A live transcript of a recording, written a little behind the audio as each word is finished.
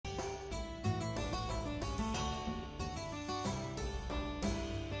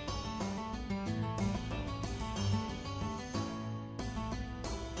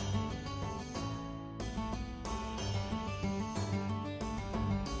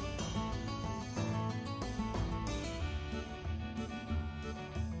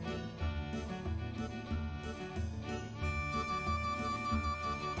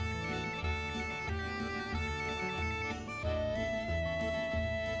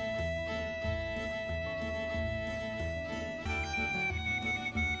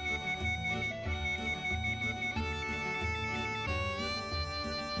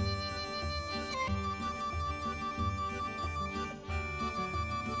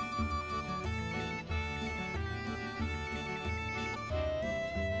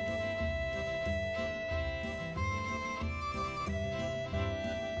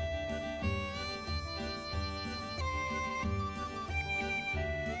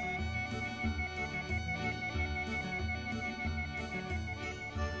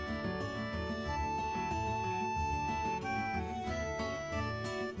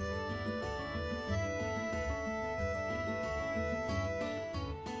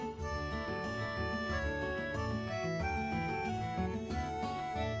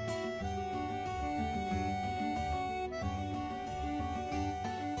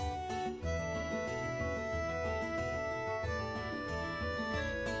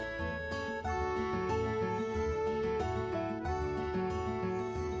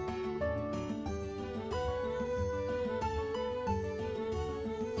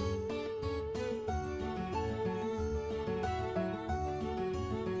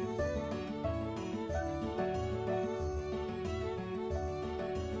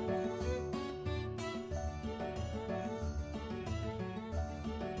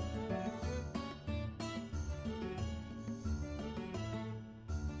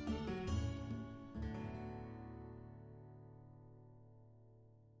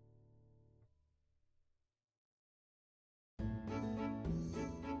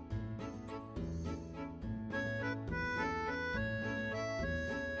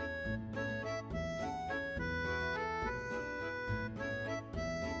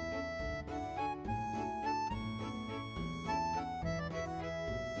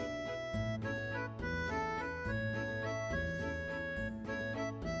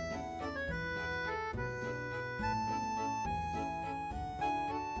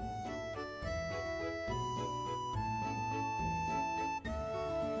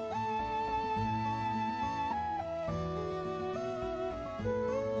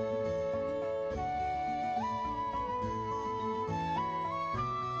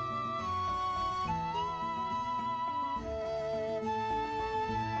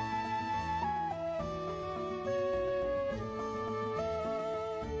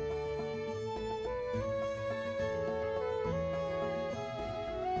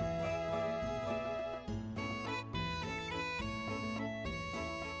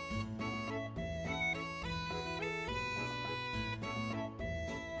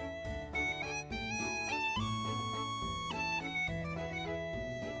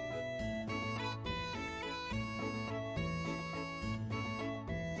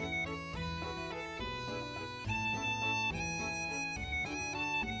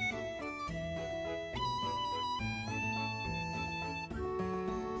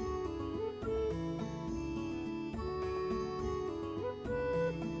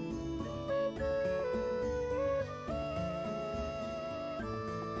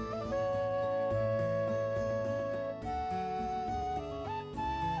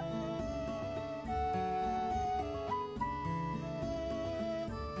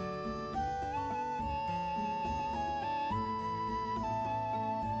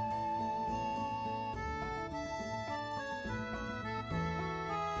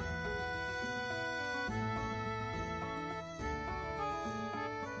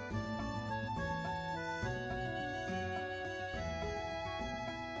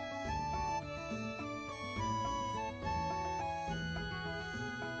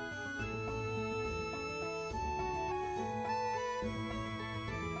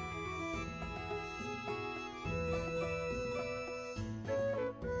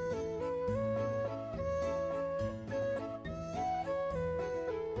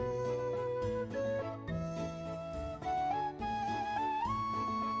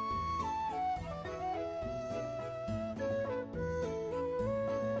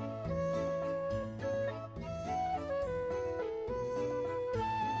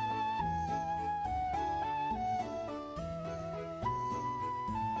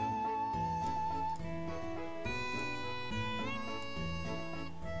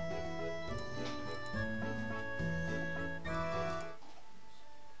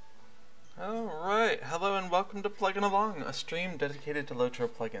welcome to Plugin Along, a stream dedicated to LOTRO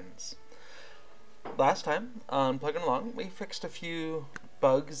plugins. Last time on Plugin Along, we fixed a few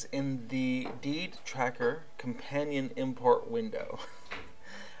bugs in the Deed Tracker Companion import window.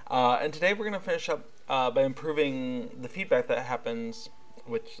 And today we're going to finish up by improving the feedback that happens,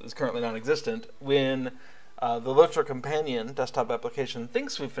 which is currently non-existent, when the LOTRO Companion desktop application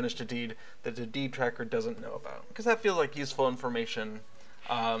thinks we've finished a deed that the Deed Tracker doesn't know about, because that feels like useful information.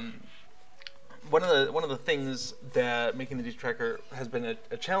 One of the things that making the Deed Tracker has been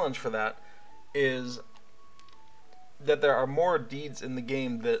a challenge for that is that there are more deeds in the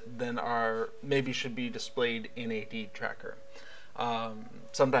game than maybe should be displayed in a Deed Tracker.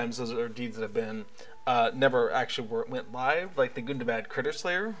 Sometimes those are deeds that have been never actually went live, like the Gundabad Critter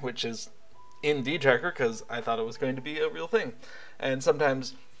Slayer, which is in Deed Tracker because I thought it was going to be a real thing. And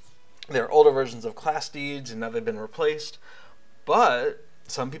sometimes there are older versions of class deeds and now they've been replaced. But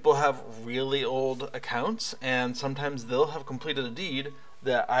some people have really old accounts, and sometimes they'll have completed a deed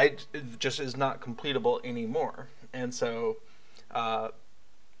that just is not completable anymore. And so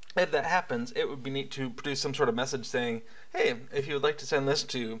if that happens, it would be neat to produce some sort of message saying, hey, if you would like to send this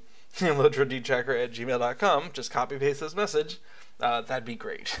to LOTRODeedTracker@gmail.com, just copy paste this message. That'd be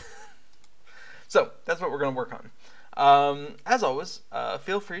great. So that's what we're going to work on. As always,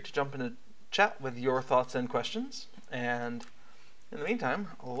 feel free to jump into chat with your thoughts and questions. And in the meantime,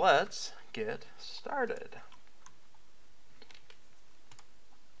 let's get started.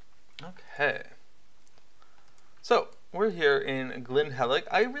 Okay. So, we're here in Glen Helig.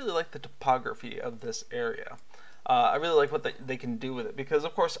 I really like the topography of this area. I really like what they can do with it, because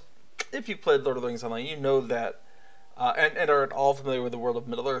of course, if you've played Lord of the Rings Online, you know that, and are at all familiar with the world of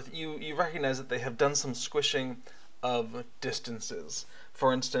Middle-earth, you recognize that they have done some squishing of distances.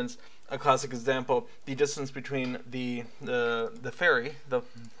 For instance, a classic example, the distance between the ferry,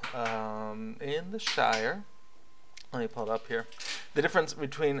 in the Shire. Let me pull it up here. The difference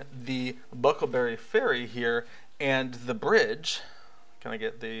between the Buckleberry Ferry here and the bridge. Can I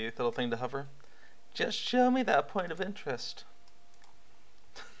get the little thing to hover? Just show me that point of interest.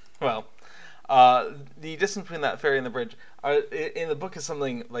 Well, the distance between that ferry and the bridge in the book is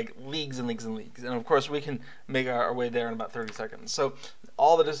something like leagues and leagues and leagues. And of course, we can make our way there in about 30 seconds. So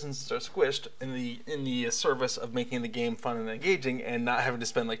all the distances are squished in the service of making the game fun and engaging, and not having to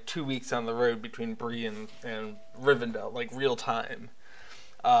spend like 2 weeks on the road between Bree and Rivendell, like real time.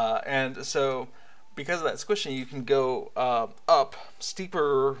 And so because of that squishing, you can go up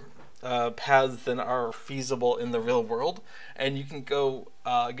steeper paths than are feasible in the real world, and you can go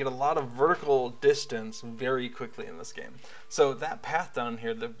get a lot of vertical distance very quickly in this game. So that path down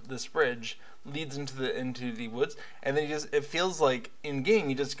here, this bridge, leads into the woods, and then it feels like in game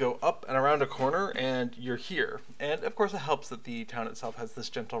you just go up and around a corner and you're here. And of course it helps that the town itself has this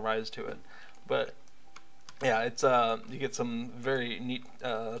gentle rise to it. But yeah, it's you get some very neat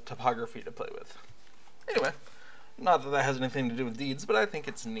topography to play with. Anyway, not that has anything to do with deeds, but I think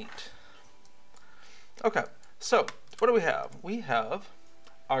it's neat. Okay, so what do we have? We have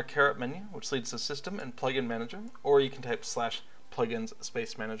our caret menu, which leads to System and Plugin Manager, or you can type /plugins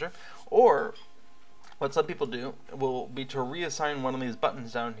space manager, or what some people do will be to reassign one of these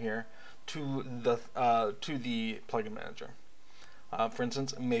buttons down here to the Plugin Manager. For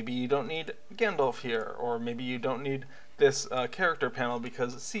instance, maybe you don't need Gandalf here, or maybe you don't need this character panel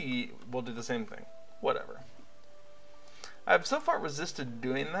because C will do the same thing. Whatever. I've so far resisted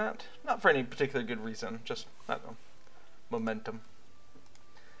doing that, not for any particular good reason, just, I don't know, momentum.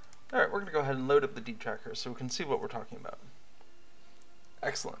 Alright, we're going to go ahead and load up the Deed Tracker so we can see what we're talking about.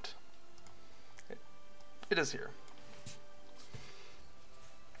 Excellent. It is here.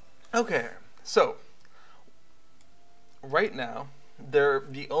 Okay, so, right now,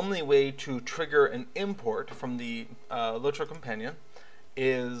 the only way to trigger an import from the LOTRO Companion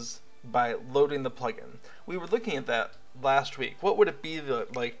is by loading the plugin. We were looking at that last week. What would it be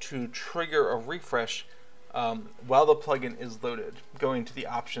like to trigger a refresh while the plugin is loaded, going to the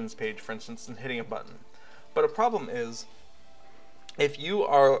options page, for instance, and hitting a button? But a problem is, if you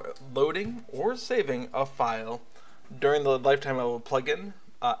are loading or saving a file during the lifetime of a plugin,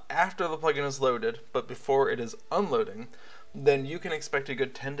 after the plugin is loaded, but before it is unloading, then you can expect a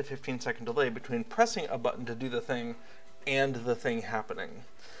good 10 to 15 second delay between pressing a button to do the thing and the thing happening.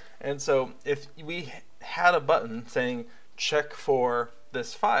 And so if we had a button saying check for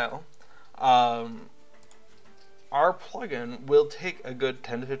this file, our plugin will take a good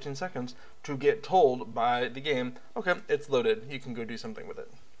 10 to 15 seconds to get told by the game, okay, it's loaded, you can go do something with it.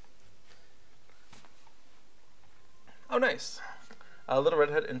 Oh, nice. Little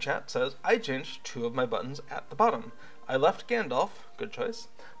Redhead in chat says, I changed 2 of my buttons at the bottom. I left Gandalf, good choice,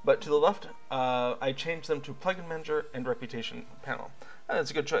 but to the left, I changed them to Plugin Manager and Reputation panel.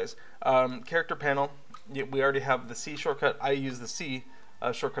 That's a good choice. Character panel, we already have the C shortcut. I use the C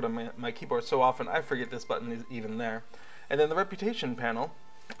shortcut on my keyboard so often I forget this button is even there. And then the Reputation panel,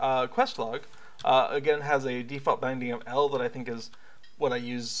 quest log, again has a default binding of L that I think is what I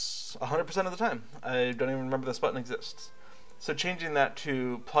use 100% of the time. I don't even remember this button exists. So changing that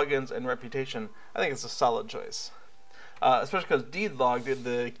to plugins and reputation, I think it's a solid choice. Especially because Deed log,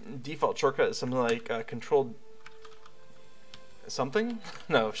 the default shortcut is something like control something?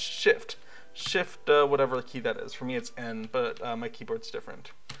 No, shift. Shift whatever key that is. For me it's N, but my keyboard's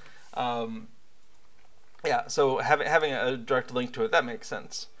different. Yeah, so having a direct link to it, that makes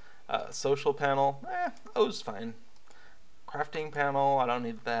sense. Social panel, O's fine. Crafting panel, I don't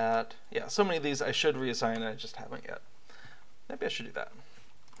need that. Yeah, so many of these I should reassign and I just haven't yet. Maybe I should do that.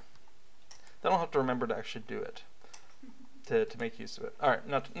 Then I'll have to remember to actually do it to make use of it. All right,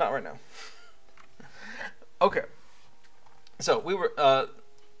 not right now. Okay, so we were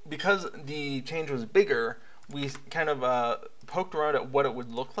because the change was bigger, we kind of poked around at what it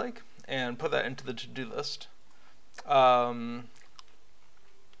would look like and put that into the to-do list.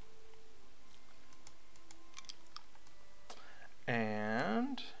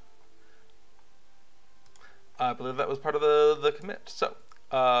 And I believe that was part of the commit. So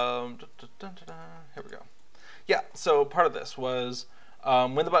here we go. Yeah, so part of this was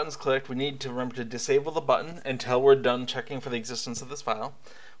when the button's clicked, we need to remember to disable the button until we're done checking for the existence of this file.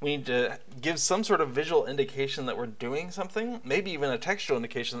 We need to give some sort of visual indication that we're doing something, maybe even a textual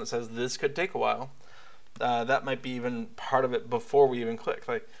indication that says this could take a while. That might be even part of it before we even click.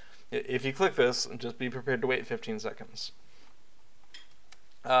 Like, if you click this, just be prepared to wait 15 seconds.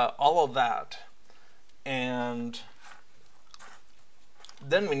 All of that, and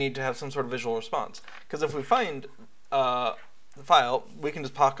then we need to have some sort of visual response. Because if we find the file, we can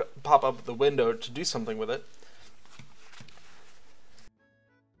just pop up the window to do something with it.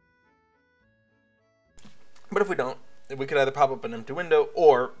 But if we don't, we could either pop up an empty window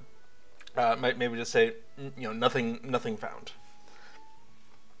or might maybe just say, nothing found.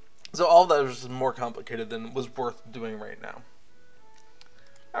 So all that was more complicated than was worth doing right now.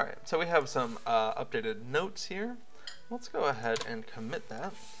 All right, so we have some updated notes here. Let's go ahead and commit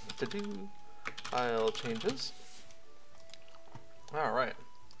that to do file changes. All right.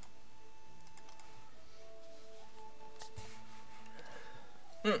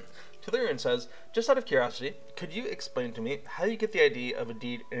 Tellurian says, just out of curiosity, could you explain to me how you get the ID of a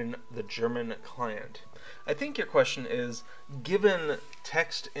deed in the German client? I think your question is, given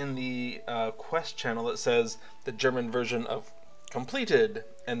text in the quest channel that says the German version of completed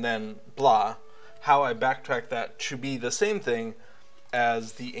and then blah, how I backtrack that to be the same thing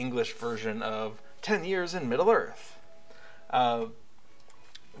as the English version of 10 years in Middle-earth.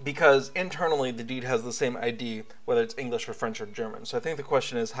 Because internally the deed has the same ID whether it's English or French or German. So I think the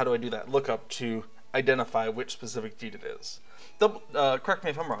question is, how do I do that lookup to identify which specific deed it is? Correct me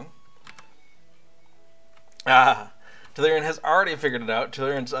if I'm wrong. Tellurian has already figured it out.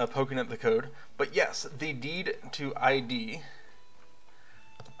 Tellurian's poking at the code. But yes, the deed to ID,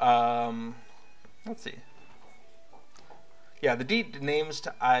 let's see. Yeah, the deed names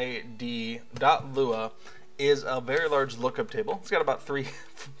to ID.lua is a very large lookup table. It's got about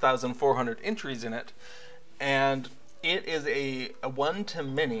 3,400 entries in it, and it is a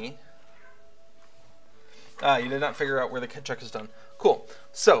one-to-many. You did not figure out where the check is done. Cool.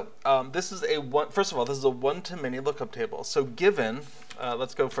 So this is first of all, this is a one-to-many lookup table. So given,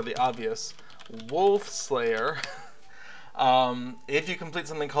 let's go for the obvious, Wolf Slayer. If you complete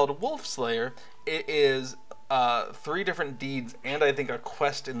something called Wolf Slayer, it is 3 different deeds and I think a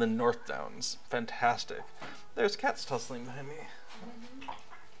quest in the North Downs. Fantastic. There's cats tussling behind me.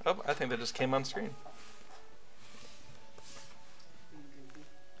 Oh, I think they just came on screen.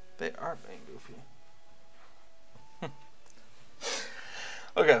 They are being goofy.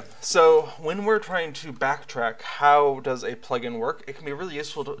 Okay, so when we're trying to backtrack how does a plugin work, it can be really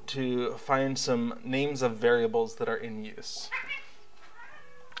useful to find some names of variables that are in use.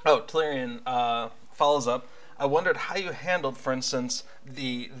 Oh, Tellurian follows up. I wondered how you handled, for instance,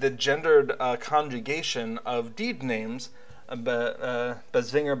 the gendered conjugation of deed names, Bezwinger,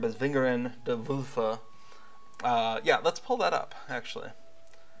 Bezwingerin, de Wulfe. Yeah, let's pull that up, actually.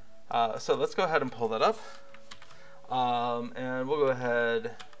 So let's go ahead and pull that up. And we'll go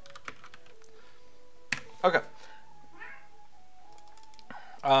ahead. Okay.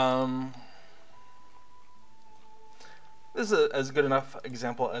 This is as good enough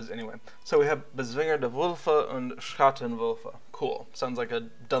example as anyone. So we have Bezwinger de Wulfe und Schattenwulfe. Cool. Sounds like a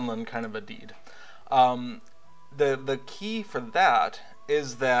Dunlin kind of a deed. The key for that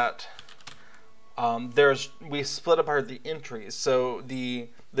is that we split apart the entries. So the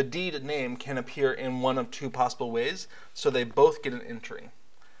deed name can appear in one of two possible ways, so they both get an entry.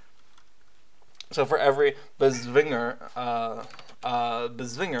 So for every Bezwinger,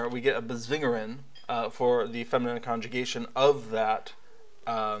 Bezwinger, we get a Bezwingerin for the feminine conjugation of that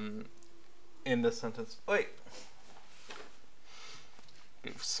in this sentence. Wait.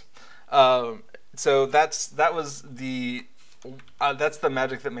 Goofs. So that's the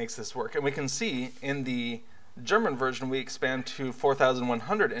magic that makes this work, and we can see in the German version we expand to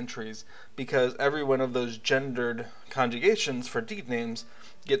 4,100 entries because every one of those gendered conjugations for deed names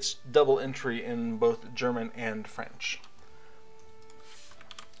gets double entry in both German and French.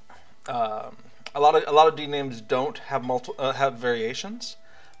 A lot of deed names don't have have variations,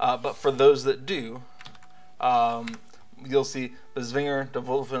 but for those that do, you'll see Bezwinger de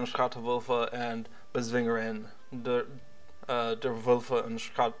Wulfe und Schattenwulfe and Bezwingerin de Wulfe and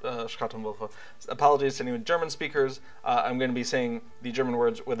Schattenwulfe. Apologies to any German speakers. I'm going to be saying the German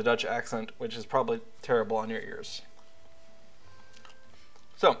words with a Dutch accent, which is probably terrible on your ears.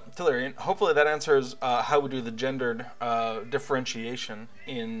 So, Tillerian, hopefully that answers how we do the gendered differentiation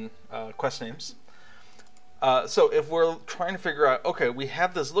in quest names. So if we're trying to figure out, okay, we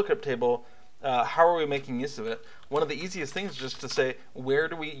have this lookup table, how are we making use of it? One of the easiest things is just to say, where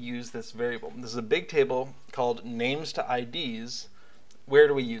do we use this variable? This is a big table called names to IDs. Where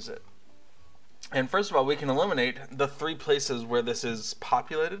do we use it? And first of all, we can eliminate the three places where this is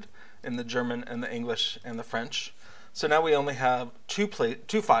populated in the German and the English and the French. So now we only have two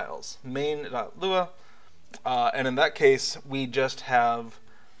files, main.lua, and in that case, we just have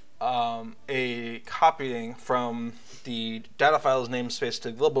a copying from the data files namespace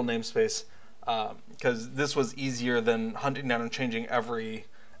to global namespace, because this was easier than hunting down and changing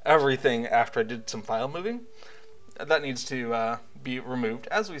everything after I did some file moving. That needs to be removed,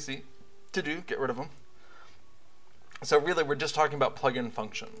 as we see, to get rid of them. So really, we're just talking about plugin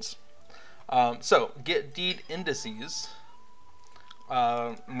functions. So get deed indices.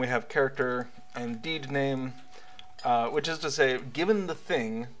 We have character and deed name, which is to say, given the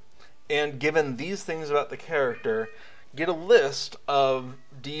thing and given these things about the character, get a list of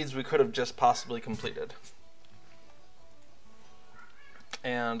deeds we could have just possibly completed.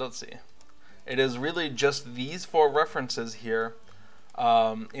 And let's see. It is really just these four references here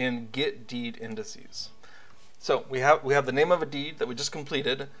in get deed indices. So we have the name of a deed that we just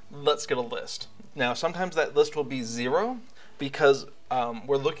completed. Let's get a list. Now sometimes that list will be 0 because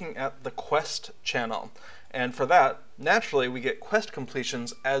we're looking at the quest channel. And for that, naturally, we get quest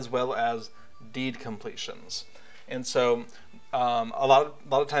completions as well as deed completions. And so a lot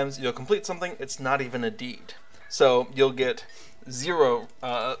of times you'll complete something, it's not even a deed. So you'll get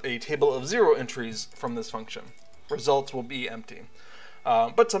a table of 0 entries from this function. Results will be empty.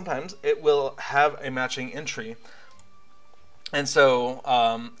 But sometimes it will have a matching entry. And so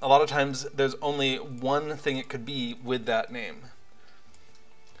a lot of times there's only one thing it could be with that name.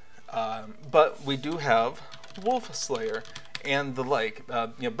 But we do have Wolf Slayer and the like,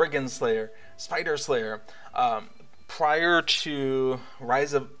 Brigand Slayer, Spider Slayer. Prior to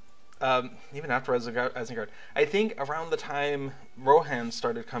Rise of, even after Rise of Isengard, I think around the time Rohan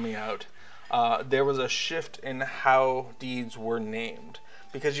started coming out, there was a shift in how deeds were named.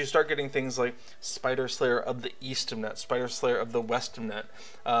 Because you start getting things like Spider Slayer of the East of Net, Spider Slayer of the West of Net,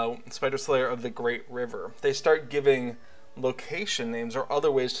 Spider Slayer of the Great River. They start giving location names or other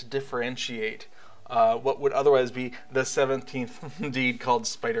ways to differentiate what would otherwise be the 17th deed called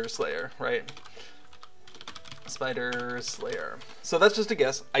Spider Slayer, right? Spider Slayer. So that's just a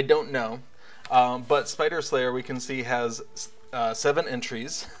guess. I don't know. But Spider Slayer, we can see, has 7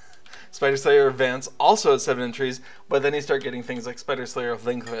 entries. Spider Slayer of Vance also has 7 entries, but then you start getting things like Spider Slayer of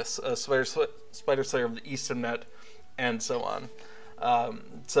Lingthus, Spider Slayer of the Eastern Net, and so on.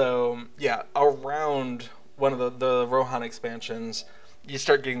 So yeah, around one of the Rohan expansions, you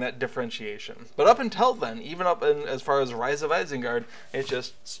start getting that differentiation. But up until then, even up in as far as Rise of Isengard, it's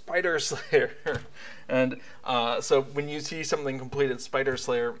just Spider Slayer. And so when you see something completed Spider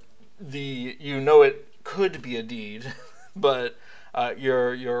Slayer, you know it could be a deed, but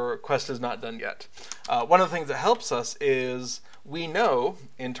your quest is not done yet. One of the things that helps us is we know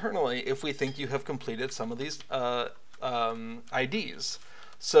internally if we think you have completed some of these IDs.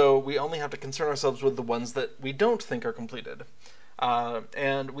 So we only have to concern ourselves with the ones that we don't think are completed.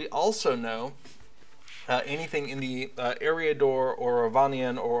 And we also know anything in the Eriador or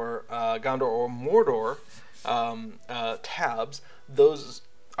Ravanian or Gondor or Mordor tabs, those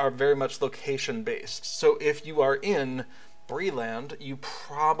are very much location based. So if you are in Breland, you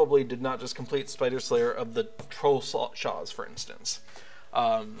probably did not just complete Spider Slayer of the Troll Shaws, for instance.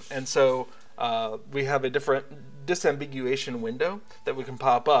 And so we have a different disambiguation window that we can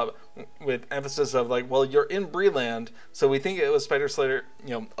pop up with emphasis of like, well, you're in Breland, so we think it was Spider Slayer,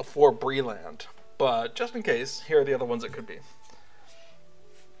 for Breland. But just in case, here are the other ones it could be.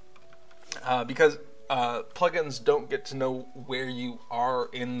 Because plugins don't get to know where you are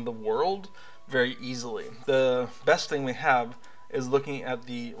in the world very easily. The best thing we have is looking at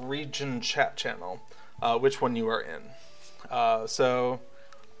the region chat channel, which one you are in. So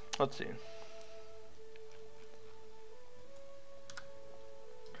let's see.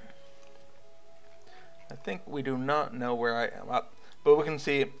 I think we do not know where I am, but we can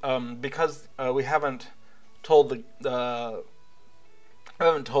see because we haven't told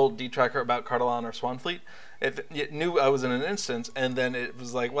Deed Tracker about Cardelon or Swanfleet. It knew I was in an instance, and then it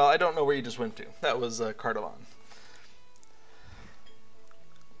was like, well, I don't know where you just went to. That was Cardelon.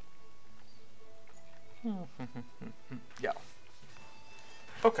 Yeah.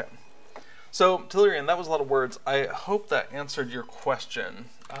 Okay. So, Tellurian, that was a lot of words. I hope that answered your question.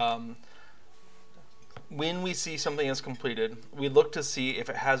 When we see something is completed, we look to see if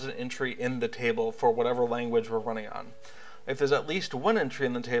it has an entry in the table for whatever language we're running on. If there's at least one entry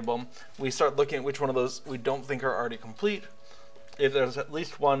in the table, we start looking at which one of those we don't think are already complete. If there's at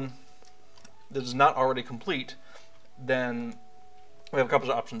least one that is not already complete, then we have a couple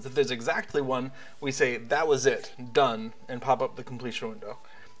of options. If there's exactly one, we say, that was it, done, and pop up the completion window.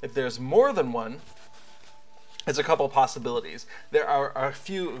 If there's more than one, it's a couple possibilities. There are a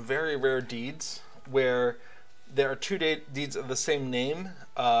few very rare deeds where there are two deeds of the same name,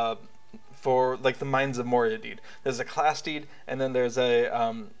 for like the Mines of Moria deed. There's a class deed, and then there's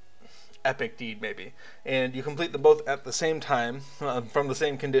a epic deed maybe. And you complete them both at the same time, from the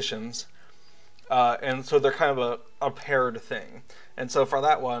same conditions, and so they're kind of a paired thing. And so for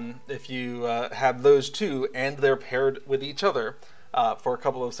that one, if you have those two and they're paired with each other for a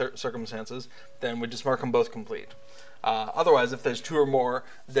couple of circumstances, then we just mark them both complete. Otherwise, if there's two or more,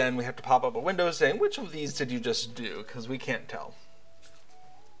 then we have to pop up a window saying, which of these did you just do? Because we can't tell.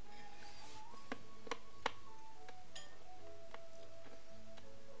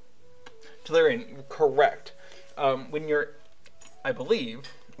 Tellurian, correct. When you're, I believe,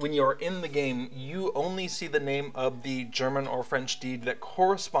 when you're in the game, you only see the name of the German or French deed that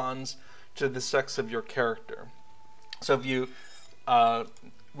corresponds to the sex of your character. So if you,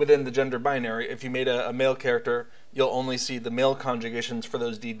 within the gender binary, if you made a male character, you'll only see the male conjugations for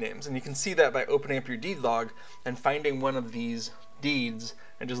those deed names. And you can see that by opening up your deed log and finding one of these deeds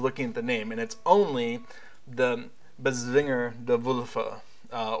and just looking at the name. And it's only the Bezwinger de Wulfe,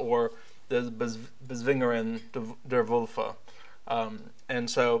 or the Bezwingerin der Wulfe. And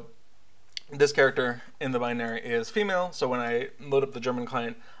so this character in the binary is female, so when I load up the German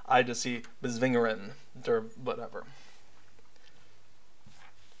client, I just see Bezwingerin der whatever.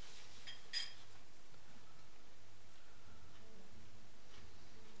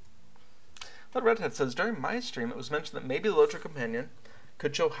 But Redhead says, during my stream, it was mentioned that maybe the LOTRO Companion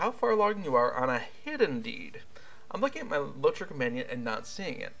could show how far along you are on a hidden deed. I'm looking at my LOTRO Companion and not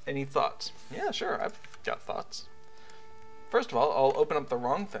seeing it. Any thoughts? Yeah, sure, I've got thoughts. First of all, I'll open up the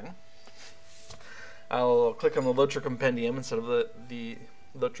wrong thing. I'll click on the LOTRO Compendium instead of the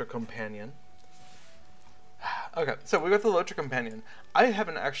LOTRO Companion. Okay, so we got the LOTRO Companion. I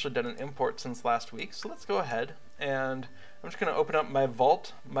haven't actually done an import since last week, so let's go ahead and I'm just going to open up my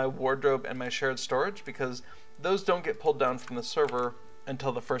vault, my wardrobe, and my shared storage because those don't get pulled down from the server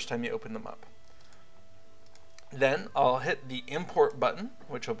until the first time you open them up. Then I'll hit the import button,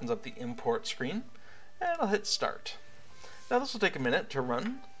 which opens up the import screen, and I'll hit start. Now this will take a minute to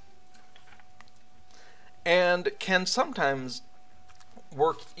run, and can sometimes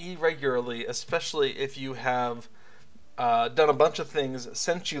work irregularly, especially if you have done a bunch of things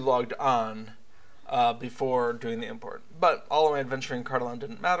since you logged on before doing the import. But all of my adventuring in Cardelon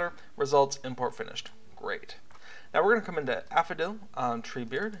didn't matter. Results, import finished. Great. Now we're going to come into Affodil on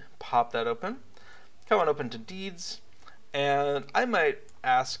Treebeard, pop that open. Come on open to deeds, and I might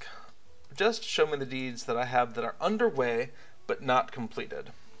ask, just show me the deeds that I have that are underway but not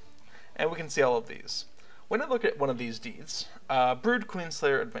completed. And we can see all of these. When I look at one of these deeds, Brood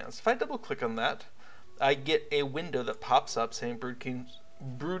Queenslayer Advanced, if I double click on that, I get a window that pops up saying Brood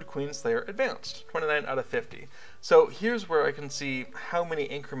Queenslayer Advanced, 29 out of 50. So here's where I can see how many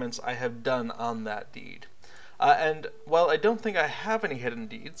increments I have done on that deed. And while I don't think I have any hidden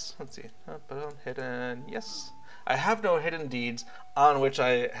deeds, let's see, hidden, yes. I have no hidden deeds on which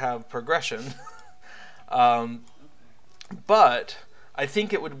I have progression. But I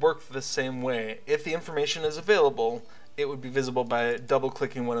think it would work the same way. If the information is available, it would be visible by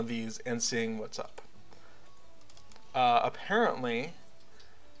double-clicking one of these and seeing what's up. Apparently,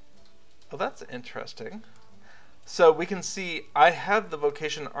 oh, that's interesting. So we can see I have the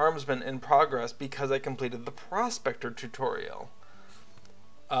vocation armsman in progress because I completed the prospector tutorial.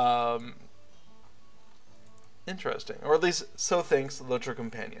 Interesting. Or at least, so thinks LOTRO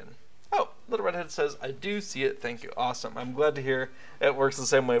Companion. Oh, Little Redhead says, I do see it, thank you. Awesome. I'm glad to hear it works the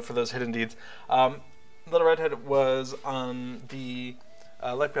same way for those hidden deeds. Little Redhead was on the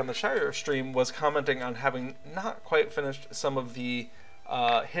Life Beyond the Shire stream, was commenting on having not quite finished some of the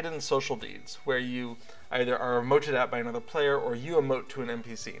hidden social deeds, where you either are emoted at by another player or you emote to an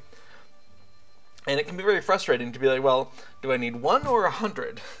NPC. And it can be very frustrating to be like, well, do I need 1 or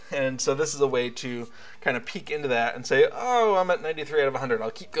 100? And so this is a way to kind of peek into that and say, oh, I'm at 93 out of 100,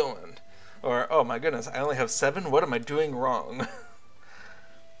 I'll keep going. Or, oh my goodness, I only have 7, what am I doing wrong?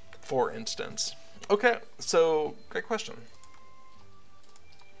 For instance. Okay, so, great question.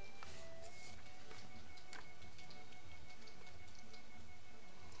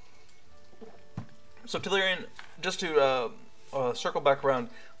 So Tellurian, just to circle back around,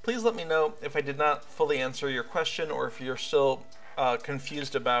 please let me know if I did not fully answer your question or if you're still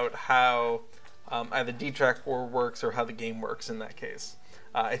confused about how either Deed Track works or how the game works in that case.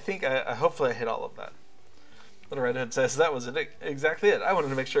 I think, hopefully I hit all of that. Little Redhead says, that was it, exactly it. I wanted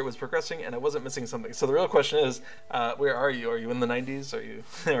to make sure it was progressing and I wasn't missing something. So the real question is, where are you? Are you in the 90s? Are you,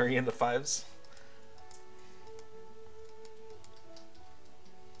 are you in the 5s?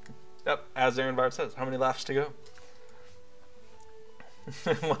 Yep, as Aaron Bard says, how many laps to go?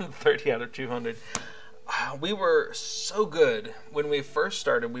 130 out of 200. We were so good when we first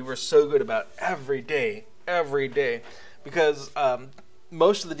started. We were so good about every day, because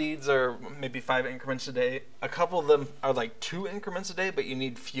most of the deeds are maybe 5 increments a day. A couple of them are like 2 increments a day, but you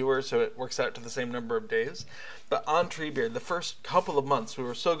need fewer, so it works out to the same number of days. But on Treebeard, the first couple of months, we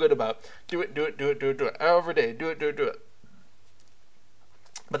were so good about do it every day, do it.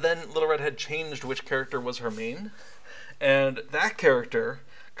 But then Little Redhead changed which character was her main. And that character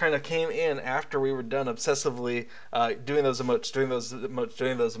kind of came in after we were done obsessively doing those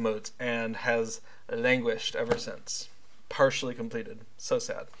emotes, and has languished ever since. Partially completed. So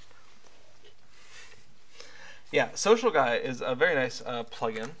sad. Yeah, Social Guy is a very nice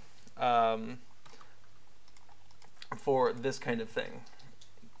plugin for this kind of thing.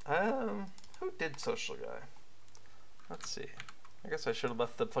 Who did Social Guy? Let's see. I guess I should have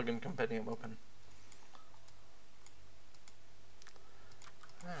left the plugin compendium open.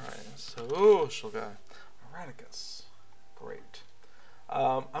 Alright, Social Guy. Erraticus. Great.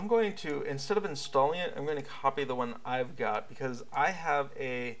 I'm going to, instead of installing it, I'm going to copy the one I've got because I have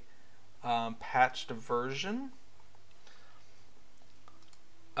a patched version.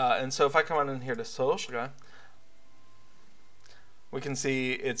 And so if I come on in here to Social Guy, we can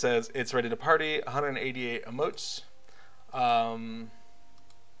see it says it's ready to party, 188 emotes. And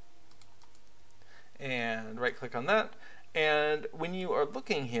right click on that, and when you are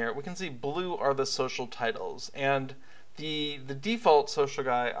looking here we can see blue are the social titles, and the default Social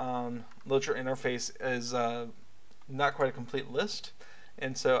Guy on LOTRO interface is not quite a complete list,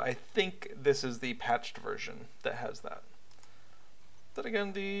 and so I think this is the patched version that has that. But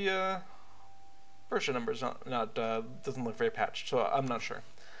again, the version number is not doesn't look very patched, so I'm not sure.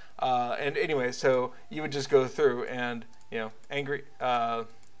 And anyway, so you would just go through and, you know, angry,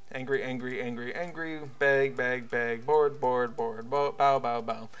 beg, bored, bow,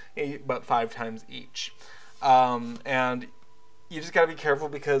 about 5 times each. And you just gotta be careful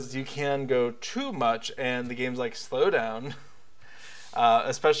because you can go too much and the game's like, slow down,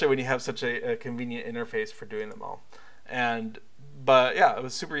 especially when you have such a convenient interface for doing them all. But yeah, it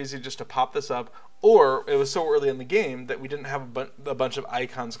was super easy just to pop this up, or it was so early in the game that we didn't have a bunch of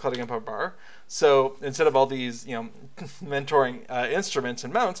icons cluttering up our bar. So instead of all these, you know, mentoring instruments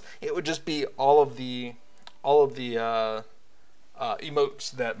and mounts, it would just be all of the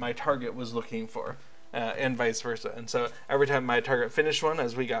emotes that my target was looking for, and vice versa. And so every time my target finished one,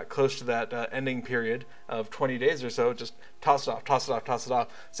 as we got close to that ending period of 20 days or so, just toss it off.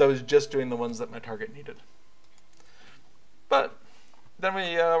 So I was just doing the ones that my target needed. But then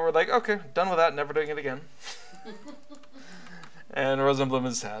we were like, okay, done with that, never doing it again. And Rosenblum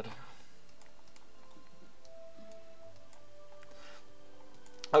is sad.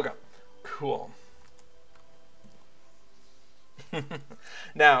 Okay, cool.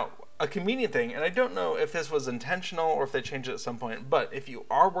 Now, a convenient thing, and I don't know if this was intentional or if they changed it at some point, but if you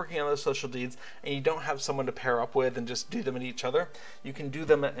are working on those social deeds and you don't have someone to pair up with and just do them at each other, you can do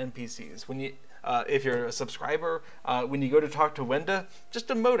them at NPCs. When you If you're a subscriber, when you go to talk to Wenda, just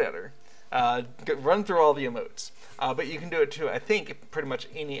emote at her. Run through all the emotes. But you can do it too, I think, pretty much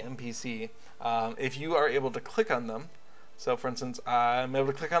any NPC. If you are able to click on them. So for instance, I'm able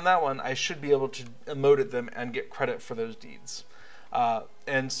to click on that one, I should be able to emote at them and get credit for those deeds.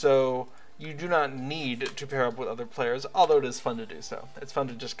 And so you do not need to pair up with other players, although it is fun to do so. It's fun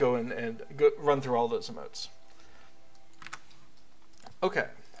to just go in and run through all those emotes. Okay,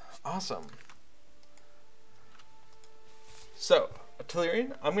 awesome. So,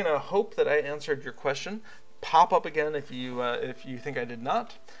 Tellurian, I'm going to hope that I answered your question. Pop up again if you think I did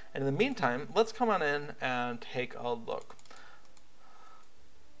not. And in the meantime, let's come on in and take a look.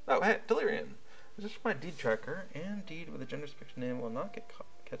 Oh, hey, Tellurian. Is this my deed tracker? And deed with a gender-specific name will not get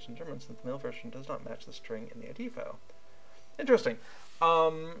catched in German since the male version does not match the string in the ID file. Interesting.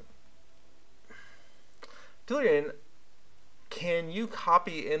 Tellurian, can you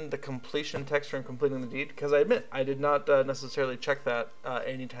copy in the completion text from completing the deed? Because I admit, I did not necessarily check that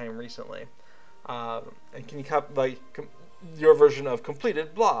anytime recently. And can you copy your version of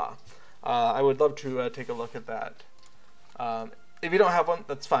completed blah? I would love to take a look at that. If you don't have one,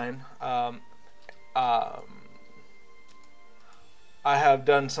 that's fine. I have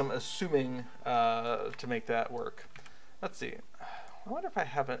done some assuming to make that work. Let's see. I wonder if I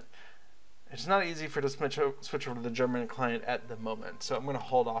haven't. It's not easy for to switch over to the German client at the moment, so I'm going to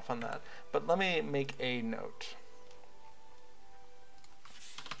hold off on that. But let me make a note.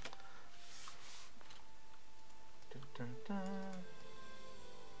 Dun, dun, dun.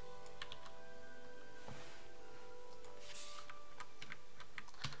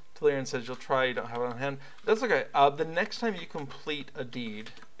 Tellurian says you'll try, you don't have it on hand. That's okay. The next time you complete a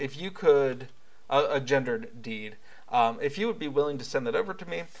deed, if you could, a gendered deed, if you would be willing to send that over to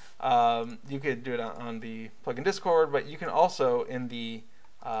me, you could do it on the plugin Discord, but you can also, in the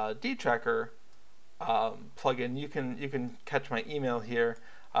deed tracker plugin, you can catch my email here.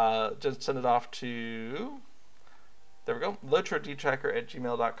 Just send it off to, there we go,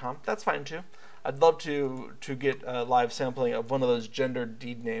 lotrodeedtracker@gmail.com. That's fine too. I'd love to get a live sampling of one of those gendered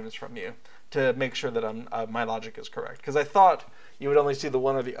deed names from you to make sure that my logic is correct. Because I thought you would only see the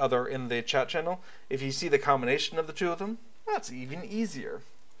one or the other in the chat channel. If you see the combination of the two of them, that's even easier.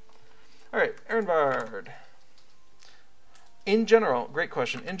 All right, Aaron Bard. In general, great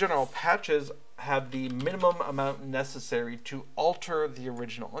question. In general, patches have the minimum amount necessary to alter the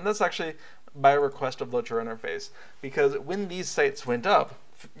original. And that's actually by request of LOTRO Interface. Because when these sites went up,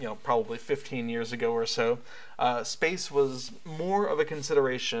 probably 15 years ago or so, space was more of a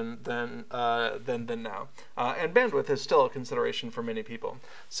consideration than now. And bandwidth is still a consideration for many people.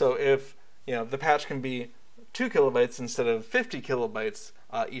 So if the patch can be 2 kilobytes instead of 50 kilobytes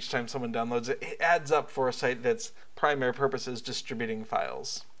each time someone downloads it, it adds up for a site that's primary purpose is distributing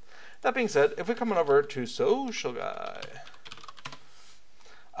files. That being said, if we come on over to Social Guy,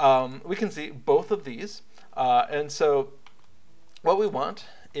 we can see both of these. And so what we want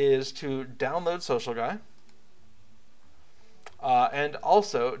is to download Social Guy and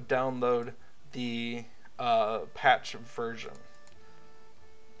also download the patch version.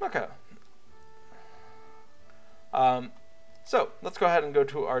 Okay. So let's go ahead and go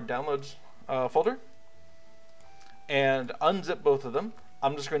to our downloads folder and unzip both of them.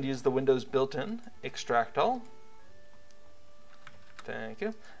 I'm just going to use the Windows built-in extract all. Thank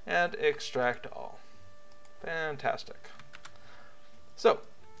you. And extract all. Fantastic. So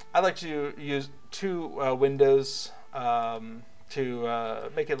I like to use two windows to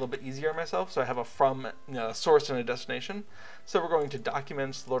make it a little bit easier on myself. So I have a from source and a destination. So we're going to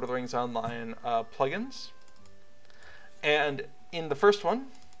Documents, Lord of the Rings Online plugins. And in the first one,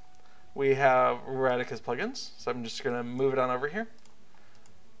 we have Radicus plugins. So I'm just going to move it on over here.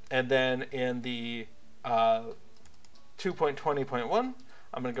 And then in the 2.20.1,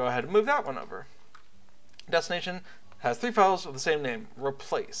 I'm going to go ahead and move that one over. Destination has 3 files with the same name,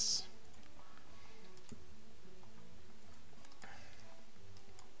 replace.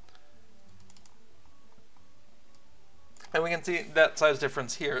 And we can see that size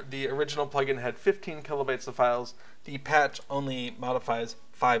difference here. The original plugin had 15 kilobytes of files. The patch only modifies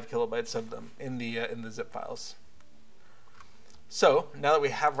 5 kilobytes of them in the zip files. So now that we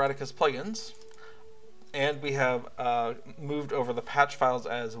have Radicus plugins, and we have moved over the patch files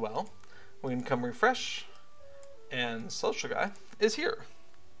as well, we can come refresh, and Social Guy is here.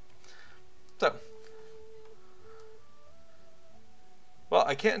 So, well,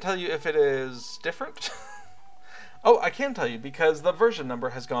 I can't tell you if it is different. Oh, I can tell you because the version number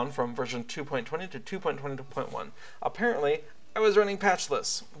has gone from version 2.20 to 2.22.1. Apparently, I was running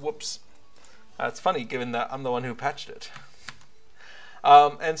patchless. Whoops. That's funny given that I'm the one who patched it.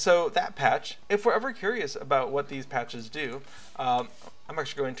 And so that patch, if we're ever curious about what these patches do, I'm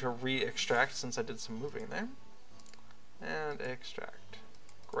actually going to re-extract since I did some moving there. And extract.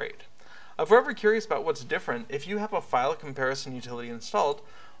 Great. If we're ever curious about what's different, if you have a file comparison utility installed,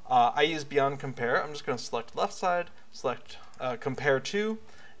 I use Beyond Compare. I'm just going to select left side, select Compare To,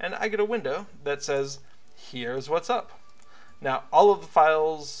 and I get a window that says, here's what's up. Now, all of the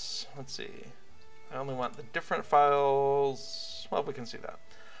files, let's see, I only want the different files. Well, we can see that.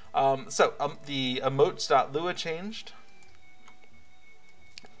 The emotes.lua changed.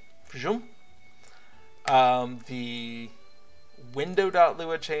 The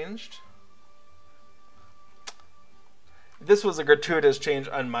window.lua changed. This was a gratuitous change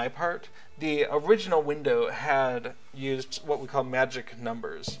on my part. The original window had used what we call magic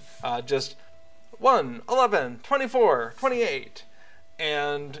numbers. Just 1, 11, 24, 28.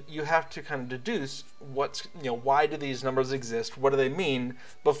 And you have to kind of deduce why do these numbers exist, what do they mean,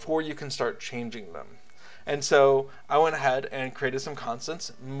 before you can start changing them. And so I went ahead and created some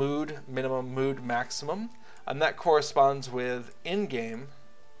constants, mood minimum, mood maximum, and that corresponds with in-game,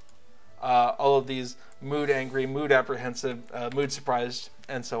 all of these mood angry, mood apprehensive, mood surprised,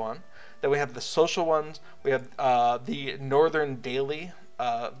 and so on. Then we have the social ones, we have the northern daily,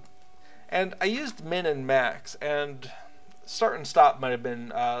 and I used min and max, and start and stop might have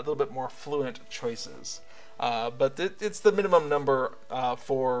been a little bit more fluent choices. But it's the minimum number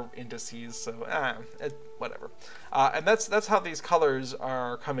for indices, so whatever. And that's how these colors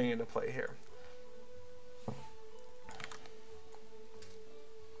are coming into play here.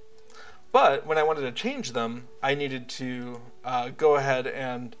 But when I wanted to change them, I needed to go ahead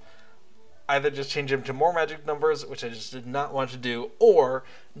and either just change them to more magic numbers, which I just did not want to do, or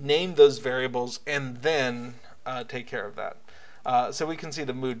name those variables and then take care of that. So we can see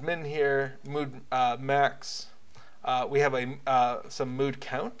the mood min here, mood max. We have some mood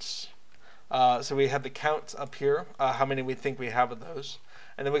counts. So we have the counts up here, how many we think we have of those.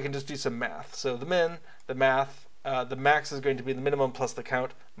 And then we can just do some math. So the min, the math, the max is going to be the minimum plus the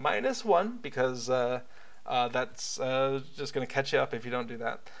count minus 1, because that's just going to catch you up if you don't do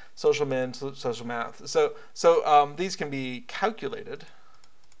that. Social min, social math. So these can be calculated.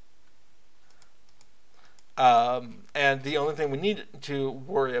 And the only thing we need to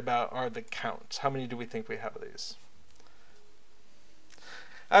worry about are the counts. How many do we think we have of these?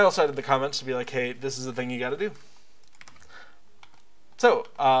 I also added the comments to be like, hey, this is the thing you got to do. So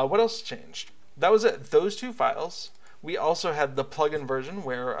what else changed? That was it. Those two files. We also had the plugin version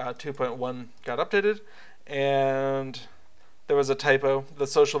where 2.1 got updated, and there was a typo. The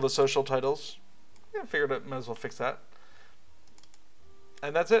social titles. Yeah, I figured I might as well fix that.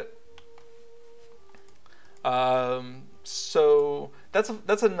 And that's it. So that's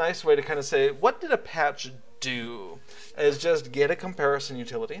a nice way to kind of say, what did a patch do? Is just get a comparison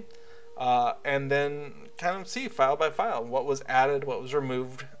utility, and then kind of see file by file what was added, what was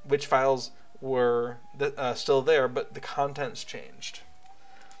removed, which files were still there, but the contents changed.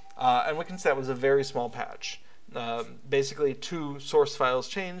 And we can say that was a very small patch. Basically, 2 source files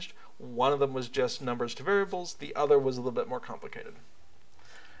changed. One of them was just numbers to variables. The other was a little bit more complicated.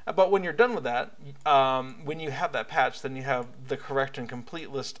 But when you're done with that, when you have that patch, then you have the correct and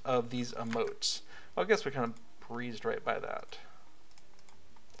complete list of these emotes. Well, I guess we kind of breezed right by that.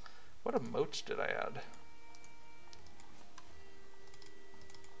 What emotes did I add?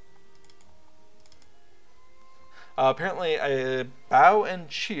 Apparently, bow and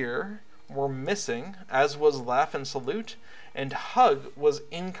cheer were missing, as was laugh and salute, and hug was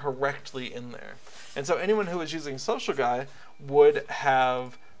incorrectly in there. And so anyone who was using Social Guy would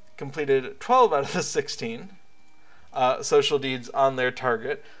have completed 12 out of the 16 social deeds on their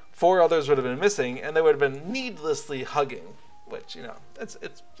target. 4 others would have been missing, and they would have been needlessly hugging, which, you know,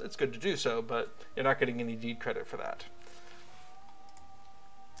 it's good to do so, but you're not getting any deed credit for that.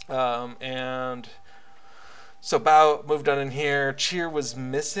 And so bow moved on in here. Cheer was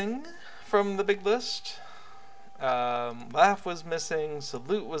missing from the big list. Laugh was missing.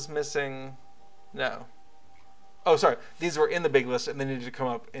 Salute was missing. No. Oh, sorry. These were in the big list, and they needed to come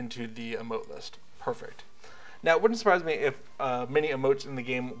up into the emote list. Perfect. Now, it wouldn't surprise me if many emotes in the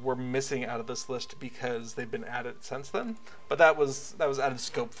game were missing out of this list because they've been added since then. But that was out of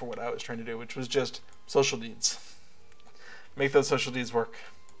scope for what I was trying to do, which was just social deeds. Make those social deeds work.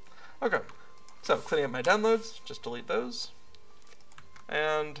 Okay. So, cleaning up my downloads, just delete those.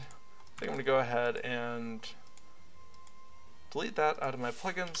 And I think I'm going to go ahead and delete that out of my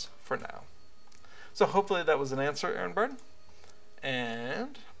plugins for now. So hopefully that was an answer, Aaron Bird.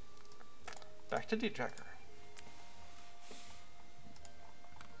 And back to Deed Tracker.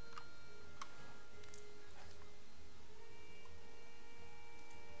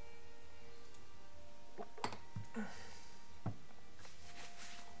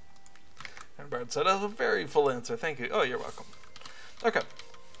 So that was a very full answer. Thank you. Oh, you're welcome. Okay.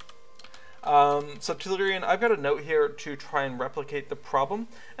 So Tellurian, I've got a note here to try and replicate the problem,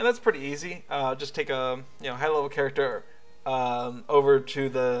 and that's pretty easy. Just take a high-level character over to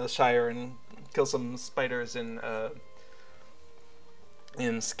the Shire and kill some spiders in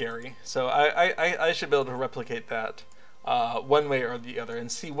Scary. So I should be able to replicate that one way or the other and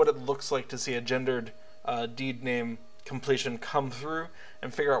see what it looks like to see a gendered deed name completion come through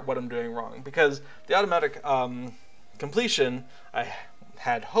and figure out what I'm doing wrong. Because the automatic completion, I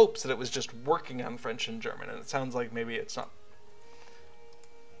had hopes that it was just working on French and German, and it sounds like maybe it's not.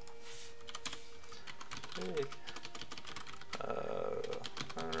 Take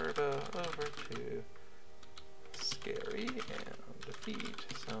over to Scary and defeat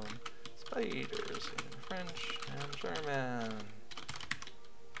some spiders in French and German.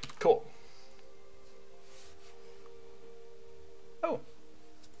 Cool. Oh.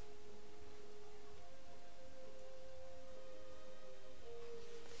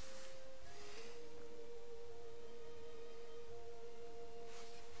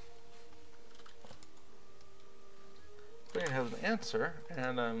 It has an answer,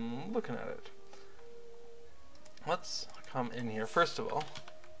 and I'm looking at it. Let's come in here first of all.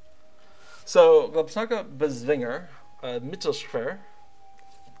 So, Globsnaga Bezwinger, Mittelschwer,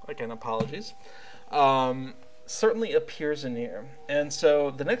 again, apologies, certainly appears in here. And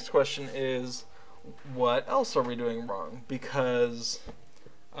so the next question is, what else are we doing wrong? Because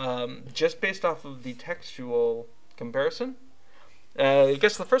just based off of the textual comparison, I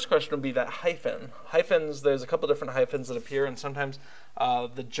guess the first question would be that hyphen. Hyphens, there's a couple different hyphens that appear, and sometimes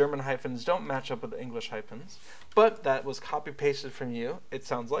the German hyphens don't match up with the English hyphens. But that was copy-pasted from you, it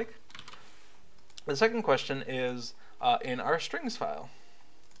sounds like. The second question is in our strings file.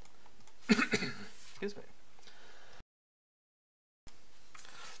 Excuse me.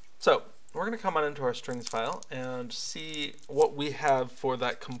 So we're going to come on into our strings file and see what we have for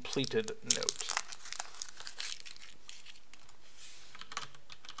that completed note.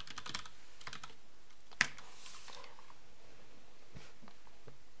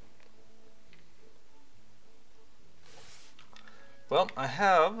 Well, I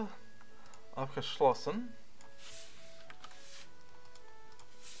have abgeschlossen.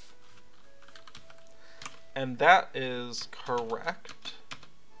 And that is correct.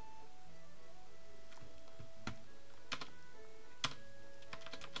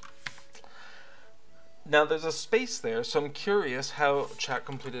 Now there's a space there, so I'm curious how chat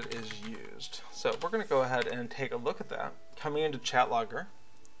completed is used. So we're going to go ahead and take a look at that. Coming into chat logger.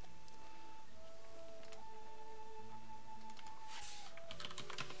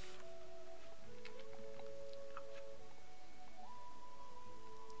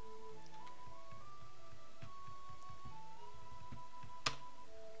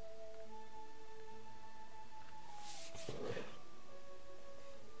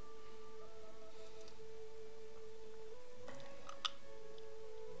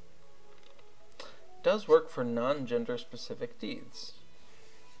 Does work for non-gender specific deeds.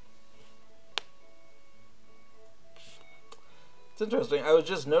 It's interesting. I was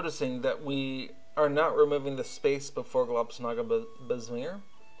just noticing that we are not removing the space before Globsnaga Bezwinger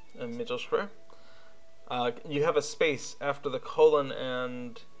and Mittelschwer. You have a space after the colon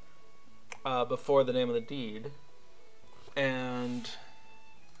and before the name of the deed. And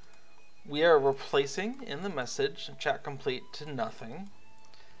we are replacing in the message chat complete to nothing.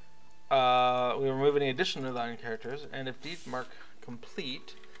 We remove any additional line characters, and if deed mark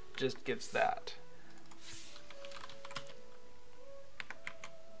complete, just gets that.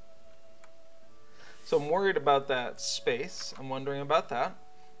 So I'm worried about that space. I'm wondering about that.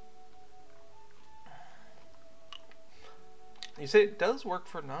 You say it does work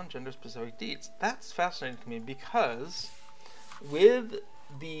for non-gender specific deeds. That's fascinating to me because with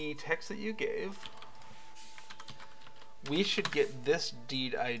the text that you gave, we should get this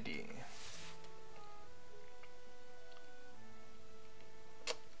deed ID.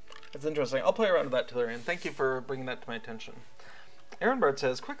 That's interesting. I'll play around with that, Tellurian. Thank you for bringing that to my attention. Aaron Bard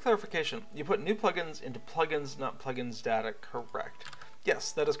says, quick clarification. You put new plugins into plugins, not plugins data, correct?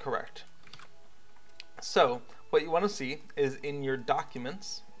 Yes, that is correct. So, what you want to see is in your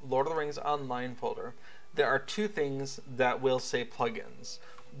Documents, Lord of the Rings Online folder, there are two things that will say plugins.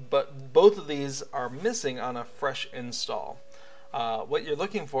 But both of these are missing on a fresh install. What you're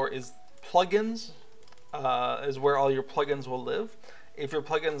looking for is plugins, is where all your plugins will live. If your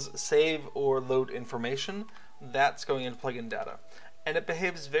plugins save or load information, that's going into plugin data. And it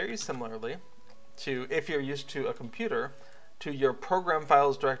behaves very similarly to, if you're used to a computer, to your program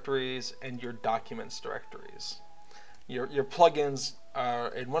files directories and your documents directories. Your plugins are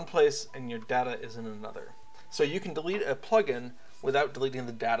in one place and your data is in another. So you can delete a plugin without deleting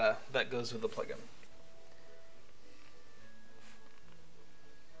the data that goes with the plugin.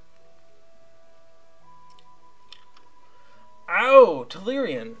 Ow,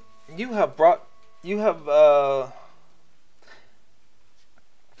 Telerian,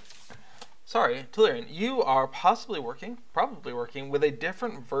 sorry, Telerian, you are probably working with a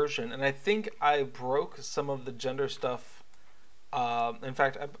different version, and I think I broke some of the gender stuff. In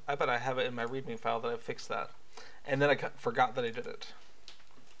fact, I bet I have it in my README file that I fixed that, and then I forgot that I did it.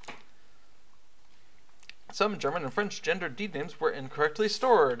 Some German and French gender deed names were incorrectly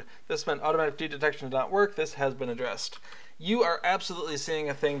stored. This meant automatic deed detection did not work. This has been addressed. You are absolutely seeing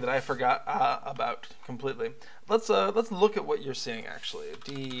a thing that I forgot about completely. Let's look at what you're seeing actually.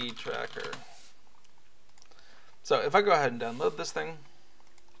 Deed tracker. So if I go ahead and download this thing,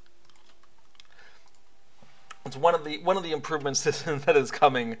 it's one of the improvements that is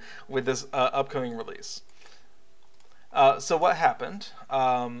coming with this upcoming release. So what happened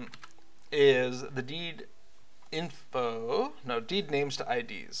is the deed deed names to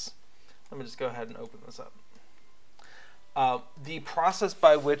IDs. Let me just go ahead and open this up. The process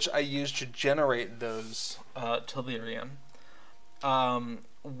by which I used to generate those Telerian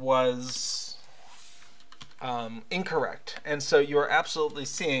was incorrect, and so you are absolutely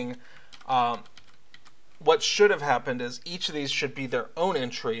seeing what should have happened is each of these should be their own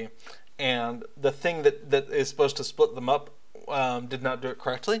entry, and the thing that is supposed to split them up did not do it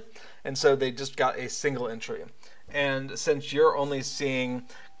correctly, and so they just got a single entry. And since you're only seeing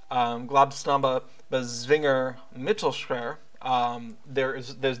Glabsnamba Bezwinger Mittelschwer,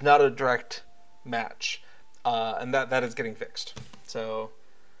 there's not a direct match, and that is getting fixed. So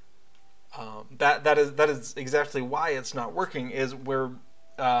that is exactly why it's not working. Is where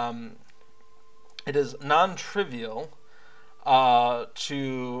it is non-trivial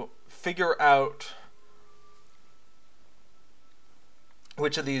to figure out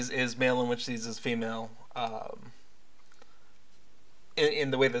which of these is male and which of these is female.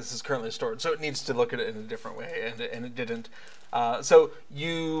 In the way this is currently stored, so it needs to look at it in a different way, and it didn't. So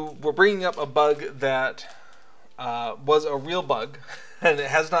you were bringing up a bug that was a real bug, and it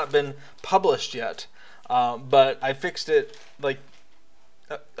has not been published yet. But I fixed it like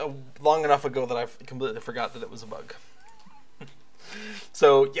long enough ago that I completely forgot that it was a bug.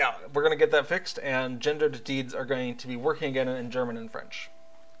 So yeah, we're gonna get that fixed, and gendered deeds are going to be working again in German and French.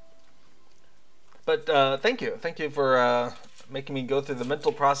 But thank you for making me go through the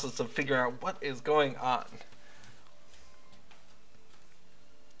mental process of figuring out what is going on.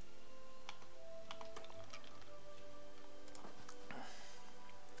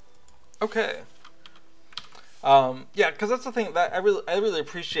 Okay. Yeah, because that's the thing that I really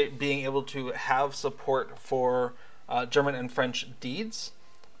appreciate being able to have support for German and French deeds,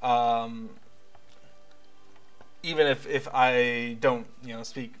 even if I don't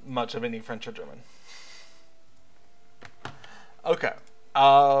speak much of any French or German. Okay.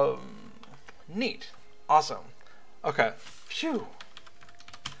 Neat. Awesome. Okay. Phew.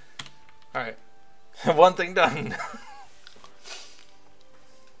 All right. One thing done.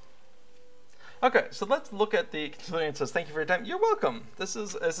 Okay, so let's look at the It says, "Thank you for your time." You're welcome. This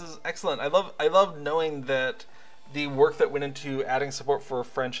is excellent. I love knowing that the work that went into adding support for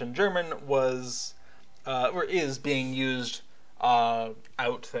French and German was or is being used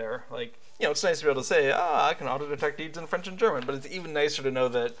out there. Like, it's nice to be able to say, I can auto-detect deeds in French and German, but it's even nicer to know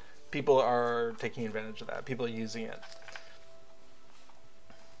that people are taking advantage of that. People are using it.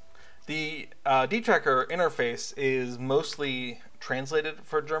 The deed tracker interface is mostly translated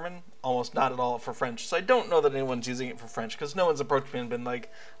for German, almost not at all for French. So I don't know that anyone's using it for French, because no one's approached me and been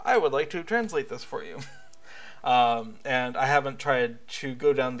like, I would like to translate this for you. And I haven't tried to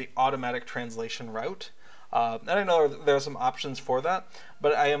go down the automatic translation route. And I know there are some options for that,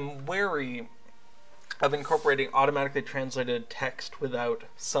 but I am wary of incorporating automatically translated text without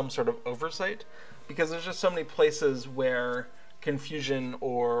some sort of oversight, because there's just so many places where confusion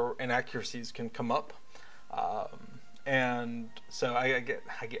or inaccuracies can come up. And so I get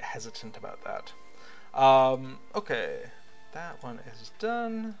hesitant about that. Okay, that one is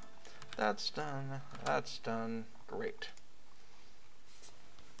done. That's done. That's done. Great.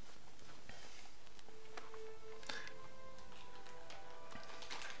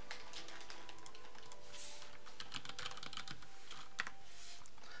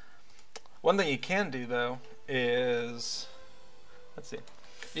 One thing you can do, though, is, let's see,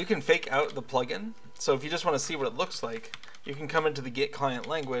 you can fake out the plugin. So if you just want to see what it looks like, you can come into the Get Client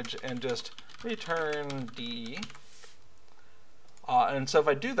language and just return D. And so if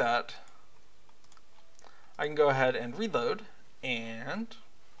I do that, I can go ahead and reload, and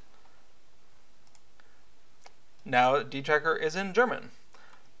now Deed Tracker is in German.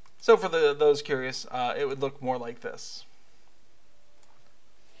 So for those curious, it would look more like this.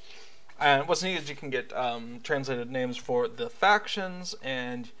 And what's neat is you can get translated names for the factions,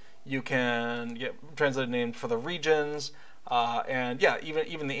 and you can get translated names for the regions, and yeah,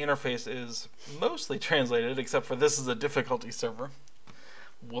 even the interface is mostly translated, except for this is a difficulty server.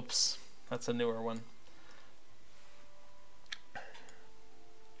 Whoops, that's a newer one.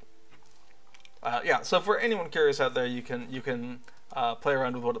 Yeah, so for anyone curious out there, you can play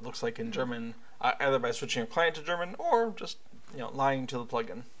around with what it looks like in German, either by switching your client to German or just lying to the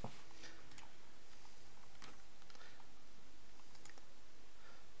plugin.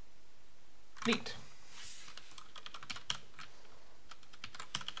 Neat.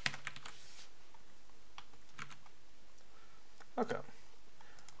 Okay,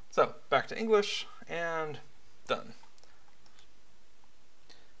 so back to English and done.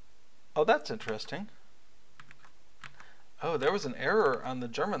 Oh, that's interesting. Oh, there was an error on the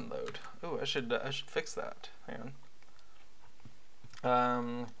German load. Oh, I should fix that. Hang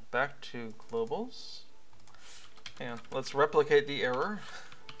on. Back to globals. Hang on. Let's replicate the error.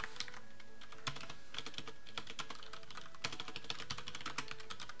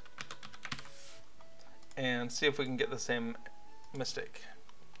 And see if we can get the same mistake.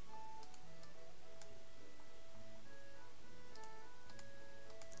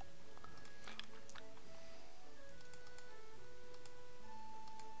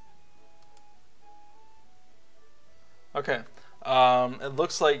 Okay, it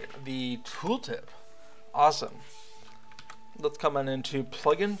looks like the tooltip. Awesome. Let's come on into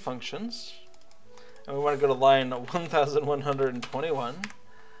plugin functions, and we want to go to line 1121,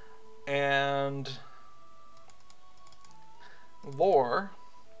 and lore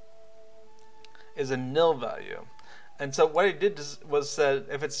is a nil value. And so what I did was said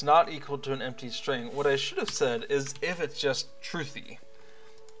if it's not equal to an empty string. What I should have said is if it's just truthy.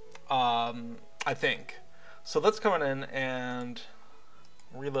 I think. So let's come in and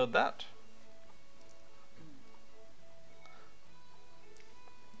reload that.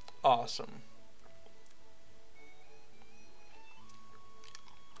 Awesome.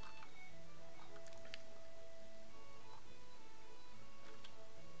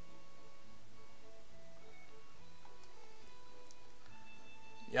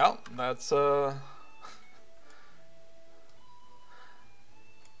 Yeah, that's I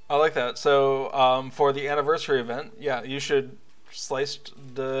like that. So for the anniversary event, yeah, you should slice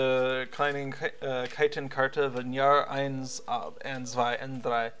the kleinen Karte von Jahr 1 ab, and 2, and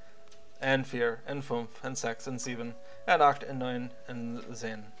 3, and 4, and 5, and 6, and 7, and 8, and 9, and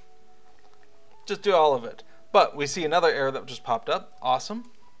 10. Just do all of it. But we see another error that just popped up. Awesome.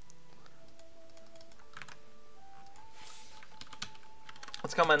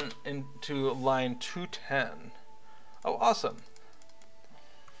 Let's come into line 210. Oh, awesome.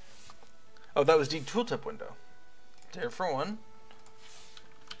 Oh, that was Deed Tooltip window. There for one.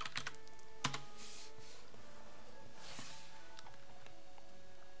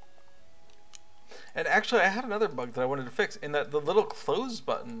 And actually, I had another bug that I wanted to fix, in that the little close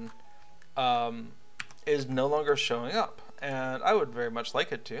button is no longer showing up, and I would very much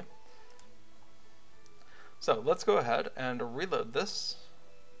like it to. So let's go ahead and reload this.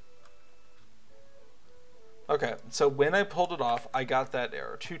 Okay, so when I pulled it off, I got that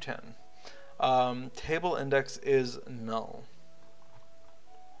error, 210. Table index is null.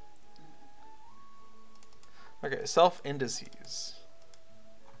 Okay, self indices.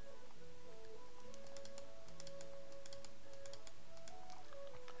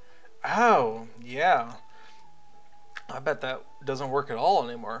 Oh, yeah. I bet that doesn't work at all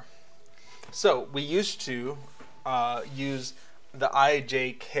anymore. So we used to use the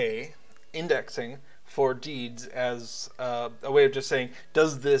IJK indexing for deeds as a way of just saying,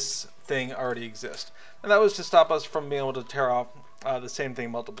 does this thing already exist? And that was to stop us from being able to tear off the same thing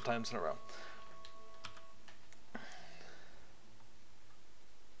multiple times in a row.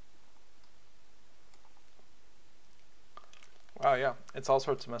 Wow, yeah, it's all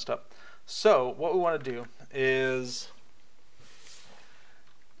sorts of messed up. So what we want to do is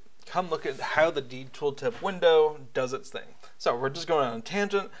come look at how the Deed Tooltip window does its thing. So we're just going on a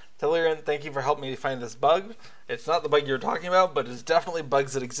tangent. Telerian, thank you for helping me find this bug. It's not the bug you're talking about, but it's definitely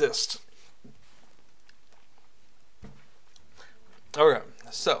bugs that exist. Okay,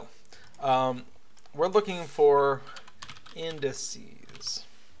 so we're looking for indices.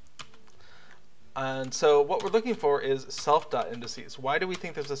 And so what we're looking for is self.indices. Why do we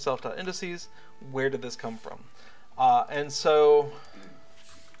think there's a self.indices? Where did this come from? And so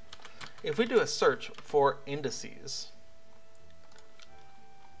if we do a search for indices,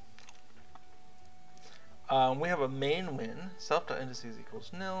 we have a main win, self.indices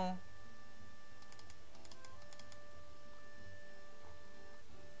equals nil.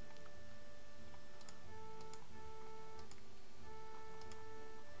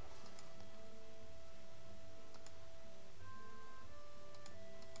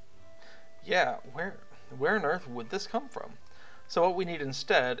 Yeah, where on earth would this come from? So what we need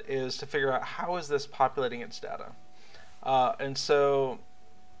instead is to figure out how is this populating its data. And so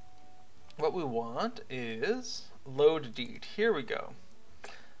what we want is load deed. Here we go.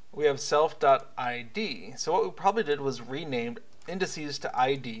 We have self.id. So what we probably did was renamed indices to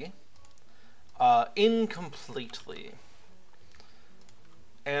id incompletely.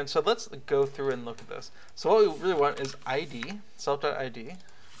 And so let's go through and look at this. So what we really want is id, self.id,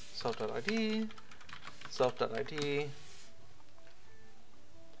 self.id, self.id.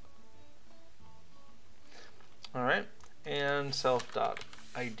 All right, and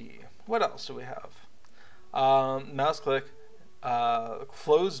self.id. What else do we have? Mouse click,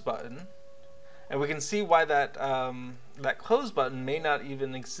 close button, and we can see why that that close button may not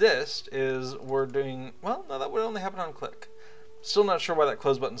even exist. Is we're doing well? No, that would only happen on click. Still not sure why that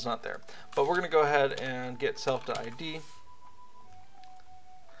close button's not there, but we're going to go ahead and get self.id.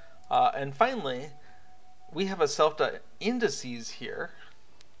 And finally, we have a self.indices here.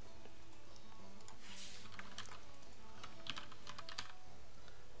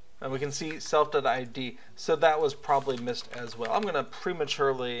 And we can see self.id, so that was probably missed as well. I'm going to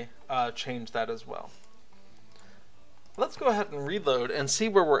prematurely change that as well. Let's go ahead and reload and see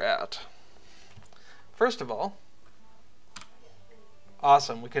where we're at. First of all,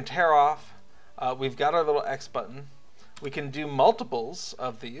 awesome, we can tear off. We've got our little X button. We can do multiples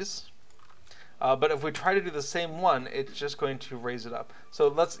of these, but if we try to do the same one, it's just going to raise it up. So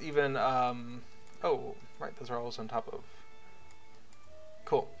let's even, oh, right, those are always on top of.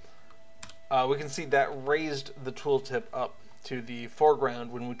 Cool. We can see that raised the tooltip up to the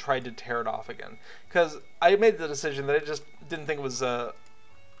foreground when we tried to tear it off again. Because I made the decision that I just didn't think it was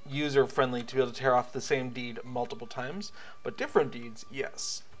user-friendly to be able to tear off the same deed multiple times, but different deeds,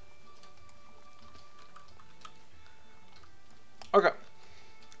 yes. Okay.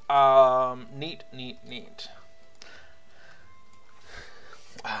 Neat.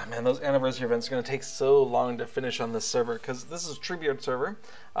 Ah, man, those anniversary events are going to take so long to finish on this server because this is Treebeard server,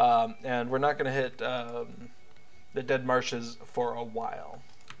 and we're not going to hit the Dead Marshes for a while.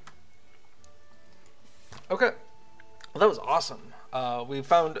 Okay, well, that was awesome. We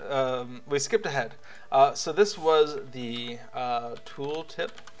found, we skipped ahead. So this was the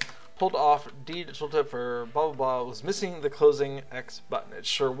tooltip. Pulled off Deed Tooltip for blah blah blah. It was missing the closing X button. It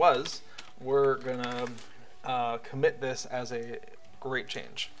sure was. We're gonna commit this as a great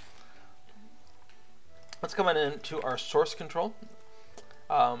change. Let's come on into our source control.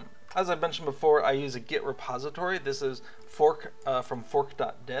 As I mentioned before, I use a Git repository. This is fork from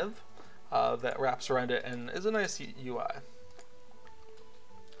fork.dev that wraps around it and is a nice UI.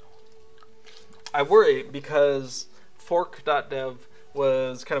 I worry because fork.dev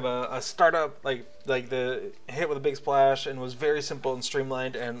was kind of a startup, like the hit with a big splash, and was very simple and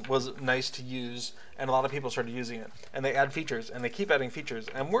streamlined and was nice to use, and a lot of people started using it. And they add features, and they keep adding features.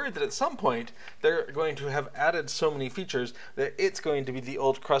 I'm worried that at some point they're going to have added so many features that it's going to be the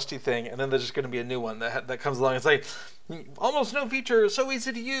old crusty thing, and then there's just going to be a new one that comes along. It's like, almost no feature, so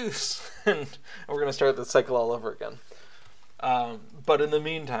easy to use, and we're going to start the cycle all over again. But in the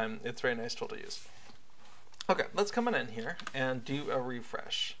meantime, it's a very nice tool to use. Okay, let's come in here and do a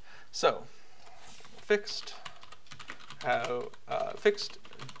refresh. So, fixed tooltips,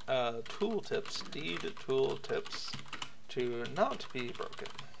 Deed Tooltips to not be broken.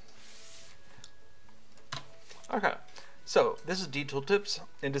 Okay, so this is Deed Tooltips.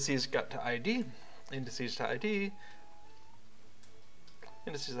 Indices got to ID, indices to ID,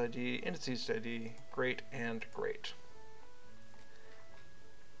 indices ID, indices to ID, great and great.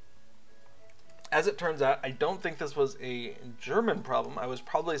 As it turns out, I don't think this was a German problem. I was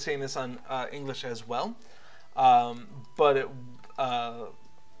probably saying this on English as well, but it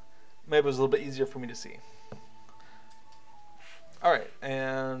maybe it was a little bit easier for me to see. All right,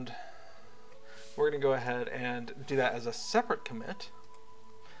 and we're going to go ahead and do that as a separate commit.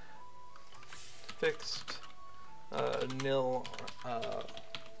 Fixed nil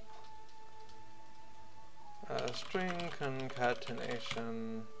string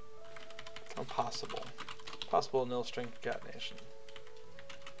concatenation. Possible nil string concatenation.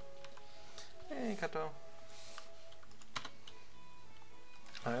 Hey, Kato.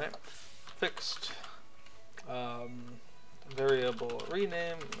 Alright. Fixed variable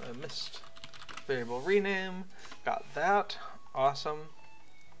rename. I missed variable rename. Got that. Awesome.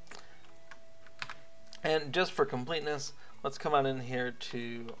 And just for completeness, let's come on in here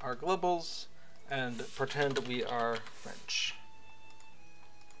to our globals and pretend we are French.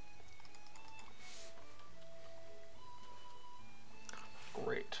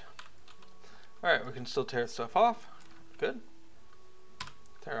 Great. Alright, we can still tear stuff off. Good.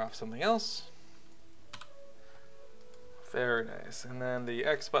 Tear off something else. Very nice. And then the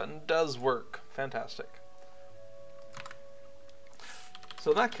X button does work. Fantastic.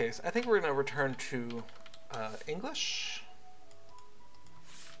 So in that case, I think we're going to return to English.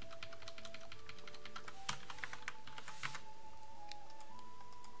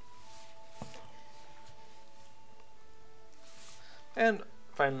 And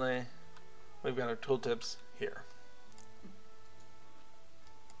finally, we've got our tooltips here.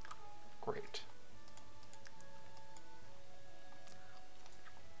 Great.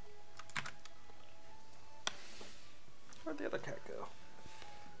 Where'd the other cat go?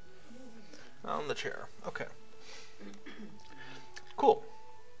 On the chair. Okay. Cool.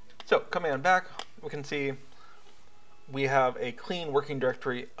 So coming on back, we can see we have a clean working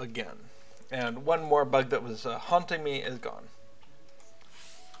directory again. And one more bug that was haunting me is gone.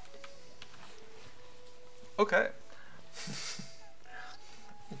 Okay.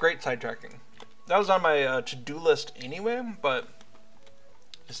 Great sidetracking. That was on my to-do list anyway, but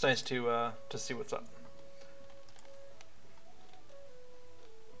it's nice to see what's up.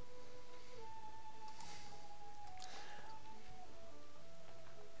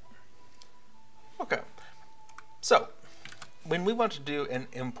 Okay. So, when we want to do an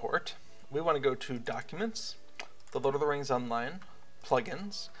import, we want to go to Documents, the Lord of the Rings Online,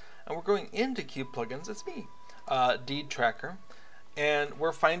 Plugins, and we're going into Cube Plugins. It's me, Deed Tracker, and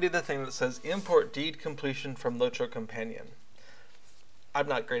we're finding the thing that says Import Deed Completion from LOTRO Companion. I'm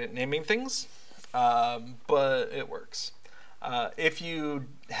not great at naming things, but it works. If you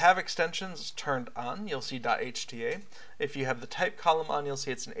have extensions turned on, you'll see .hta. If you have the type column on, you'll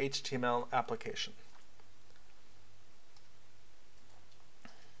see it's an HTML application.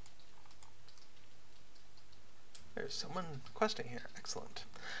 There's someone questing here. Excellent.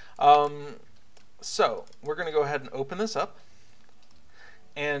 So we're going to go ahead and open this up.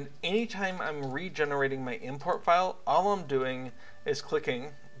 And anytime I'm regenerating my import file, all I'm doing is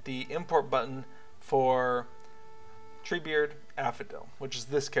clicking the import button for Treebeard Affadil, which is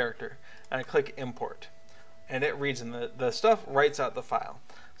this character, and I click import. And it reads, and the stuff writes out the file.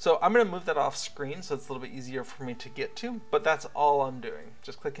 So I'm going to move that off screen so it's a little bit easier for me to get to, but that's all I'm doing,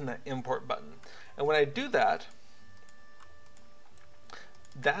 just clicking that import button. And when I do that,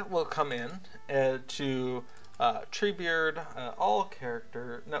 that will come in to Treebeard, all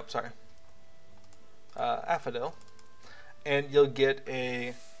character, no, sorry, Affadil, and you'll get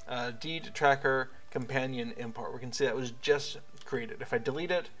a Deed Tracker Companion import. We can see that was just created. If I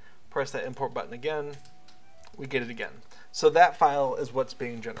delete it, press that import button again, we get it again. So that file is what's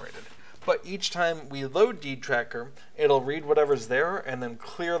being generated. But each time we load Deed Tracker, it'll read whatever's there and then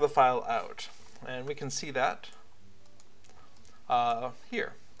clear the file out. And we can see that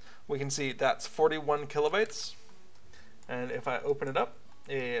here. We can see that's 41 kilobytes. And if I open it up,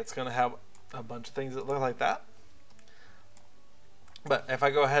 it's going to have a bunch of things that look like that. But if I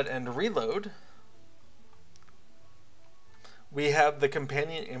go ahead and reload, we have the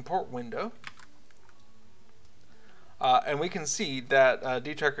companion import window. And we can see that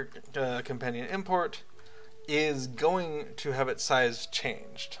Deed Tracker Companion import is going to have its size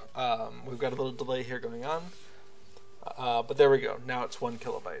changed. We've got a little delay here going on. But there we go. Now it's 1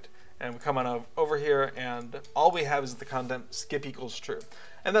 kilobyte. And we come on over here, and all we have is the content skip equals true.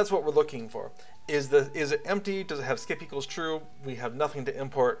 And that's what we're looking for. Is it empty? Does it have skip equals true? We have nothing to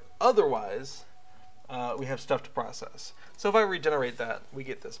import. Otherwise, we have stuff to process. So if I regenerate that, we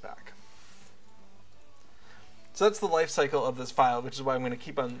get this back. So that's the life cycle of this file, which is why I'm going to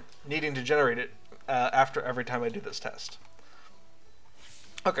keep on needing to generate it after every time I do this test.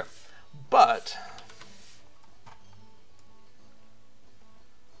 Okay, but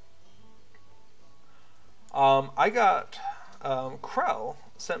I got Krell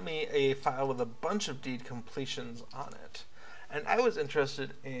sent me a file with a bunch of deed completions on it, and I was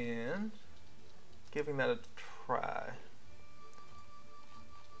interested in giving that a try.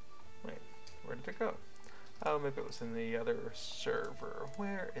 Wait, where did it go? Oh, maybe it was in the other server.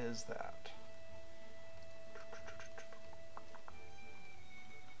 Where is that?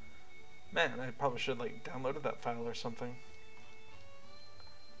 Man, I probably should like downloaded that file or something.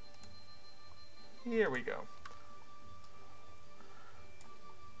 Here we go.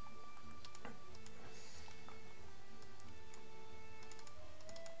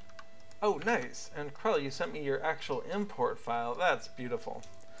 Oh, nice. And Krell, you sent me your actual import file. That's beautiful.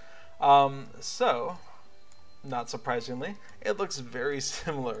 So, not surprisingly, it looks very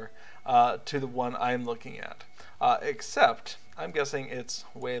similar to the one I'm looking at, except I'm guessing it's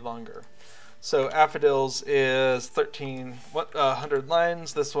way longer. So Affodils is 1,300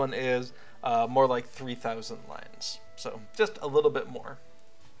 lines. This one is more like 3,000 lines. So just a little bit more.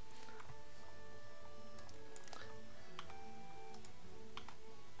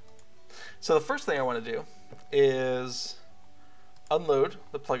 So the first thing I want to do is unload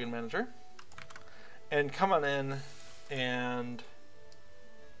the plugin manager and come on in and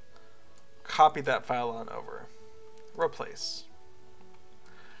copy that file on over. Replace.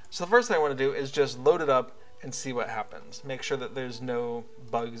 So the first thing I want to do is just load it up and see what happens. Make sure that there's no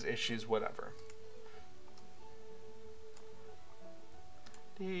bugs, issues, whatever.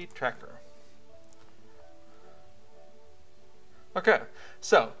 Deed tracker. Okay,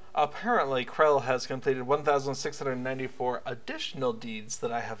 so apparently Krell has completed 1,694 additional deeds that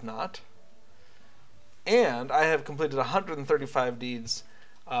I have not. And I have completed 135 deeds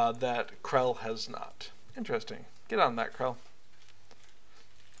that Krell has not. Interesting. Get on that, Krell.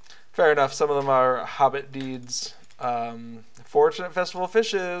 Fair enough, some of them are Hobbit deeds. Fortunate Festival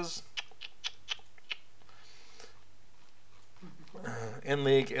Fishes.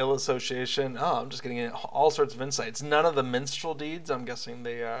 In-League, Ill Association. Oh, I'm just getting all sorts of insights. None of the minstrel deeds. I'm guessing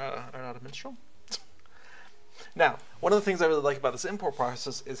they are not a minstrel. Now, one of the things I really like about this import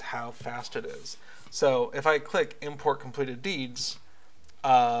process is how fast it is. So if I click Import Completed Deeds,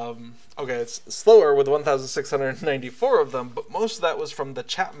 okay, it's slower with 1,694 of them, but most of that was from the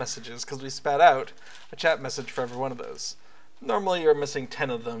chat messages because we spat out a chat message for every one of those. Normally you're missing 10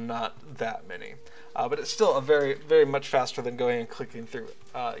 of them, not that many. But it's still a very, very much faster than going and clicking through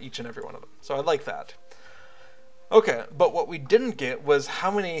each and every one of them. So I like that. Okay, but what we didn't get was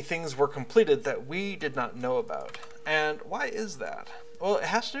how many things were completed that we did not know about. And why is that? Well, it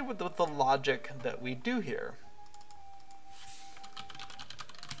has to do with the logic that we do here.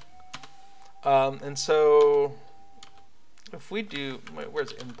 And so if we do,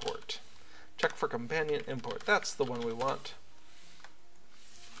 where's import? Check for companion import. That's the one we want.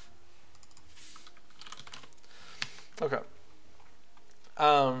 Okay.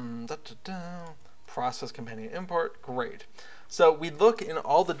 Process companion import. Great. So we look in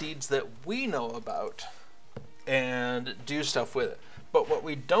all the deeds that we know about and do stuff with it. But what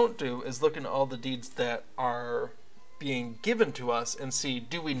we don't do is look in all the deeds that are being given to us and see,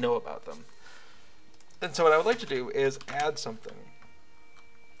 do we know about them? And so what I would like to do is add something.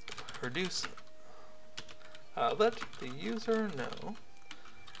 Produce. Let the user know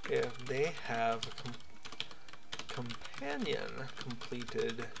if they have companion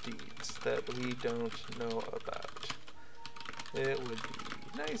completed deeds that we don't know about. It would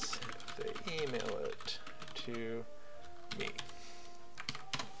be nice if they email it to me.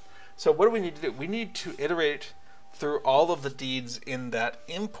 So what do we need to do? We need to iterate through all of the deeds in that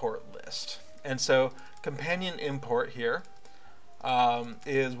import list. And so companion import here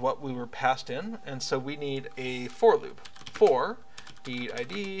is what we were passed in. And so we need a for loop. For deed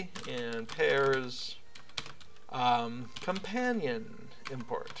ID and pairs companion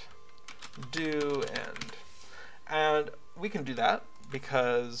import do end. And we can do that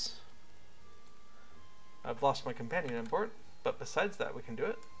because I've lost my companion import, but besides that we can do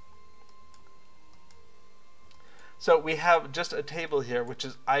it. So we have just a table here which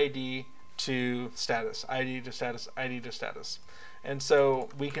is ID to status, ID to status, ID to status. And so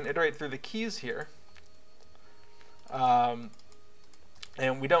we can iterate through the keys here.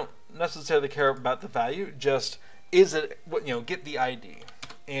 And we don't necessarily care about the value, just is it, get the ID.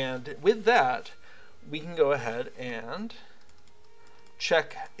 And with that, we can go ahead and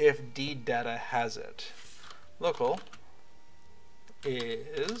check if deed data has it. Local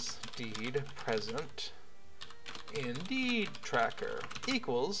is deed present in deed tracker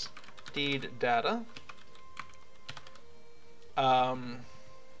equals deed data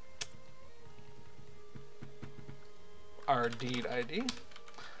our deed ID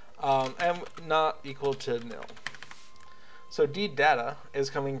and not equal to nil. So deed data is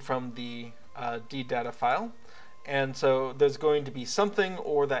coming from the deed data file, and so there's going to be something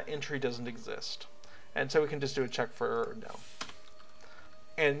or that entry doesn't exist. And so we can just do a check for no.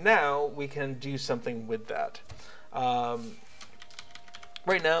 And now we can do something with that.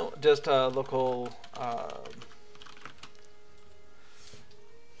 Right now, just local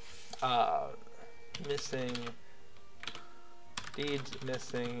missing deeds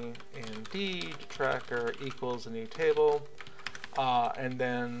missing in deed tracker equals a new table, and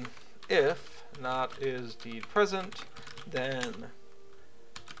then if not is deed present, then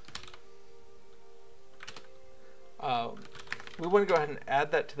we want to go ahead and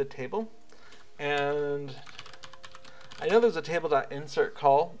add that to the table. And I know there's a table.insert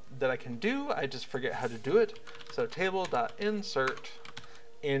call that I can do. I just forget how to do it. So table.insert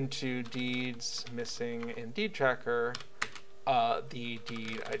into deeds missing in deed tracker, the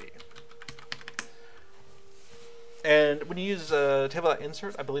deed ID. And when you use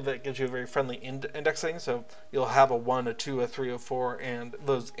table.insert, I believe that gives you a very friendly indexing. So you'll have a 1, a 2, a 3, a 4, and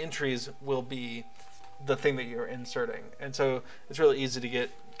those entries will be the thing that you're inserting. And so it's really easy to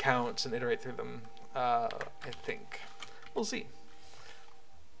get counts and iterate through them, I think. We'll see.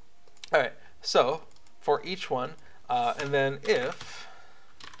 All right, so for each one, and then if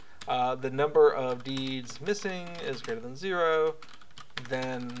the number of deeds missing is greater than 0,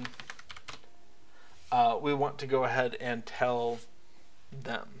 then we want to go ahead and tell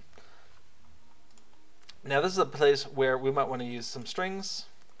them. Now this is a place where we might want to use some strings.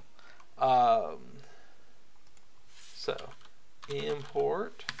 So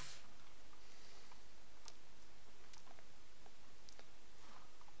import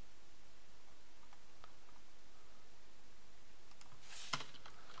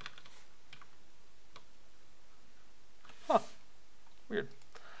weird.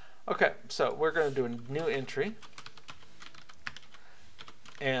 Okay, so we're going to do a new entry.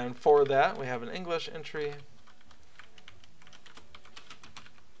 And for that, we have an English entry.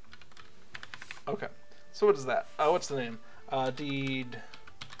 Okay, so what is that? What's the name? Deed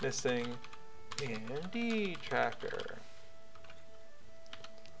missing in deed tracker.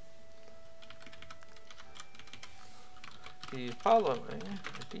 The following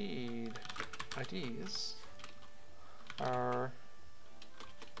deed IDs are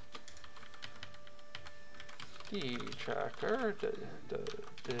deed tracker did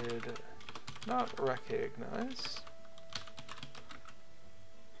not recognize.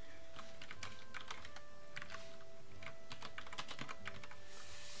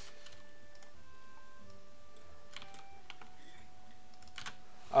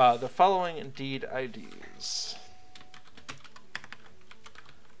 The following deed IDs.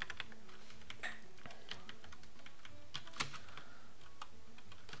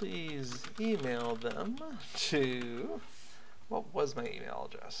 Please email them to, what was my email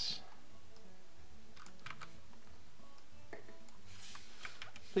address?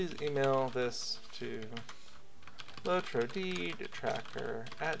 Please email this to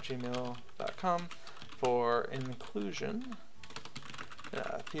lotrodeedtracker@gmail.com for inclusion in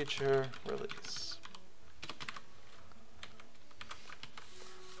a future release.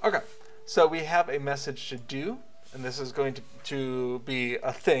 Okay, so we have a message to do. And this is going to be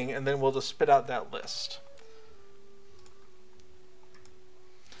a thing, and then we'll just spit out that list.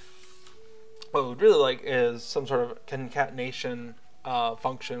 What we'd really like is some sort of concatenation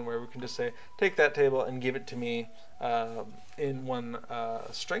function where we can just say, take that table and give it to me in one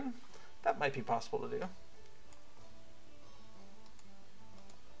string. That might be possible to do.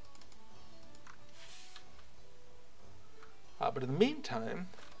 But in the meantime,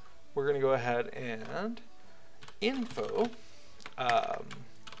 we're going to go ahead and info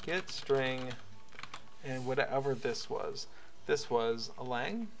get string and whatever this was. This was a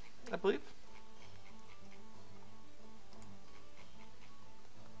lang, I believe.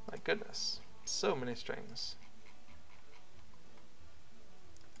 My goodness, so many strings.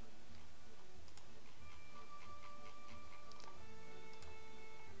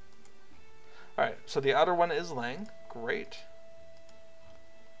 All right, so the outer one is lang. Great.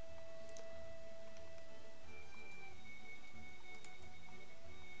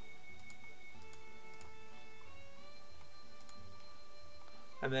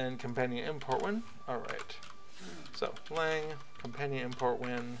 And then companion import win. All right. So lang companion import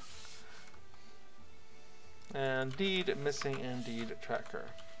win and deed missing in deed tracker.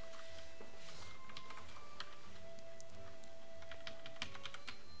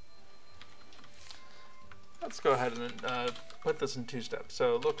 Let's go ahead and put this in 2 steps.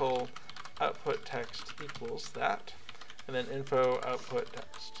 So local output text equals that, and then info output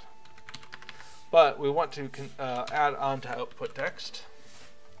text. But we want to add on to output text.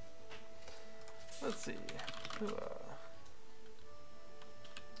 Let's see.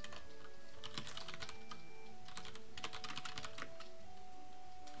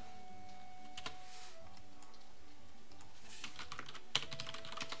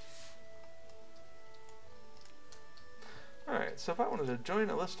 Alright, so if I wanted to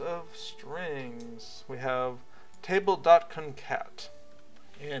join a list of strings, we have table.concat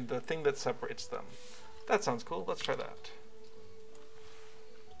and the thing that separates them. That sounds cool. Let's try that.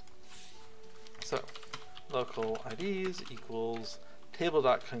 So local IDs equals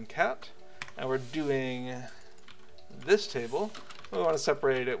table.concat, and we're doing this table, we want to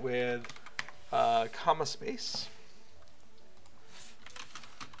separate it with comma space.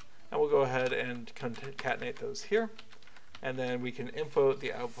 And we'll go ahead and concatenate those here. And then we can input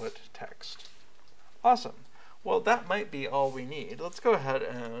the output text. Awesome. Well, that might be all we need. Let's go ahead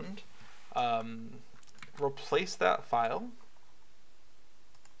and replace that file.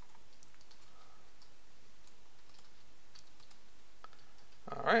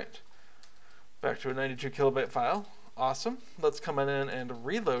 All right. Back to a 92 kilobyte file. Awesome. Let's come in and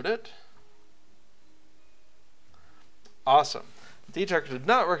reload it. Awesome. Deed Tracker did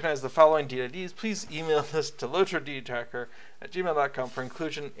not recognize the following deed IDs. Please email this to lotrodeedtracker@gmail.com for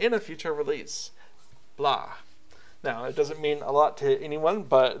inclusion in a future release. Blah. Now, it doesn't mean a lot to anyone,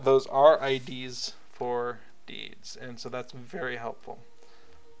 but those are IDs for deeds, and so that's very helpful.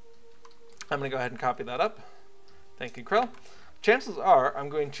 I'm going to go ahead and copy that up. Thank you, Krell. Chances are I'm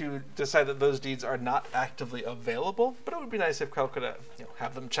going to decide that those deeds are not actively available, but it would be nice if Krell could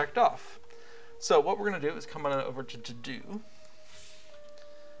have them checked off. So what we're going to do is come on over to do.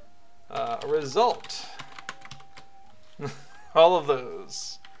 Result. All of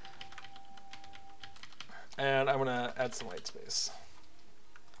those. And I'm going to add some white space.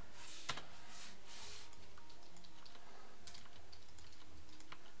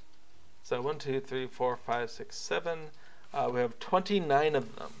 So 1, 2, 3, 4, 5, 6, 7. We have 29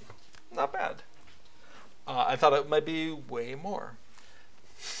 of them. Not bad. I thought it might be way more.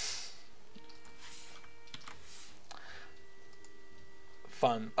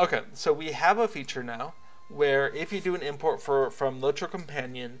 Fun. Okay, so we have a feature now where if you do an import from LOTRO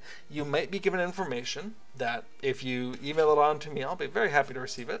Companion, you might be given information that if you email it on to me, I'll be very happy to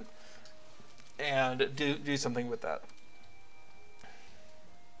receive it and do something with that.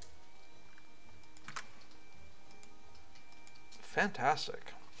 Fantastic.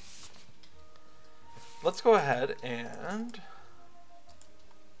 Let's go ahead and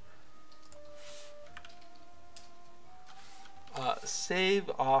save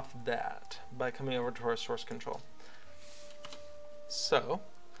off that by coming over to our source control. So,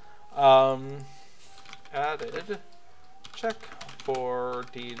 added check for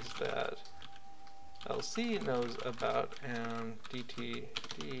deeds that LC knows about and DT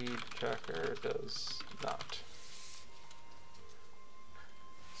Deed Tracker does not.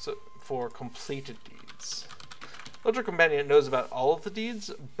 So for completed deeds. LOTRO Companion knows about all of the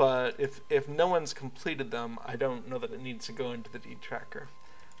deeds, but if no one's completed them, I don't know that it needs to go into the deed tracker.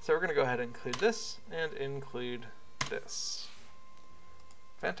 So we're going to go ahead and include this and include this.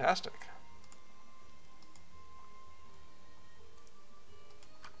 Fantastic.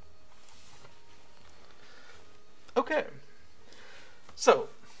 Okay, so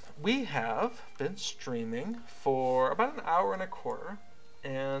we have been streaming for about an hour and a quarter,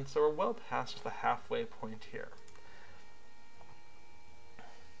 and so we're well past the halfway point here.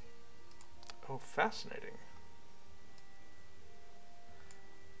 Oh, fascinating.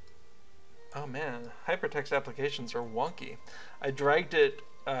 Oh man, hypertext applications are wonky. I dragged it,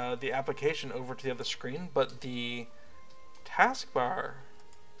 the application over to the other screen, but the taskbar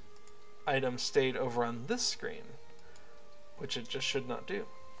item stayed over on this screen, which it just should not do.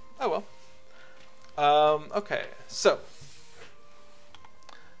 Oh well. Okay, so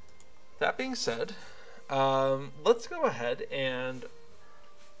that being said, let's go ahead and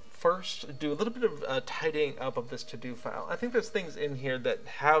first do a little bit of tidying up of this to-do file. I think there's things in here that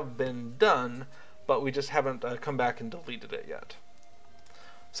have been done, but we just haven't come back and deleted it yet.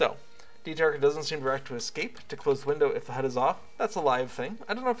 So, Deed Tracker doesn't seem to react to escape to close the window if the HUD is off. That's a live thing.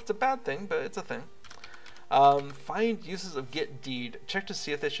 I don't know if it's a bad thing, but it's a thing. Find uses of get deed. Check to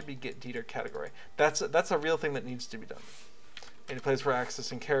see if they should be get deed or category. That's a real thing that needs to be done. Any place for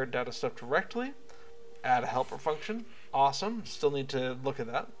accessing care data stuff directly. Add a helper function. Awesome. Still need to look at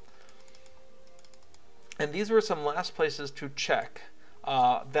that. And these were some last places to check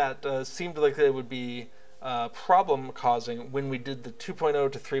that seemed like they would be problem causing when we did the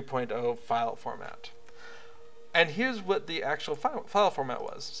 2.0 to 3.0 file format. And here's what the actual file format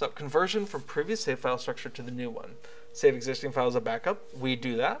was. So conversion from previous save file structure to the new one. Save existing files as a backup. We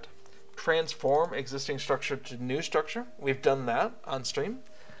do that. Transform existing structure to new structure. We've done that on stream.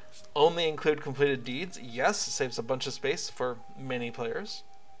 Only include completed deeds. Yes, saves a bunch of space for many players.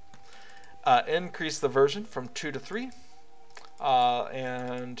 Increase the version from 2 to 3.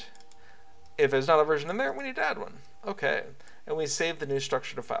 And if there's not a version in there, we need to add one. Okay. And we save the new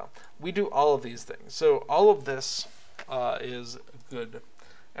structure to file. We do all of these things. So all of this is good.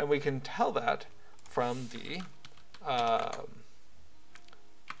 And we can tell that from the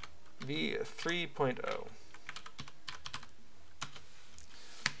v3.0.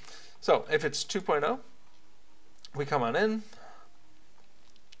 So if it's 2.0, We come on in.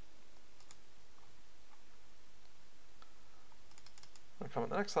 We come on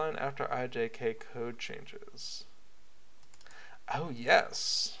the next line after IJK code changes. Oh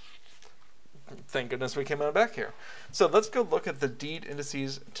yes. Thank goodness we came on back here. So let's go look at the deed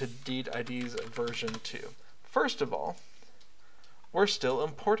indices to deed IDs version 2. First of all, we're still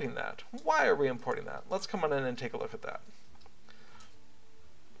importing that. Why are we importing that? Let's come on in and take a look at that.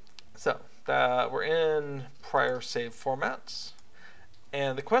 So we're in prior save formats.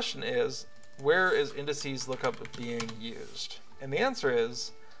 And the question is, where is indices lookup being used? And the answer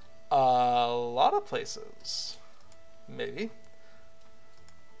is a lot of places. Maybe.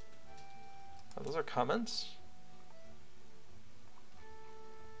 Oh, those are comments.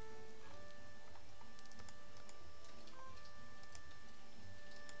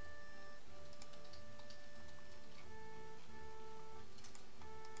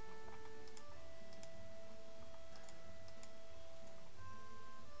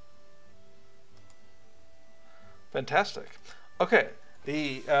 Fantastic. Okay,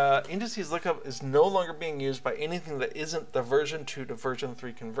 the indices lookup is no longer being used by anything that isn't the version 2 to version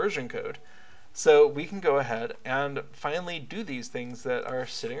 3 conversion code. So we can go ahead and finally do these things that are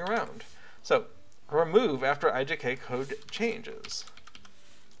sitting around. So remove after IJK code changes.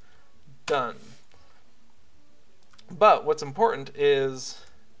 Done. But what's important is,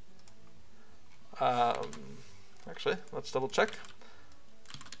 actually, let's double check.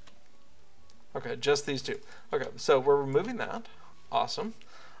 Okay, just these two. Okay, so we're removing that. Awesome.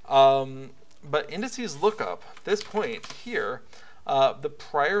 But indices lookup, this point here, the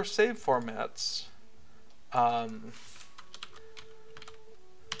prior save formats,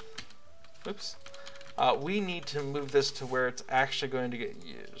 we need to move this to where it's actually going to get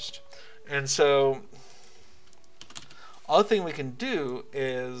used. And so, other thing we can do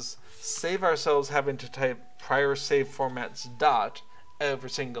is save ourselves having to type prior save formats dot every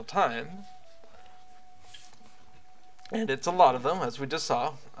single time. And it's a lot of them, as we just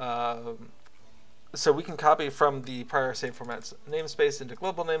saw. So we can copy from the prior save formats namespace into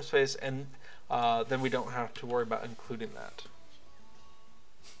global namespace, and then we don't have to worry about including that.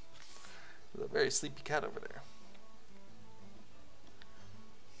 There's a very sleepy cat over there.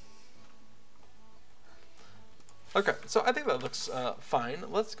 Okay, so I think that looks fine.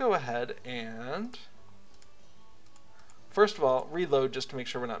 Let's go ahead and, first of all, reload just to make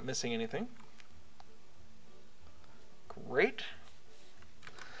sure we're not missing anything. Great.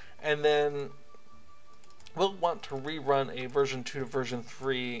 And then we'll want to rerun a version 2 to version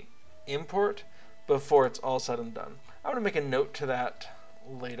 3 import before it's all said and done. I'm going to make a note to that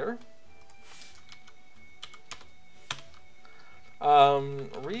later.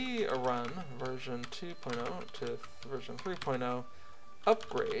 Rerun version 2.0 to version 3.0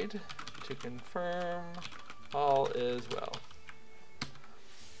 upgrade to confirm all is well.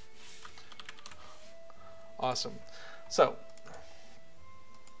 Awesome. So,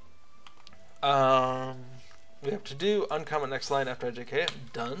 we have to do uncomment next line after IJK.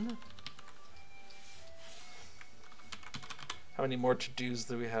 Done. How many more to-dos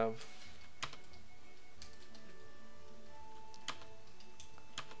do we have?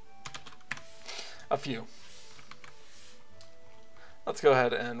 A few. Let's go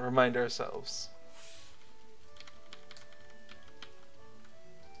ahead and remind ourselves.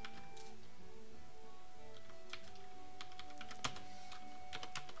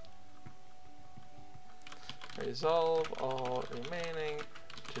 Resolve all remaining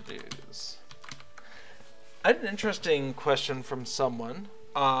to-dos. I had an interesting question from someone,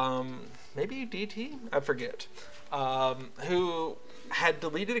 maybe DT? I forget, who had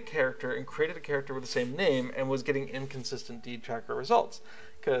deleted a character and created a character with the same name and was getting inconsistent deed tracker results.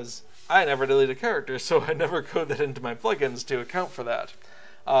 Because I never deleted a character, so I never code that into my plugins to account for that.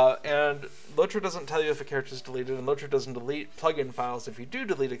 And LOTRO doesn't tell you if a character is deleted, and LOTRO doesn't delete plugin files if you do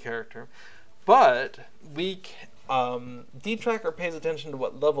delete a character. But Deed Tracker pays attention to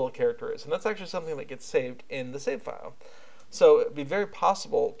what level a character is, and that's actually something that gets saved in the save file. So it would be very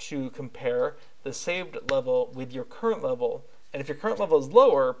possible to compare the saved level with your current level, and if your current level is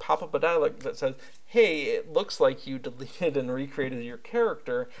lower, pop up a dialog that says, hey, it looks like you deleted and recreated your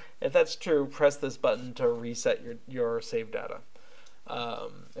character. If that's true, press this button to reset your save data.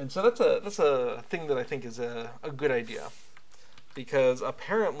 And so that's a thing that I think is a good idea. Because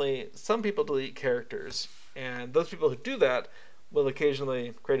apparently some people delete characters, and those people who do that will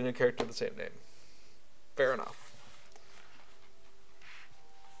occasionally create a new character with the same name. Fair enough.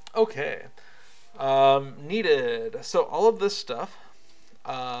 Okay. Needed. So all of this stuff,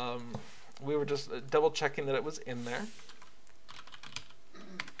 we were just double checking that it was in there.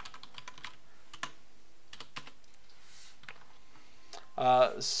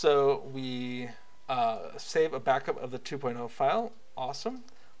 So we save a backup of the 2.0 file. Awesome.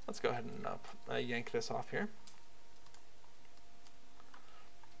 Let's go ahead and yank this off here.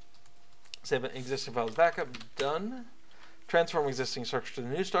 Save an existing file as backup. Done. Transform existing structure to the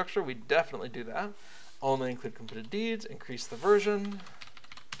new structure. We definitely do that. Only include completed deeds. Increase the version.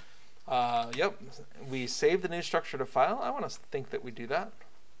 Yep. We save the new structure to file. I want to think that we do that.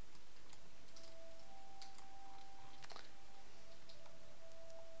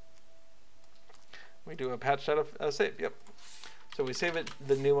 We do a patch data save. Yep. So we save it,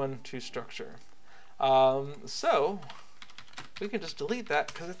 the new one, to structure. So we can just delete that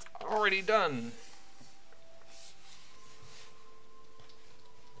because it's already done.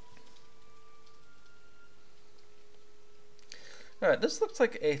 All right, this looks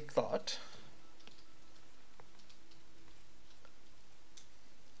like a thought.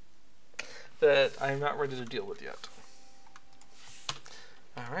 That I'm not ready to deal with yet.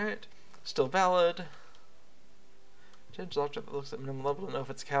 All right, still valid. Change the object that looks at minimum level to know if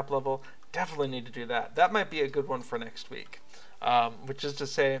it's cap level. Definitely need to do that. That might be a good one for next week. Which is to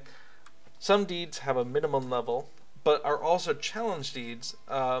say, some deeds have a minimum level, but are also challenge deeds,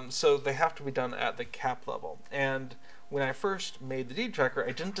 so they have to be done at the cap level. And when I first made the deed tracker,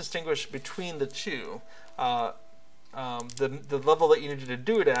 I didn't distinguish between the two. The level that you needed to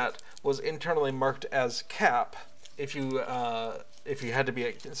do it at was internally marked as cap if you had to be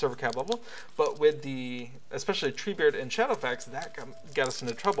at server cap level, but with the especially Treebeard and Shadowfax, that got us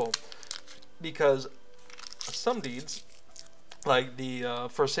into trouble because some deeds, like the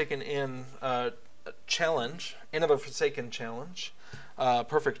Forsaken Inn challenge, Inn of the Forsaken challenge,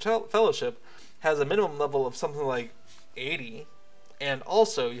 Perfect Fellowship, has a minimum level of something like 80, and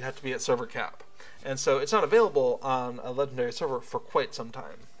also you have to be at server cap. And so it's not available on a legendary server for quite some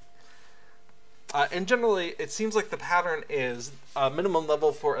time. And generally, it seems like the pattern is a minimum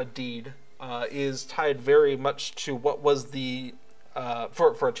level for a deed is tied very much to what was the,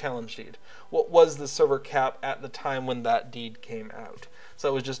 for a challenge deed, what was the server cap at the time when that deed came out. So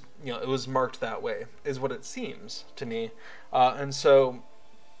it was just, it was marked that way, is what it seems to me. And so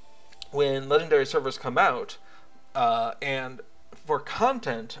when legendary servers come out, and for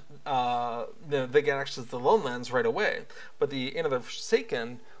content, they get access to the Lonelands right away, but the Inn of the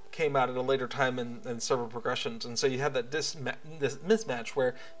Forsaken came out at a later time in server progressions, and so you have that this mismatch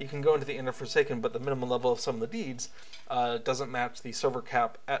where you can go into the Inn of Forsaken, but the minimum level of some of the deeds doesn't match the server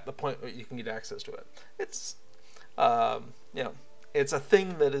cap at the point where you can get access to it. It's it's a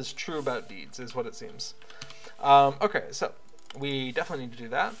thing that is true about deeds, is what it seems. Okay, so we definitely need to do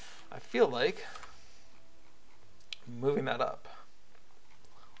that. I feel like moving that up.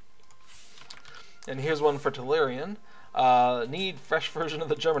 And here's one for Tellurian. Need fresh version of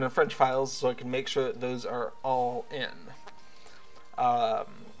the German and French files so I can make sure that those are all in.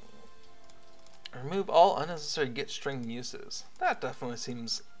 Remove all unnecessary get string uses. That definitely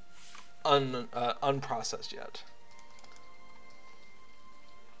seems unprocessed yet.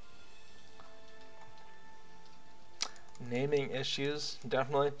 Naming issues,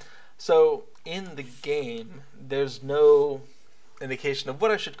 definitely. So in the game, there's no indication of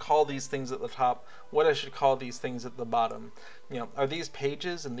what I should call these things at the top, what I should call these things at the bottom. Are these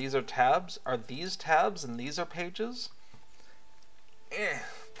pages and these are tabs? Are these tabs and these are pages?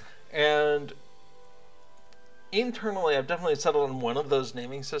 And internally, I've definitely settled on one of those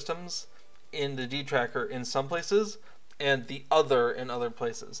naming systems in the deed tracker in some places, and the other in other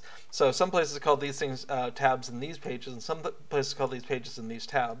places. So some places call these things tabs and these pages, and some places call these pages and these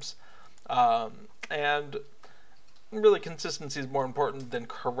tabs. And really, consistency is more important than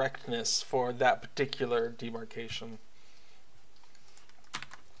correctness for that particular demarcation.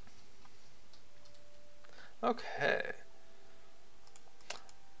 Okay.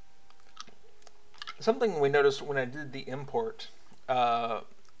 Something we noticed when I did the import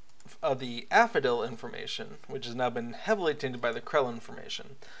of the Affodil information, which has now been heavily tainted by the Krell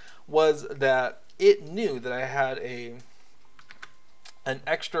information, was that it knew that I had an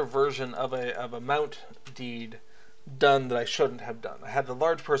extra version of a mount deed done that I shouldn't have done. I had the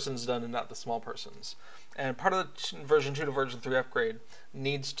large persons done and not the small persons. And part of the version 2 to version 3 upgrade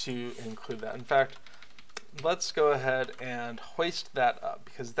needs to include that. In fact, let's go ahead and hoist that up,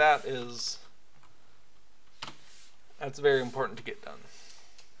 because that's very important to get done.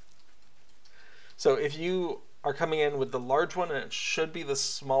 So if you are coming in with the large one and it should be the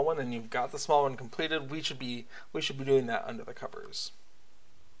small one, and you've got the small one completed, we should be doing that under the covers.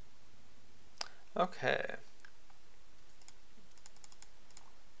 Okay.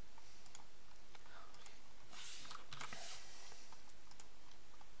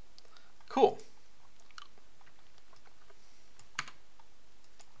 Cool.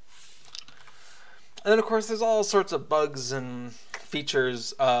 then of course there's all sorts of bugs and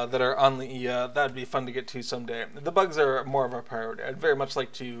features that are on the that'd be fun to get to someday. The bugs are more of a priority. I'd very much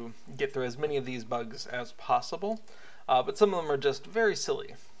like to get through as many of these bugs as possible, but some of them are just very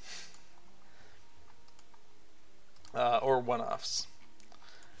silly or one-offs.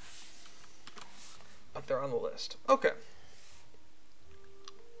 But they're on the list. Okay.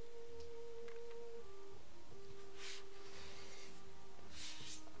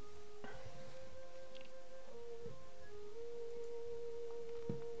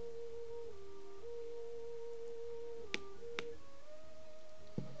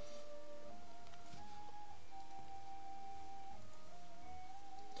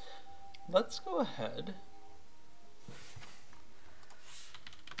 Let's go ahead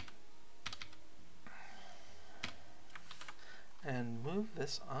and move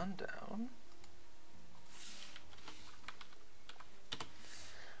this on down.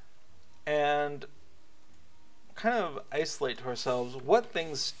 And kind of isolate to ourselves what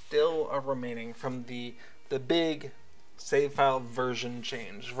things still are remaining from the big save file version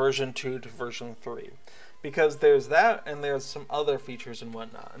change, version 2 to version 3. Because there's that, and there's some other features and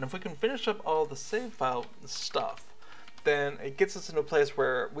whatnot. And if we can finish up all the save file stuff, then it gets us into a place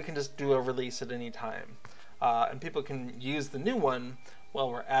where we can just do a release at any time. And people can use the new one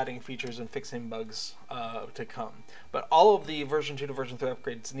while we're adding features and fixing bugs to come. But all of the version 2 to version 3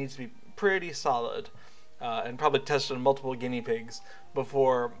 upgrades needs to be pretty solid and probably tested on multiple guinea pigs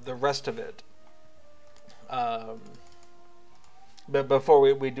before the rest of it but before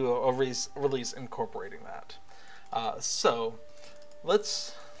we do a release incorporating that. So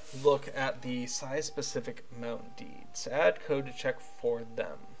let's look at the size-specific mount deeds. Add code to check for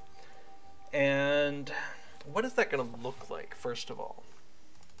them. And what is that going to look like, first of all?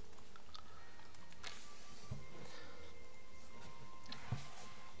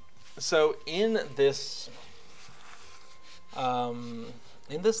 So in this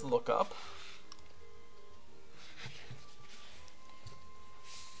lookup,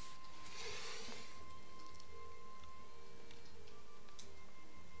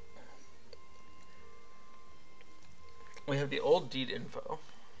 we have the old deed info.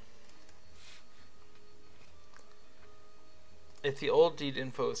 If the old deed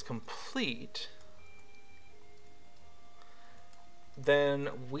info is complete, then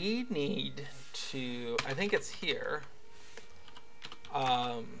we need to, I think it's here,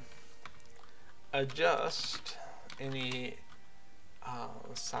 adjust any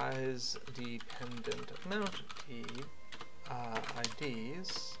size dependent mount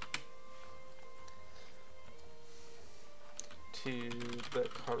IDs to the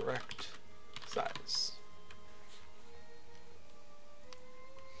correct size.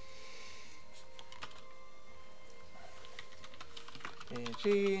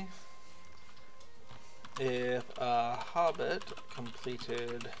 e.g. if a hobbit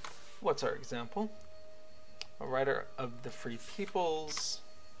completed, what's our example? A writer of the Free Peoples,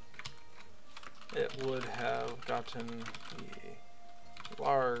 it would have gotten the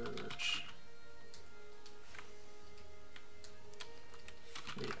large,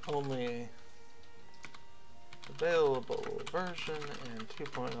 the only available version, and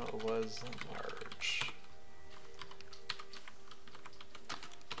 2.0 was large.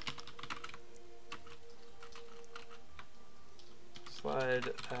 Slide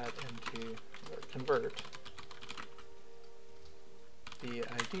that into, or convert the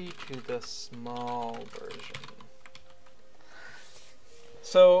ID to the small version.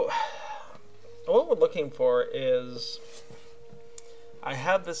 So what we're looking for is, I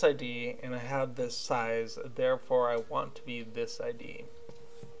have this ID and I have this size, therefore I want to be this ID.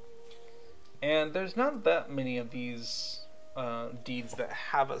 And there's not that many of these deeds that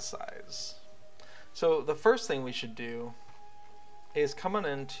have a size. So the first thing we should do is come on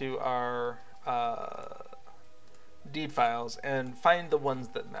into our deed files and find the ones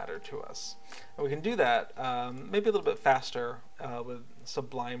that matter to us. And we can do that maybe a little bit faster with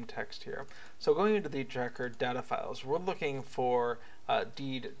Sublime text here. So going into the tracker data files, we're looking for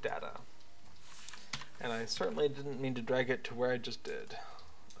deed data. And I certainly didn't mean to drag it to where I just did.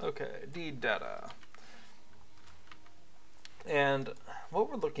 Okay, deed data. And what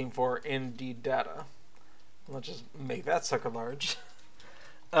we're looking for in deed data, let's just make that sucker large,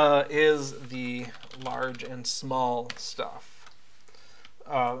 is the large and small stuff,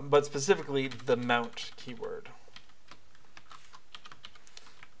 but specifically the mount keyword.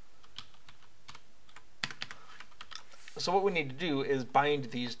 So what we need to do is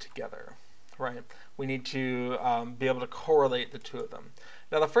bind these together, right? We need to be able to correlate the two of them.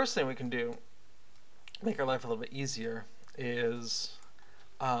 Now the first thing we can do, make our life a little bit easier, is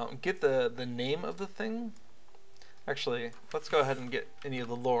get the name of the thing. Actually, let's go ahead and get any of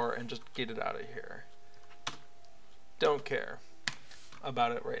the lore and just get it out of here. Don't care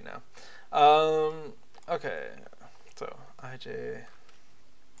about it right now. Okay, so IJ,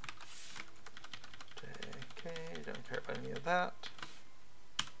 JK, don't care about any of that.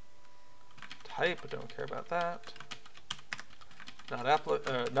 Type, don't care about that.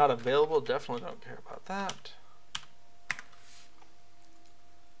 Not available, definitely don't care about that.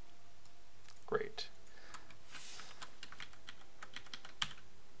 Great.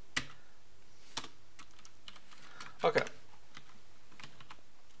 Okay.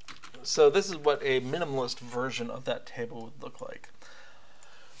 So this is what a minimalist version of that table would look like.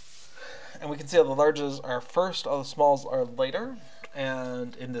 And we can see all the larges are first, all the smalls are later,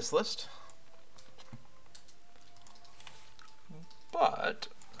 and in this list. But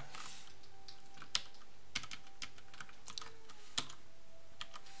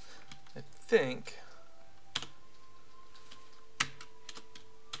I think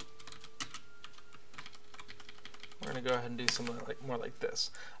we're going to go ahead and do something like more like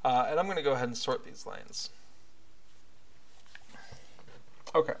this. And I'm going to go ahead and sort these lines.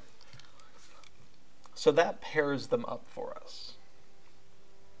 Okay. So that pairs them up for us.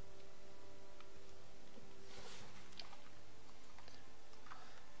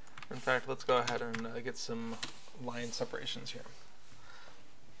 In fact, let's go ahead and get some line separations here.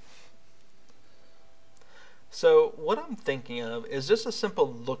 So what I'm thinking of is just a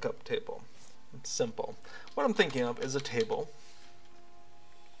simple lookup table. It's simple. What I'm thinking of is a table.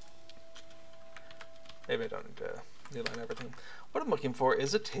 Maybe I don't need to newline everything. What I'm looking for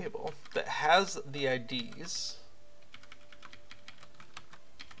is a table that has the IDs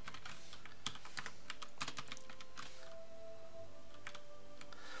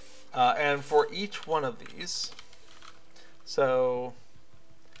and for each one of these, so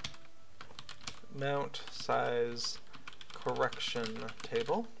mount size correction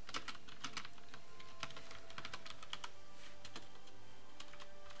table.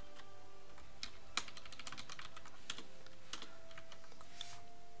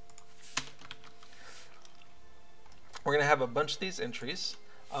 We're going to have a bunch of these entries,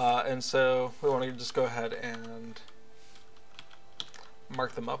 and so we want to just go ahead and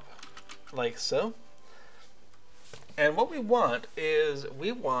mark them up like so. And what we want is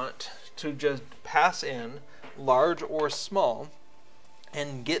we want to just pass in large or small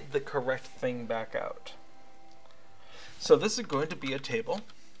and get the correct thing back out. So this is going to be a table,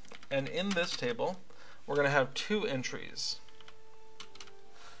 and in this table we're going to have two entries.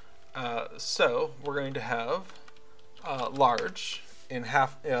 So we're going to have large in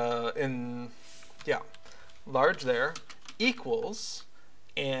large there equals,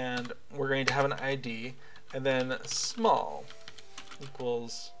 and we're going to have an ID, and then small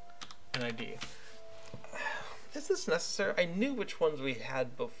equals an ID. Is this necessary? I knew which ones we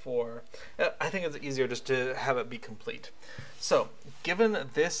had before. I think it's easier just to have it be complete. So given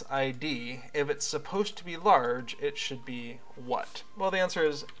this ID, if it's supposed to be large, it should be what? Well, the answer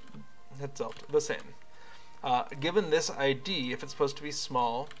is it's the same. Given this ID, if it's supposed to be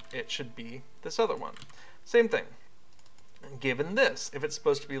small, it should be this other one. Same thing. Given this, if it's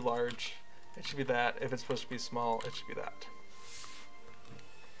supposed to be large, it should be that. If it's supposed to be small, it should be that.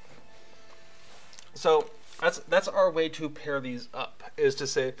 So that's our way to pair these up, is to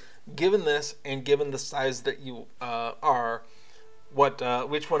say, given this and given the size that you are,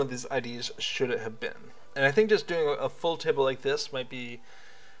 which one of these IDs should it have been? And I think just doing a full table like this might be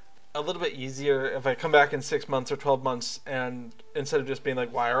a little bit easier if I come back in 6 months or 12 months and instead of just being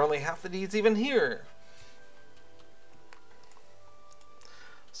like, why are only half the Ds even here?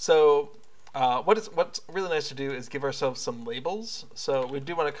 So what's really nice to do is give ourselves some labels. So we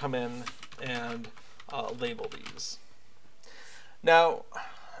do want to come in and label these. Now,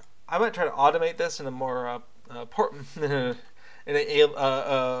 I might try to automate this in a more in a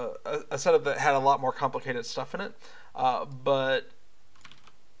setup that had a lot more complicated stuff in it, but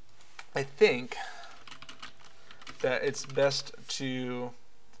I think that it's best to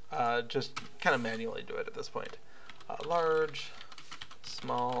just kind of manually do it at this point. Large,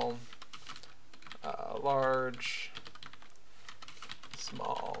 small, large,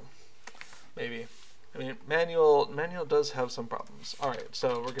 small, maybe. I mean, manual does have some problems. All right,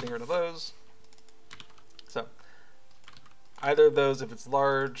 so we're getting rid of those. So either of those if it's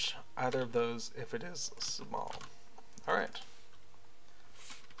large, either of those if it is small. All right.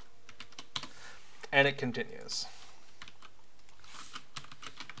 And it continues.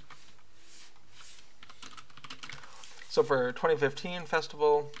 So for 2015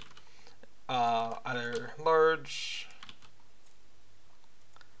 festival, either large,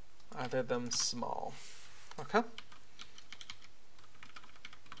 other than small. Okay.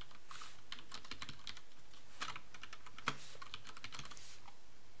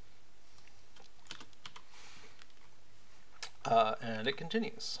 And it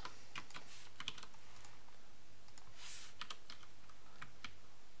continues.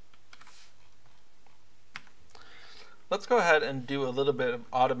 Let's go ahead and do a little bit of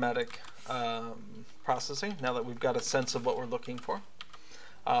automatic processing now that we've got a sense of what we're looking for.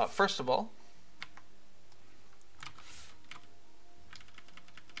 First of all,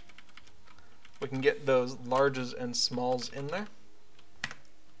 we can get those larges and smalls in there.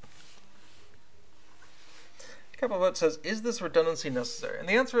 Kappa says, is this redundancy necessary? And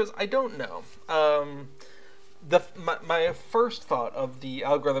the answer is, I don't know. My first thought of the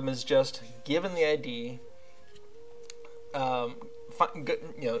algorithm is just, given the ID,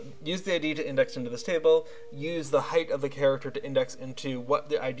 use the ID to index into this table, use the height of the character to index into what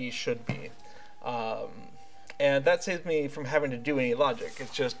the ID should be. And that saves me from having to do any logic.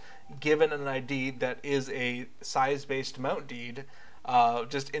 It's just, given an ID that is a size-based mount deed,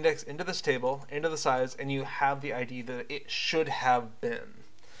 just index into this table, into the size, and you have the ID that it should have been.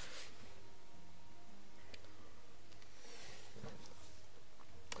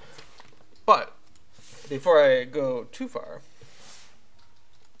 But before I go too far,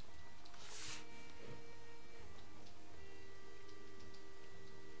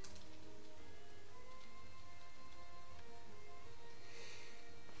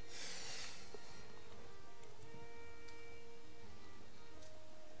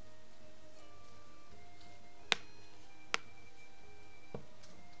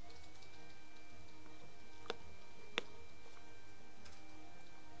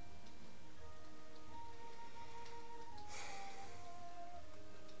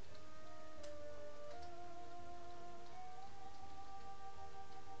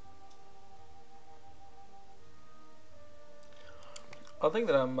 one thing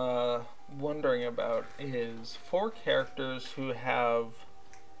that I'm wondering about is for characters who have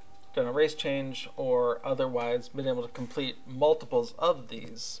done a race change or otherwise been able to complete multiples of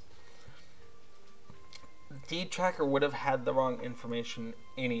these, Deed Tracker would have had the wrong information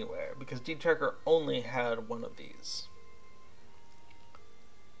anyway, because Deed Tracker only had one of these.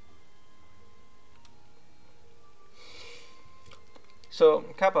 So,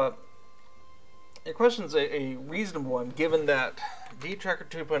 Kappa, your question is a reasonable one, given that Deed Tracker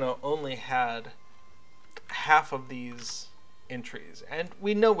 2.0 only had half of these entries, and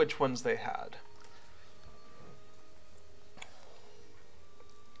we know which ones they had.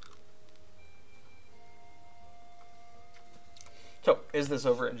 So, is this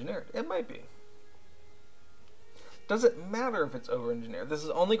over-engineered? It might be. Does it matter if it's over-engineered? This is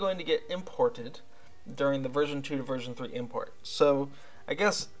only going to get imported during the version 2 to version 3 import. So, I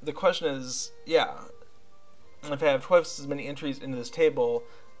guess the question is, yeah, if I have twice as many entries into this table,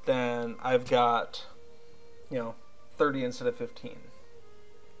 then I've got, 30 instead of 15.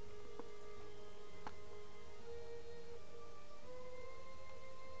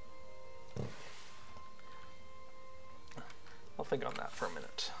 I'll think on that for a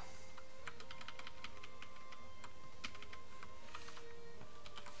minute.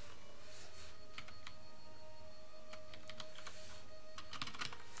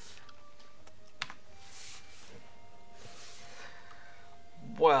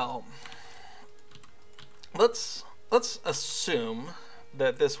 Well, let's assume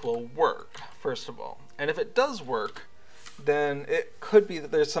that this will work, first of all. And if it does work, then it could be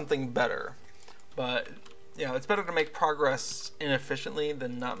that there's something better. But, it's better to make progress inefficiently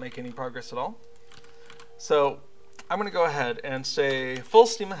than not make any progress at all. So I'm going to go ahead and say full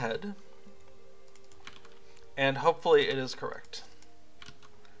steam ahead, and hopefully it is correct.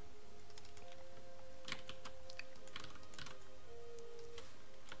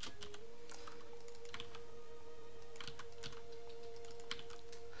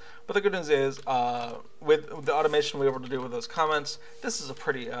 But the good news is, with the automation we were able to do with those comments, this is a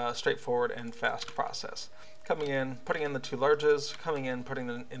pretty straightforward and fast process. Coming in, putting in the two larges, coming in,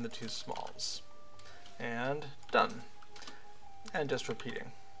 putting in the two smalls. And done. And just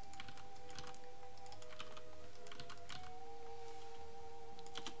repeating.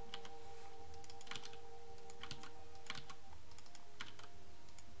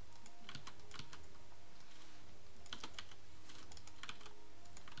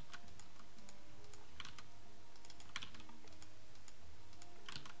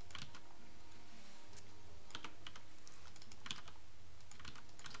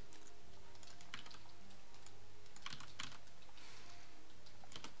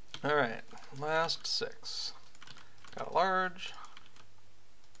 All right, last 6. Got a large,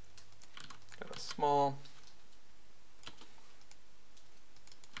 small,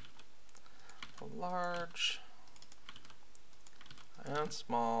 large, and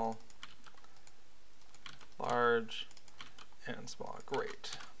small, large, and small.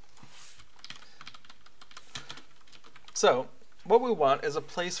 Great. So what we want is a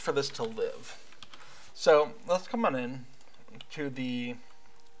place for this to live. So let's come on in to the,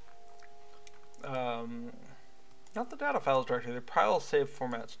 not the data files directory, the file save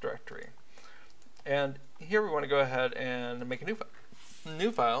formats directory. And here we want to go ahead and make a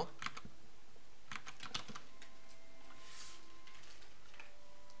new file.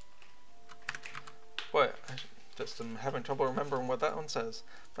 Boy, I just am having trouble remembering what that one says.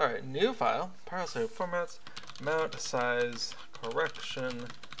 All right, new file, file save formats, mount size correction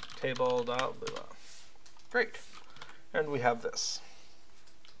table.lua. Great. And we have this.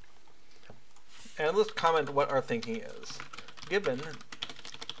 And let's comment what our thinking is. Given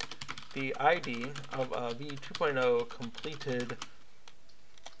the ID of a v2.0 completed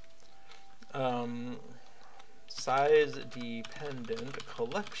size dependent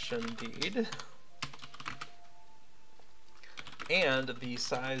collection deed and the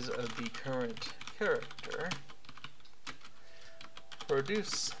size of the current character,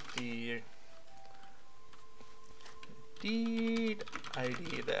 produce the deed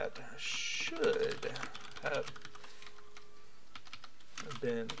ID that should have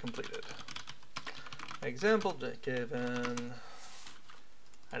been completed. Example given,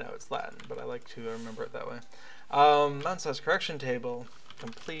 I know it's Latin, but I like to remember it that way. Mount size correction table,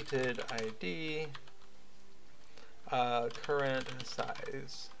 completed ID, current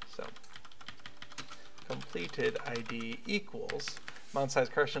size. So completed ID equals mount size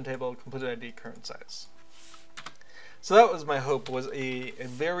correction table, completed ID, current size. So that was my hope, was a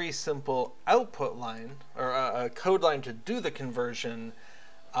very simple output line, or a code line to do the conversion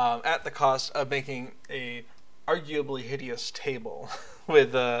at the cost of making a arguably hideous table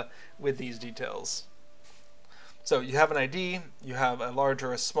with these details. So you have an ID, you have a large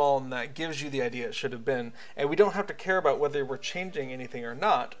or a small, and that gives you the idea it should have been. And we don't have to care about whether we're changing anything or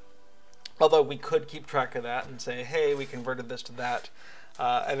not, although we could keep track of that and say, hey, we converted this to that.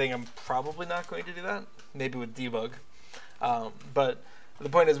 I think I'm probably not going to do that, maybe with debug. But the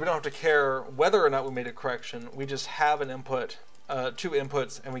point is we don't have to care whether or not we made a correction. We just have an input, two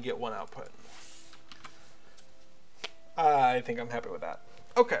inputs, and we get one output. I think I'm happy with that.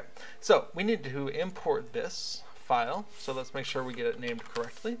 Okay, so we need to import this file. So let's make sure we get it named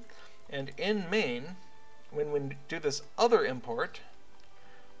correctly. And in main, when we do this other import,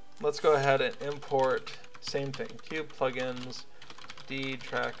 let's go ahead and import, same thing, cube plugins, deed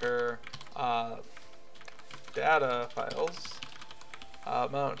tracker, data files,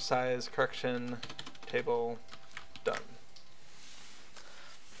 mount size correction table, done.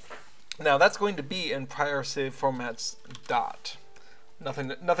 Now that's going to be in prior save formats dot.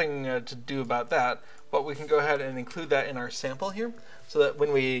 Nothing to do about that, but we can go ahead and include that in our sample here, so that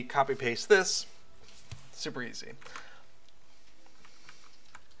when we copy paste this, super easy.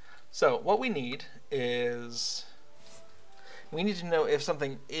 So what we need is, we need to know if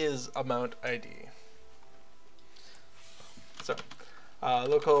something is a mount ID. So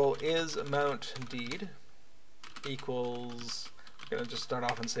local is mount deed equals, I'm going to just start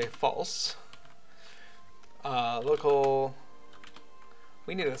off and say false. Local,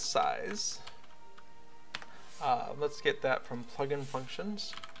 we need a size. Let's get that from plugin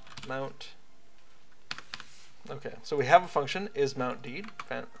functions, mount. Okay, so we have a function, is mount deed,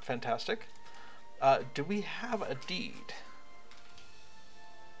 fantastic. Do we have a deed?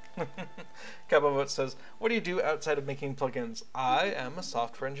 Kapavot says, what do you do outside of making plugins? I am a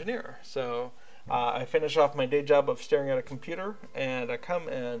software engineer. So I finish off my day job of staring at a computer, and I come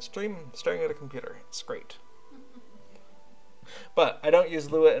and stream staring at a computer. It's great. But I don't use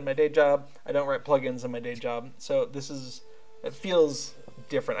Lua in my day job. I don't write plugins in my day job. So it feels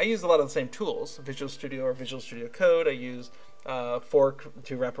different. I use a lot of the same tools, Visual Studio or Visual Studio Code. I use Fork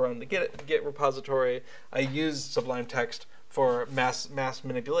to wrap around the Git repository. I use Sublime Text for mass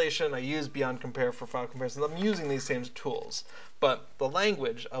manipulation. I use Beyond Compare for file comparison. I'm using these same tools, but the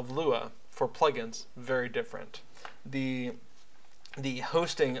language of Lua for plugins, very different. The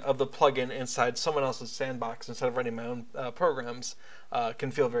hosting of the plugin inside someone else's sandbox instead of writing my own programs can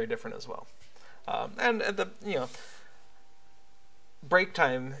feel very different as well. And the break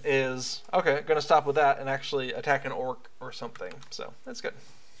time is, okay, going to stop with that and actually attack an orc or something. So that's good.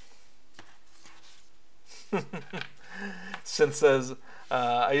 Synth says,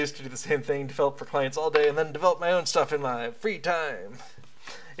 I used to do the same thing, develop for clients all day and then develop my own stuff in my free time.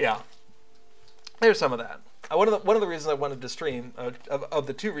 Yeah, there's some of that. one of the reasons I wanted to stream, of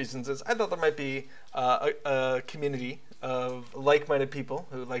the two reasons, is I thought there might be a community of like-minded people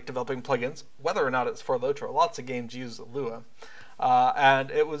who like developing plugins, whether or not it's for LOTRO. Lots of games use Lua. And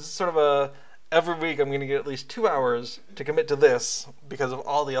it was sort of every week I'm going to get at least 2 hours to commit to this because of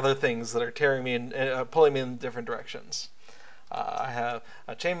all the other things that are tearing me and pulling me in different directions. I have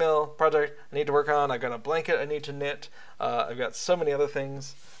a chainmail project I need to work on. I've got a blanket I need to knit. I've got so many other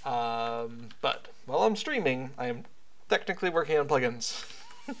things. But while I'm streaming, I am technically working on plugins.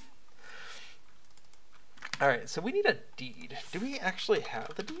 All right, so we need a deed. Do we actually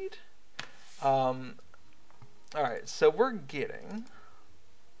have the deed? All right, so we're getting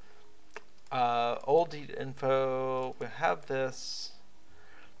old deed info. We have this.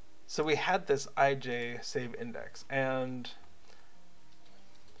 So we had this IJ save index, and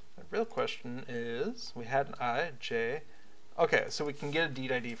the real question is, we had an IJ. Okay, so we can get a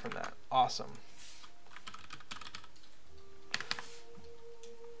deed ID from that. Awesome.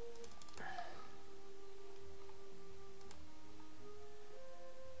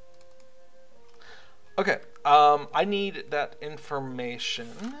 Okay, I need that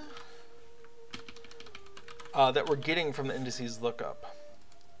information that we're getting from the indices lookup.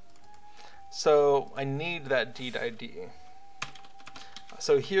 So I need that deed ID.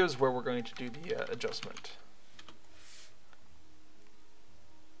 So here's where we're going to do the adjustment.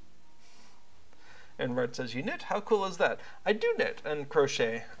 And Red says, you knit? How cool is that? I do knit and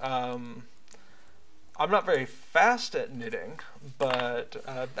crochet. I'm not very fast at knitting, but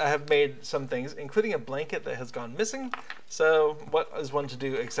I have made some things, including a blanket that has gone missing. So what is one to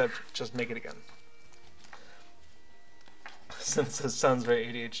do except just make it again? Since this sounds very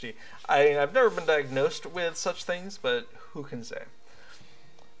ADHD. I've never been diagnosed with such things, but who can say?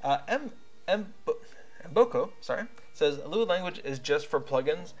 Mboko, sorry, says Lua language is just for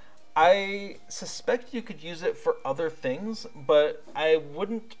plugins. I suspect you could use it for other things, but I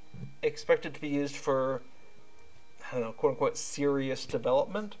wouldn't expect it to be used for, I don't know, quote unquote, serious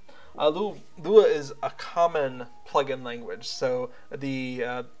development. Lua is a common plugin language, so the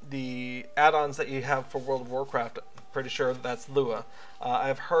add-ons that you have for World of Warcraft, I'm pretty sure that's Lua.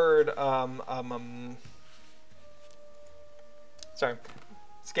 I've heard, sorry,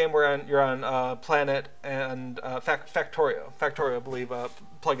 this game you're on Planet and Factorio. Factorio, I believe,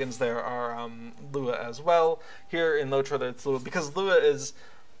 plugins there are Lua as well. Here in LOTRO, that's Lua, because Lua is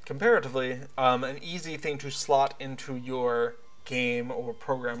comparatively an easy thing to slot into your game or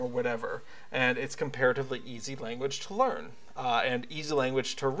program or whatever, and it's comparatively easy language to learn and easy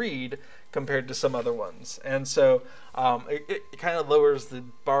language to read compared to some other ones, and so it kind of lowers the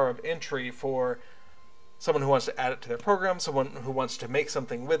bar of entry for someone who wants to add it to their program, someone who wants to make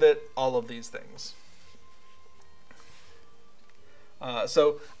something with it, all of these things.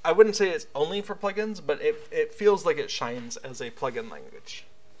 So I wouldn't say it's only for plugins, but it feels like it shines as a plugin language.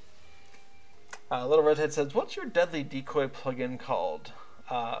 Little Redhead says, what's your Deadly Decoy plugin called?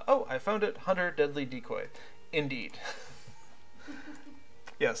 Oh, I found it, Hunter Deadly Decoy. Indeed.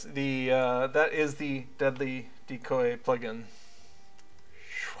 Yes, that is the Deadly Decoy plugin.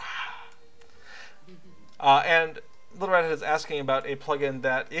 And Little Redhead is asking about a plugin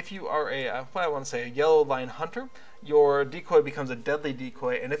that if you are what I want to say, a yellow line hunter, your decoy becomes a deadly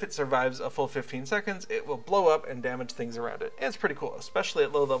decoy, and if it survives a full 15 seconds, it will blow up and damage things around it. And it's pretty cool, especially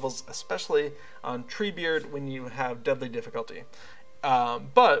at low levels, especially on Treebeard when you have deadly difficulty.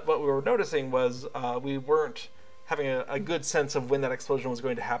 But what we were noticing was we weren't having a good sense of when that explosion was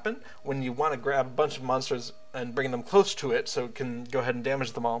going to happen, when you want to grab a bunch of monsters and bring them close to it so it can go ahead and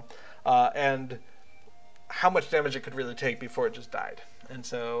damage them all, and how much damage it could really take before it just died. And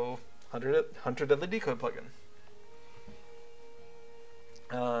so, Hunter Deadly Decoy plugin.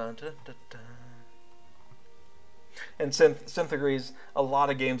 And Synth agrees, a lot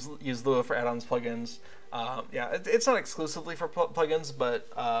of games use Lua for add-ons plugins. Yeah, it's not exclusively for plugins, but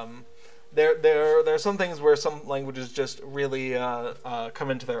there are some things where some languages just really come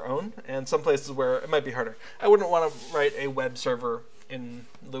into their own, and some places where it might be harder. I wouldn't want to write a web server in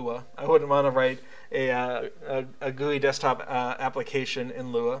Lua. I wouldn't want to write a GUI desktop application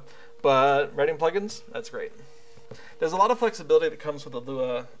in Lua, but writing plugins, that's great. There's a lot of flexibility that comes with the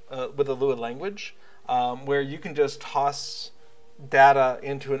Lua language, where you can just toss data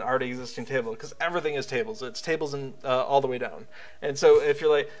into an already existing table, because everything is tables. It's tables in, all the way down. And so if you're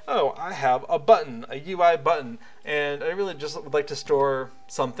like, oh, I have a button, a UI button, and I really just would like to store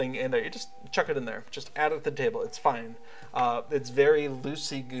something in there, you just chuck it in there. Just add it to the table. It's fine. It's very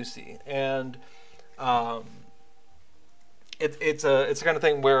loosey-goosey. And it's a kind of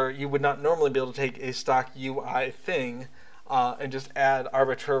thing where you would not normally be able to take a stock UI thing and just add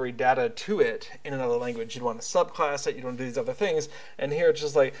arbitrary data to it in another language. You'd want to subclass it, you'd want to do these other things, and here it's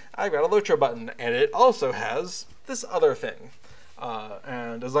just like, I've got a LOTRO button, and it also has this other thing.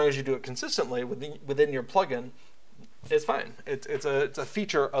 And as long as you do it consistently within your plugin, it's fine. It's a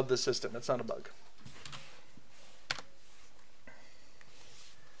feature of the system, it's not a bug.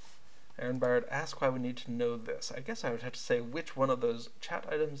 Aaron Bard asked why we need to know this. I guess I would have to say which one of those chat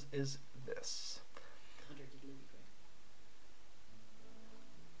items is this.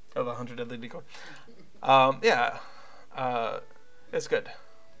 Oh, the 100 Deadly Decoy. Yeah, it's good.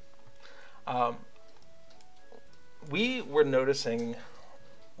 We were noticing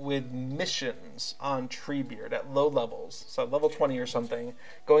with missions on Treebeard at low levels, so level 20 or something,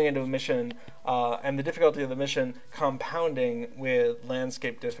 going into a mission, and the difficulty of the mission compounding with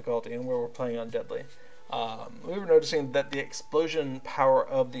landscape difficulty and where we're playing on Deadly. We were noticing that the explosion power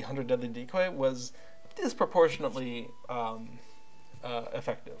of the 100 Deadly Decoy was disproportionately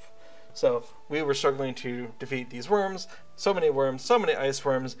effective. So we were struggling to defeat these worms, so many ice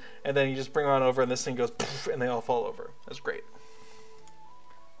worms, and then you just bring on over and this thing goes poof, and they all fall over. That's great.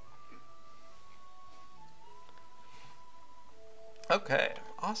 Okay,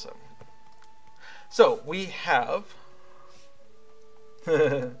 awesome. So we have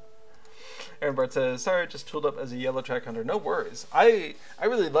Aaron Bart says, sorry, just tooled up as a yellow track hunter. No worries. I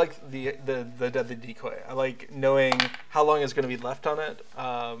really like the Deadly Decoy. I like knowing how long is going to be left on it,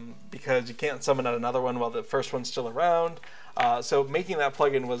 because you can't summon out another one while the first one's still around. So making that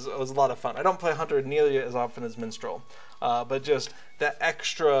plugin was a lot of fun. I don't play Hunter nearly as often as Minstrel, but just that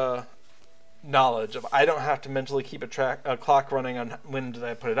extra knowledge of I don't have to mentally keep a clock running on when did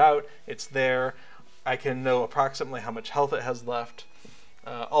I put it out. It's there. I can know approximately how much health it has left.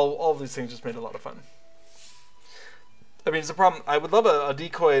 All of these things just made it a lot of fun. I mean, it's a problem. I would love a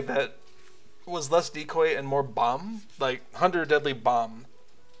decoy that was less decoy and more bomb, like 100 Deadly Bomb.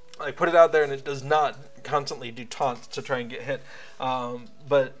 I put it out there and it does not constantly do taunts to try and get hit.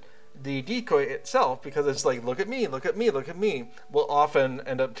 But the decoy itself, because it's like, look at me, look at me, look at me, will often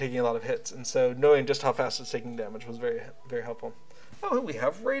end up taking a lot of hits. And so knowing just how fast it's taking damage was very, very helpful. Oh, we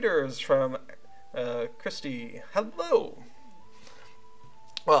have raiders from Christy. Hello.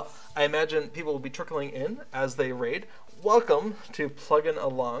 Well, I imagine people will be trickling in as they raid. Welcome to Plugin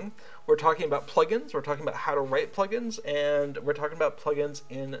Along. We're talking about plugins, we're talking about how to write plugins, and we're talking about plugins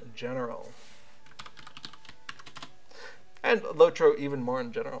in general. And LOTRO even more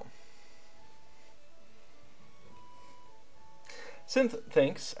in general. Synth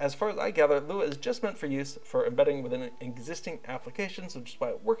thinks, as far as I gather, Lua is just meant for use for embedding within existing applications, which is why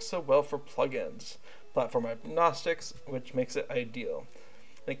it works so well for plugins. Platform agnostics, which makes it ideal.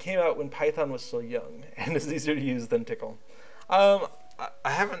 And it came out when Python was still young, and is easier to use than Tickle. I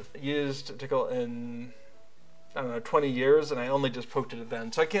haven't used Tickle in, I don't know, 20 years, and I only just poked it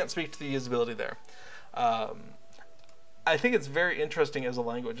then, so I can't speak to the usability there. I think it's very interesting as a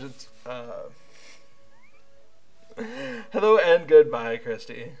language. It's hello and goodbye,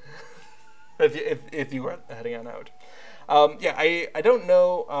 Christy. if you weren't heading on out. Yeah, I don't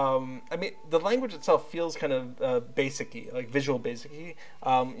know. I mean, the language itself feels kind of basic-y, like visual basic-y.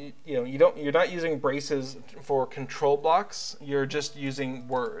 You're not using braces for control blocks. You're just using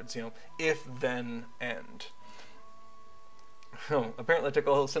words. If, then, end. Oh, apparently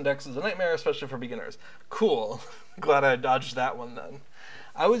Tickle syntax is a nightmare, especially for beginners. Cool. Glad I dodged that one then.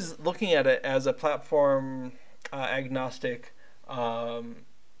 I was looking at it as a platform agnostic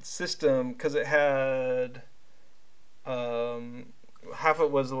system because it had half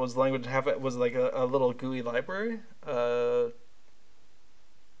it was language, half it was like a little GUI library.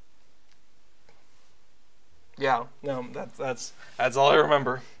 Yeah, no, that's all I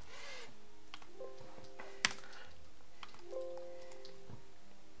remember.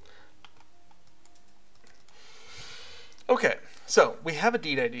 Okay, so we have a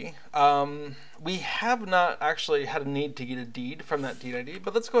deed ID. We have not actually had a need to get a deed from that deed ID,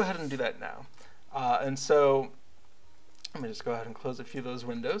 but let's go ahead and do that now. And so let me just go ahead and close a few of those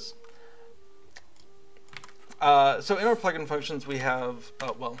windows. So in our plugin functions, we have,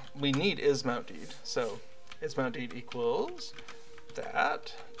 well, we need isMountDeed. So isMountDeed equals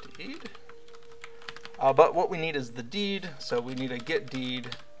that deed. But what we need is the deed. So we need a get deed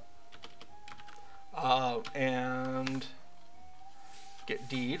and get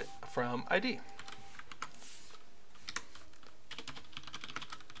deed from ID.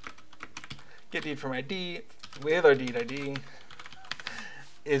 Get deed from ID with our deed ID.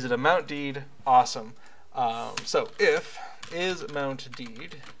 Is it a mount deed? Awesome. So if is mount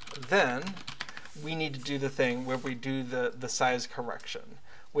deed, then we need to do the thing where we do the size correction,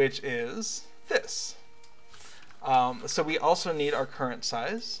 which is this. So we also need our current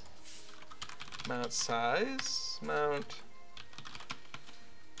size. Mount size, mount.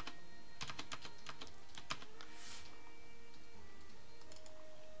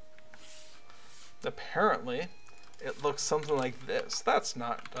 Apparently, it looks something like this. That's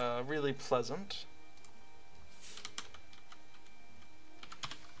not really pleasant.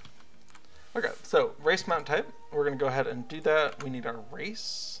 Okay, so race mount type, we're going to go ahead and do that. We need our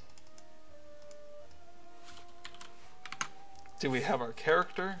race. Do we have our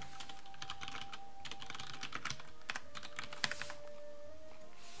character?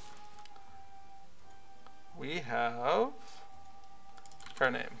 We have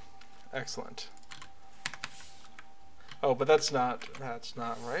car name. Excellent. Oh, but that's not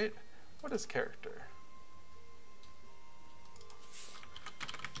right. What is character?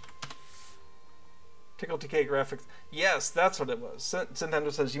 Tickle TK graphics. Yes, that's what it was.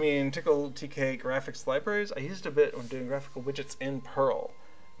 Nintendo says, you mean Tickle TK graphics libraries? I used a bit when doing graphical widgets in Perl.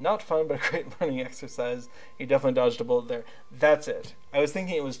 Not fun, but a great learning exercise. You definitely dodged a bullet there. That's it. I was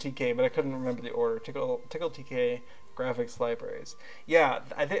thinking it was TK, but I couldn't remember the order. Tickle TK graphics libraries. Yeah,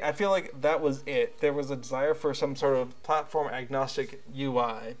 I feel like that was it. There was a desire for some sort of platform agnostic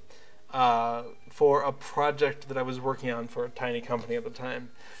UI for a project that I was working on for a tiny company at the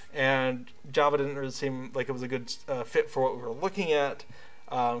time. And Java didn't really seem like it was a good fit for what we were looking at.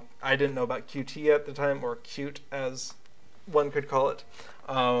 I didn't know about Qt at the time, or Qt as one could call it.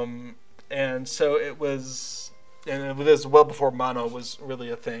 And so it was, and this well before Mono was really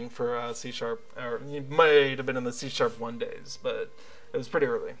a thing for C#, or it might have been in the C# 1 days, but it was pretty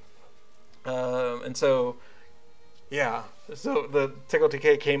early. And so, yeah, so the Tickle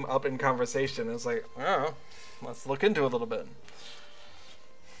TK came up in conversation. It was like, oh, let's look into it a little bit.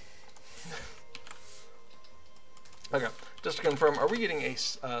 Okay, just to confirm, are we getting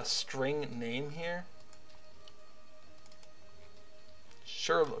a string name here?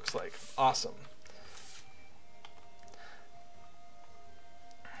 Sure looks like. Awesome.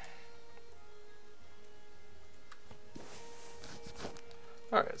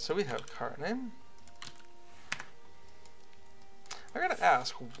 Alright, so we have car name. I gotta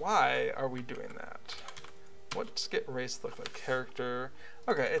ask, why are we doing that? What's get race look like? Character.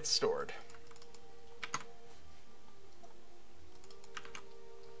 Okay, it's stored.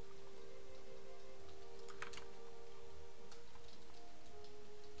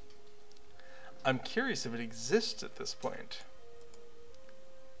 I'm curious if it exists at this point.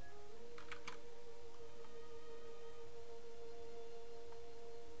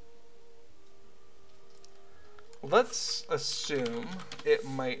 Let's assume it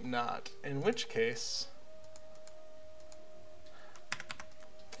might not, in which case,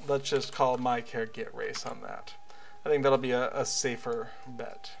 let's just call myChar get race on that. I think that'll be a safer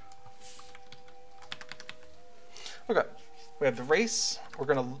bet. Okay. We have the race, we're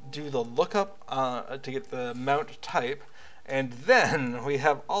going to do the lookup to get the mount type, and then we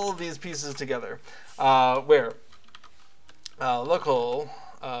have all of these pieces together, where local,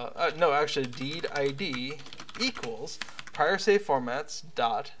 no, actually deed ID equals prior save formats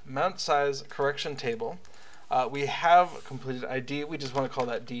dot mount size correction table. We have completed ID, we just want to call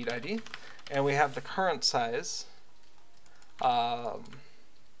that deed ID, and we have the current size,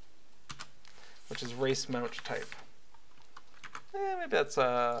 which is race mount type. Maybe that's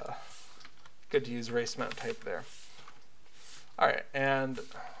good to use race mount type there. Alright, and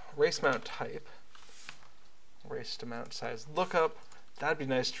race mount type, race to mount size lookup, that'd be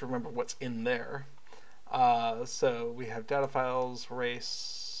nice to remember what's in there. So we have data files,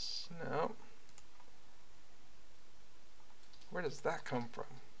 race, no. Where does that come from?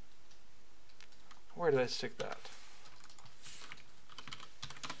 Where did I stick that?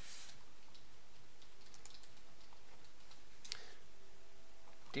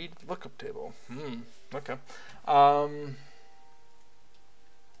 Deed lookup table. Okay.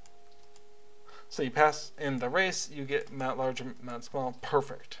 So you pass in the race, you get mount large, mount small.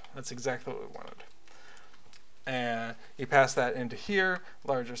 Perfect. That's exactly what we wanted. And you pass that into here,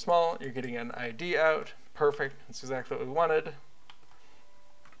 large or small. You're getting an ID out. Perfect. That's exactly what we wanted.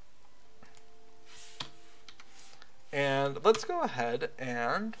 And let's go ahead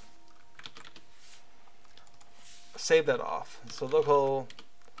and save that off. So local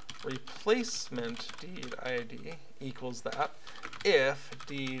replacement deed ID equals that. If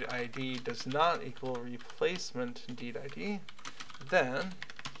deed ID does not equal replacement deed ID, then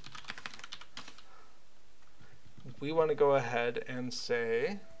we want to go ahead and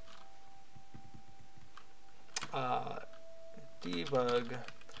say debug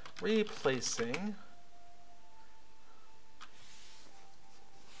replacing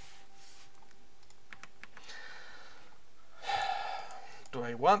do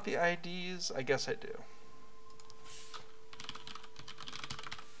I want the IDs? I guess I do.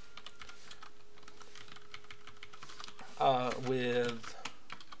 With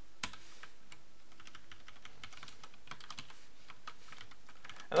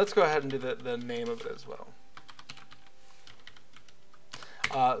and let's go ahead and do the name of it as well.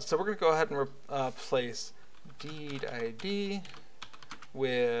 So we're going to go ahead and replace deed ID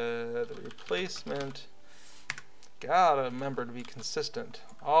with replacement. Gotta remember to be consistent.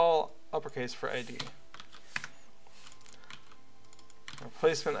 All uppercase for ID.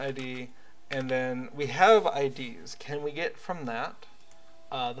 Replacement ID. And then we have IDs. Can we get from that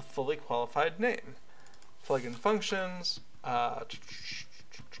the fully qualified name? Plugin functions, get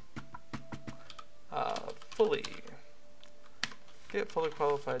fully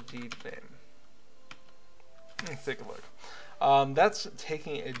qualified deed name. Let's take a look. That's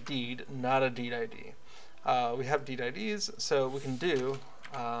taking a deed, not a deed ID. We have deed IDs, so we can do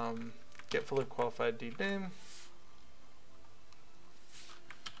get fully qualified deed name.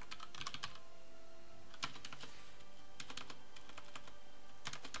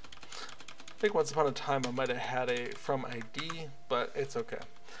 I think once upon a time I might have had a from ID, but it's okay.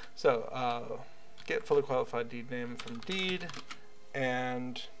 So get fully qualified deed name from deed,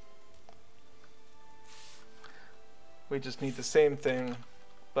 and we just need the same thing,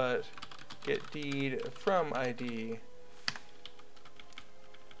 but get deed from ID,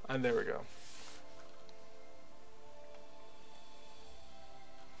 and there we go.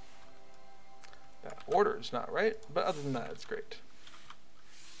 That order is not right, but other than that, it's great.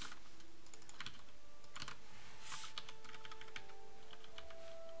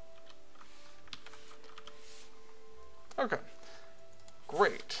 Okay,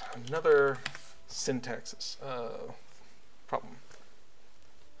 great. Another syntax problem.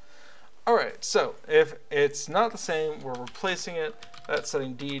 All right, so if it's not the same, we're replacing it. That's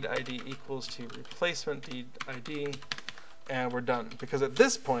setting deed ID equals to replacement deed ID, and we're done. Because at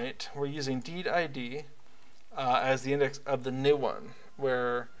this point, we're using deed ID as the index of the new one,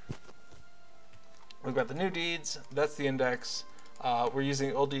 where we've got the new deeds, that's the index. We're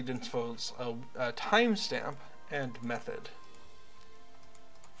using old deed info's timestamp and method.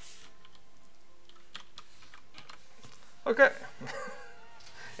 Okay.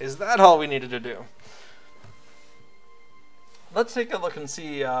 Is that all we needed to do? Let's take a look and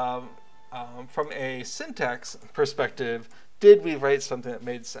see from a syntax perspective, did we write something that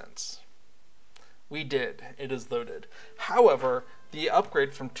made sense? We did. It is loaded. However, the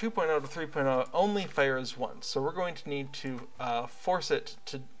upgrade from 2.0 to 3.0 only fires once, so we're going to need to force it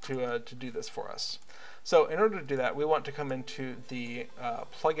to do this for us. So in order to do that, we want to come into the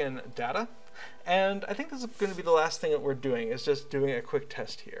plugin data, and I think this is going to be the last thing that we're doing, is just doing a quick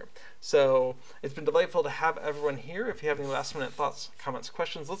test here. So it's been delightful to have everyone here. If you have any last minute thoughts, comments,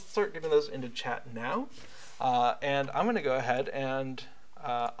 questions, let's start getting those into chat now. And I'm going to go ahead and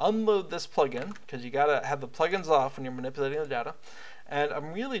unload this plugin, because you got to have the plugins off when you're manipulating the data. And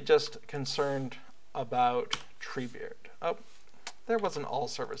I'm really just concerned about Treebeard. Oh, there was an all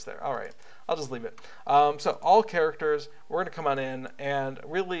service there. All right, I'll just leave it. So all characters, we're going to come on in, and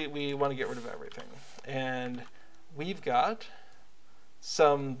really we want to get rid of everything. And we've got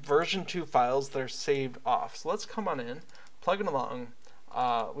some version 2 files that are saved off. So let's come on in, Plugin Along.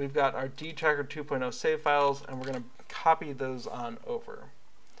 We've got our Deed Tracker 2.0 save files, and we're going to copy those on over.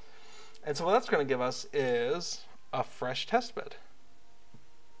 And so what that's going to give us is a fresh testbed.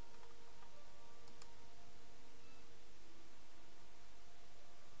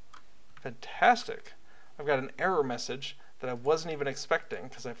 Fantastic. I've got an error message that I wasn't even expecting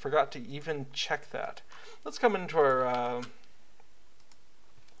because I forgot to even check that. Let's come into our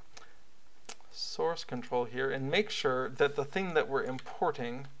source control here and make sure that the thing that we're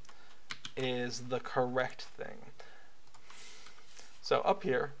importing is the correct thing. So up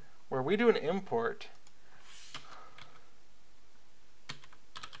here, where we do an import,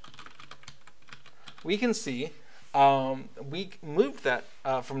 we can see we moved that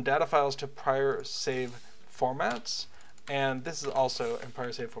from data files to prior save formats, and this is also in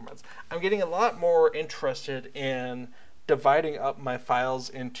prior save formats. I'm getting a lot more interested in dividing up my files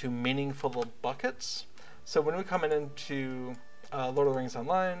into meaningful buckets. So when we come into Lord of the Rings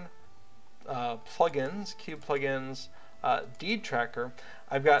Online, plugins, Cube plugins, Deed Tracker,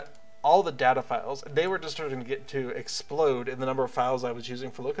 I've got all the data files. They were just starting to explode in the number of files I was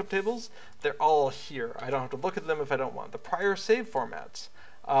using for lookup tables. They're all here. I don't have to look at them if I don't want. The prior save formats.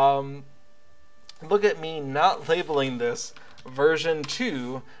 Look at me not labeling this version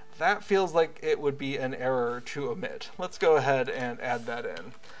 2. That feels like it would be an error to omit. Let's go ahead and add that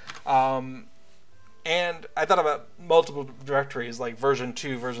in. And I thought about multiple directories like version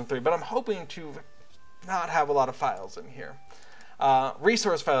 2, version 3, but I'm hoping to not have a lot of files in here.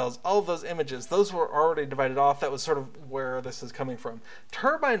 Resource files, all of those images, those were already divided off. That was sort of where this is coming from.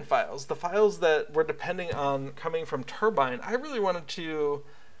 Turbine files, the files that were depending on coming from Turbine, I really wanted to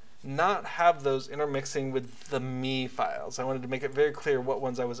not have those intermixing with the me files. I wanted to make it very clear what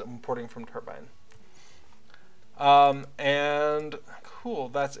ones I was importing from Turbine. And cool,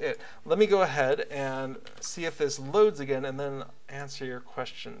 that's it. Let me go ahead and see if this loads again and then answer your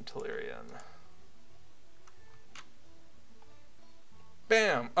question, Tellurian.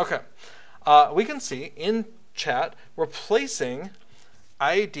 Bam. Okay. We can see in chat replacing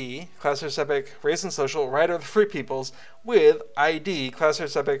ID, Class Epic, Race and Social, Writer of the Free Peoples, with ID, Class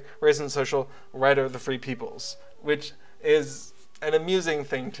Epic, Race and Social, Writer of the Free Peoples, which is an amusing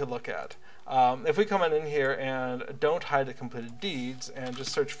thing to look at. If we come on in here and don't hide the completed deeds and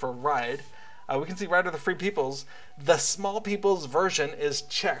just search for ride, we can see Rider of the Free Peoples. The Small Peoples version is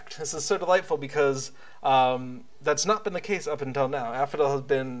checked. This is so delightful because that's not been the case up until now. Affidel has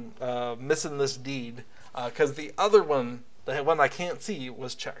been missing this deed because the other one, the one I can't see,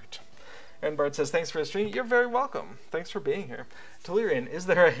 was checked. And Bart says, thanks for the stream. You're very welcome. Thanks for being here. Tellurian, is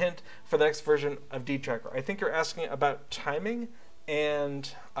there a hint for the next version of Deed Tracker? I think you're asking about timing,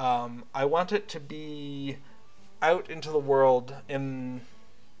 and I want it to be out into the world in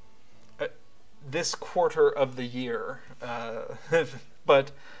this quarter of the year,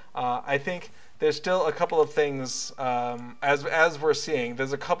 but I think there's still a couple of things, as we're seeing,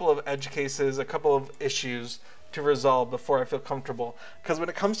 there's a couple of edge cases, a couple of issues to resolve before I feel comfortable. Because when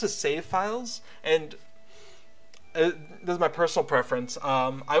it comes to save files, and this is my personal preference,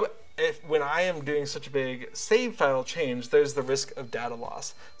 when I am doing such a big save file change, there's the risk of data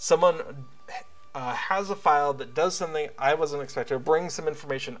loss. Someone has a file that does something I wasn't expecting, or brings some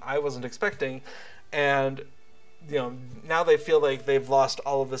information I wasn't expecting, and now they feel like they've lost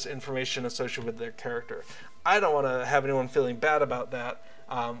all of this information associated with their character. I don't want to have anyone feeling bad about that.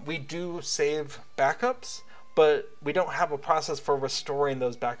 We do save backups, but we don't have a process for restoring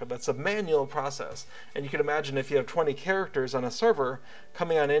those backups. It's a manual process, and you can imagine if you have 20 characters on a server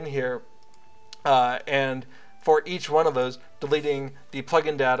coming on in here, and for each one of those, deleting the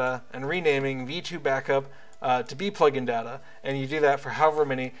plugin data and renaming v2 backup to be plugin data, and you do that for however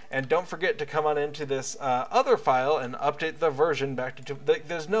many, and don't forget to come on into this other file and update the version back to 2.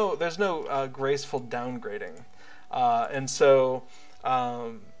 There's no graceful downgrading, and so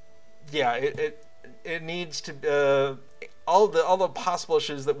yeah, it needs to all the possible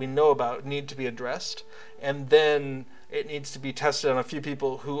issues that we know about need to be addressed, and then it needs to be tested on a few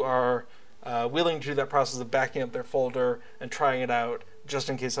people who are willing to do that process of backing up their folder and trying it out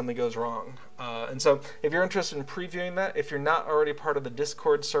just in case something goes wrong. And so if you're interested in previewing that, if you're not already part of the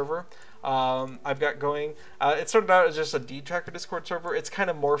Discord server I've got going, it started out as just a Deed Tracker Discord server. It's kind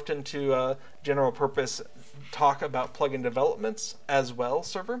of morphed into a general purpose talk about plugin developments as well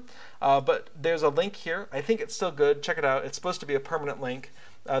server. But there's a link here. I think it's still good. Check it out. It's supposed to be a permanent link.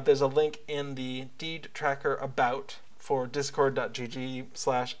 There's a link in the Deed Tracker about for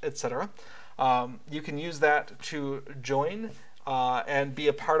discord.gg/etc. You can use that to join and be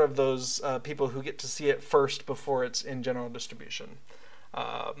a part of those people who get to see it first before it's in general distribution.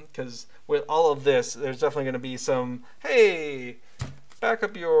 Because with all of this, there's definitely going to be some, hey, back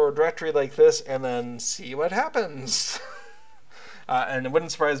up your directory like this and then see what happens. And it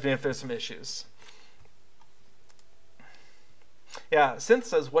wouldn't surprise me if there's some issues. Yeah, Synth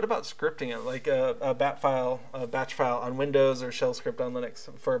says, what about scripting it, like a batch file on Windows or shell script on Linux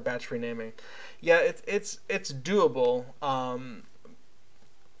for batch renaming? Yeah, it's doable.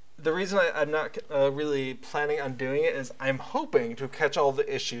 The reason I'm not really planning on doing it is I'm hoping to catch all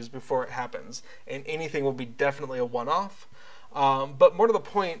the issues before it happens, and anything will be definitely a one-off. But more to the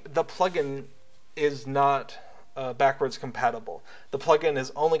point, the plugin is not backwards compatible. The plugin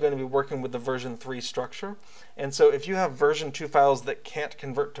is only going to be working with the version 3 structure, and so if you have version 2 files that can't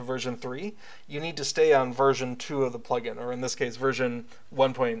convert to version 3, you need to stay on version 2 of the plugin, or in this case version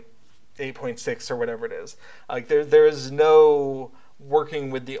 1.8.6 or whatever it is. Like there is no working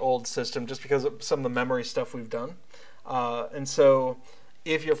with the old system just because of some of the memory stuff we've done. And so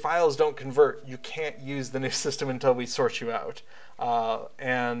if your files don't convert, you can't use the new system until we sort you out.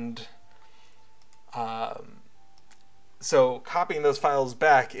 So copying those files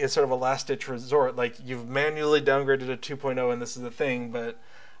back is sort of a last-ditch resort. Like, you've manually downgraded to 2.0 and this is the thing, but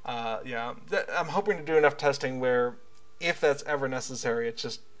yeah, I'm hoping to do enough testing where if that's ever necessary, it's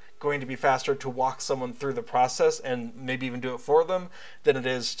just going to be faster to walk someone through the process and maybe even do it for them than it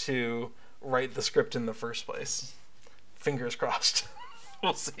is to write the script in the first place. Fingers crossed.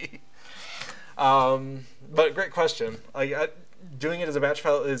 We'll see. But great question. Doing it as a batch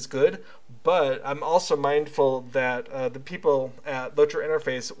file is good, but I'm also mindful that the people at LOTRO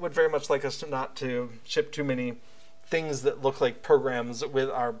Interface would very much like us not to ship too many things that look like programs with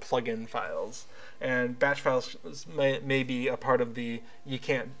our plugin files. And batch files may be a part of the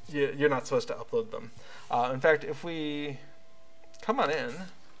you're not supposed to upload them. In fact, if we come on in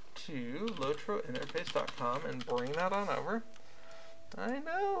to lotrointerface.com and bring that on over, I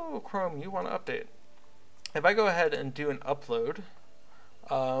know, Chrome, you want to update. If I go ahead and do an upload,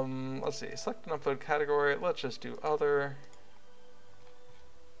 let's see, select an upload category. Let's just do other.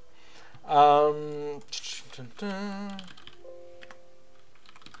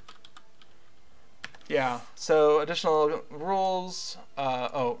 Yeah, so additional rules.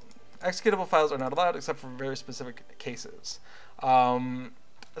 Executable files are not allowed except for very specific cases.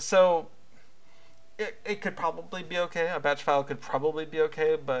 So it could probably be okay. A batch file could probably be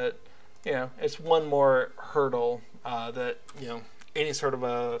okay, but it's one more hurdle that any sort of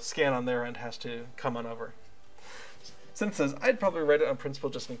a scan on their end has to come on over. Sim says, I'd probably write it on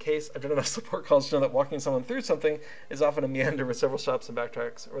principle just in case. I've done enough support calls to know that walking someone through something is often a meander with several stops and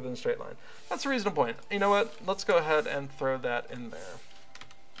backtracks rather than a straight line. That's a reasonable point. You know what? Let's go ahead and throw that in there.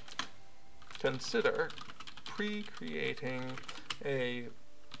 Consider pre-creating a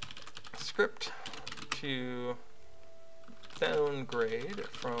script to downgrade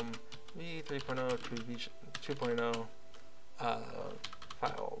from v3.0 to v2.0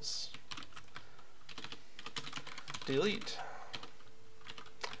 files. Delete,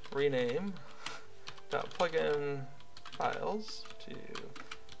 rename .plugin files to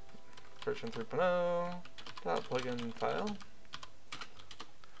version 3.0 .plugin file.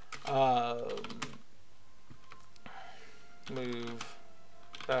 Move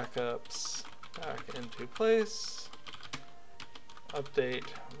backups back into place. Update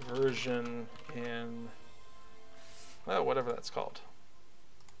version in, well, whatever that's called.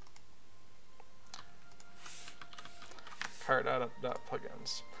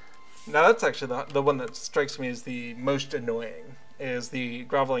 Card.plugins. Now that's actually the one that strikes me as the most annoying, is the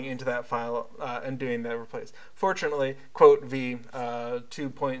groveling into that file and doing that replace. Fortunately, quote v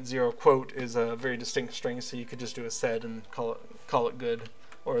 2.0 quote is a very distinct string, so you could just do a sed and call it good,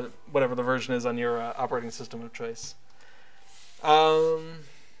 or whatever the version is on your operating system of choice.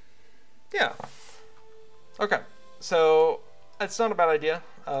 Yeah. Okay. So it's not a bad idea.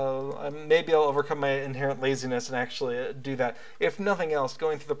 Maybe I'll overcome my inherent laziness and actually do that. If nothing else,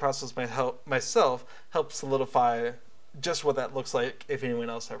 going through the process myself helps solidify just what that looks like if anyone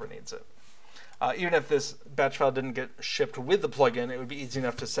else ever needs it. Even if this batch file didn't get shipped with the plugin, it would be easy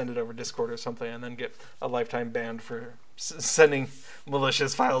enough to send it over Discord or something and then get a lifetime ban for sending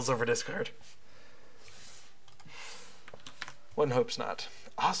malicious files over Discord. One hopes not.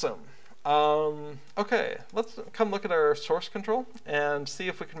 Awesome. Okay, let's come look at our source control and see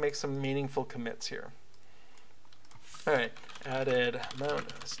if we can make some meaningful commits here. All right, added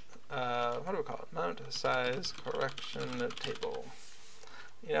mount, what do we call it? Mount size correction table.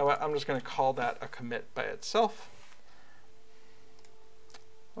 You know what, I'm just going to call that a commit by itself.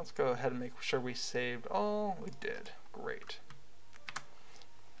 Let's go ahead and make sure we saved all. We did. Great.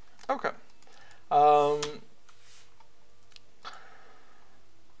 Okay.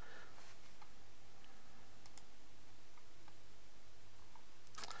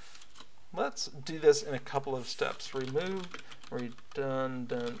 Let's do this in a couple of steps. Remove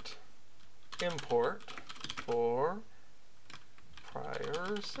redundant import for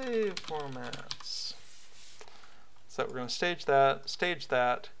prior save formats. So we're going to stage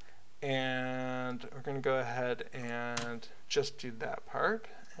that, and we're going to go ahead and just do that part,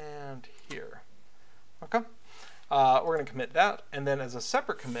 and here. Okay. We're going to commit that, and then as a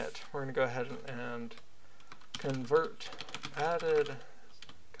separate commit, we're going to go ahead and convert added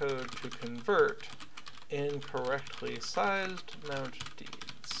code to convert incorrectly sized mount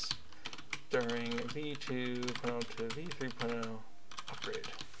deeds during v2.0 to v3.0 upgrade.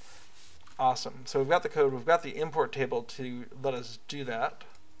 Awesome. So we've got the code, we've got the import table to let us do that.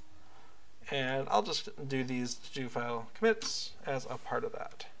 And I'll just do these do file commits as a part of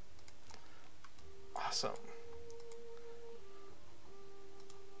that. Awesome.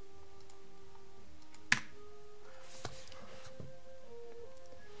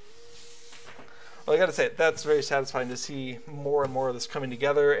 Well, I gotta say, that's very satisfying to see more and more of this coming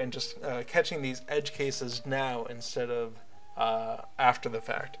together and just catching these edge cases now instead of after the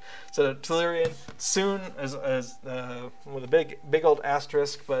fact. So Tellurian soon, as with a big old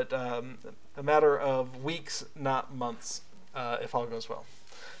asterisk, but a matter of weeks, not months, if all goes well.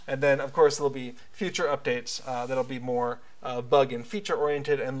 And then, of course, there'll be future updates that'll be more bug and feature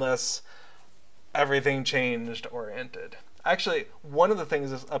oriented and less everything changed oriented. Actually, one of the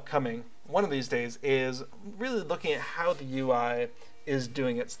things that's upcoming one of these days is really looking at how the UI is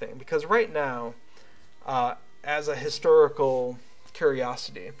doing its thing. Because right now, as a historical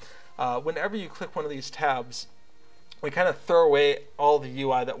curiosity, whenever you click one of these tabs, we kind of throw away all the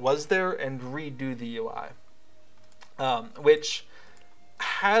UI that was there and redo the UI, which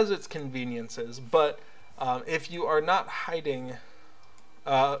has its conveniences, but if you are not hiding,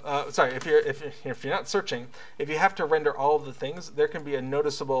 if you're not searching, if you have to render all of the things, there can be a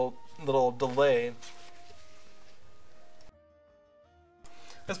noticeable little delay,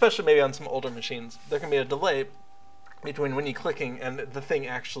 especially maybe on some older machines. There can be a delay between when you're clicking and the thing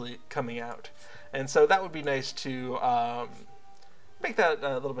actually coming out. And so that would be nice to make that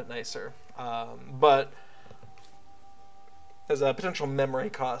a little bit nicer. But there's a potential memory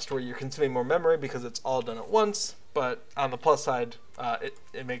cost where you're consuming more memory because it's all done at once, but on the plus side,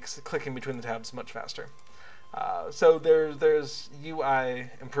 it makes clicking between the tabs much faster. So there's UI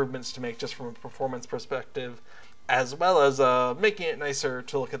improvements to make just from a performance perspective, as well as making it nicer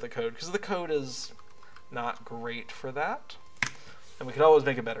to look at the code, because the code is not great for that, and we can always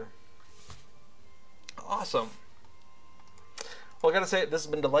make it better. Awesome. Well, I gotta say, this has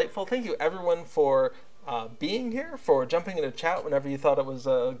been delightful. Thank you everyone for being here, for jumping into chat whenever you thought it was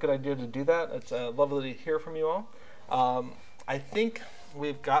a good idea to do that. It's lovely to hear from you all. I think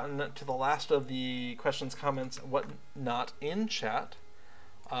we've gotten to the last of the questions, comments, whatnot in chat.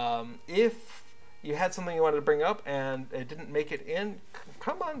 If you had something you wanted to bring up and it didn't make it in,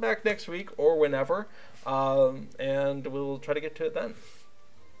 come on back next week or whenever, and we'll try to get to it then.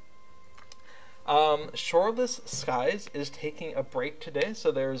 Shoreless Skies is taking a break today,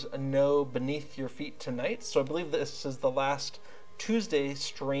 so there's no Beneath Your Feet tonight. So I believe this is the last Tuesday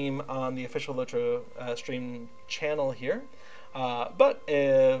stream on the official LOTRO stream channel here. But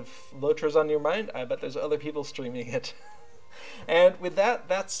if LOTRO's on your mind, I bet there's other people streaming it. And with that,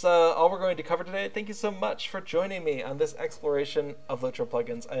 that's all we're going to cover today. Thank you so much for joining me on this exploration of LOTRO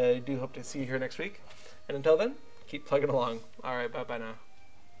plugins. I do hope to see you here next week. And until then, keep plugging along. All right, bye-bye now.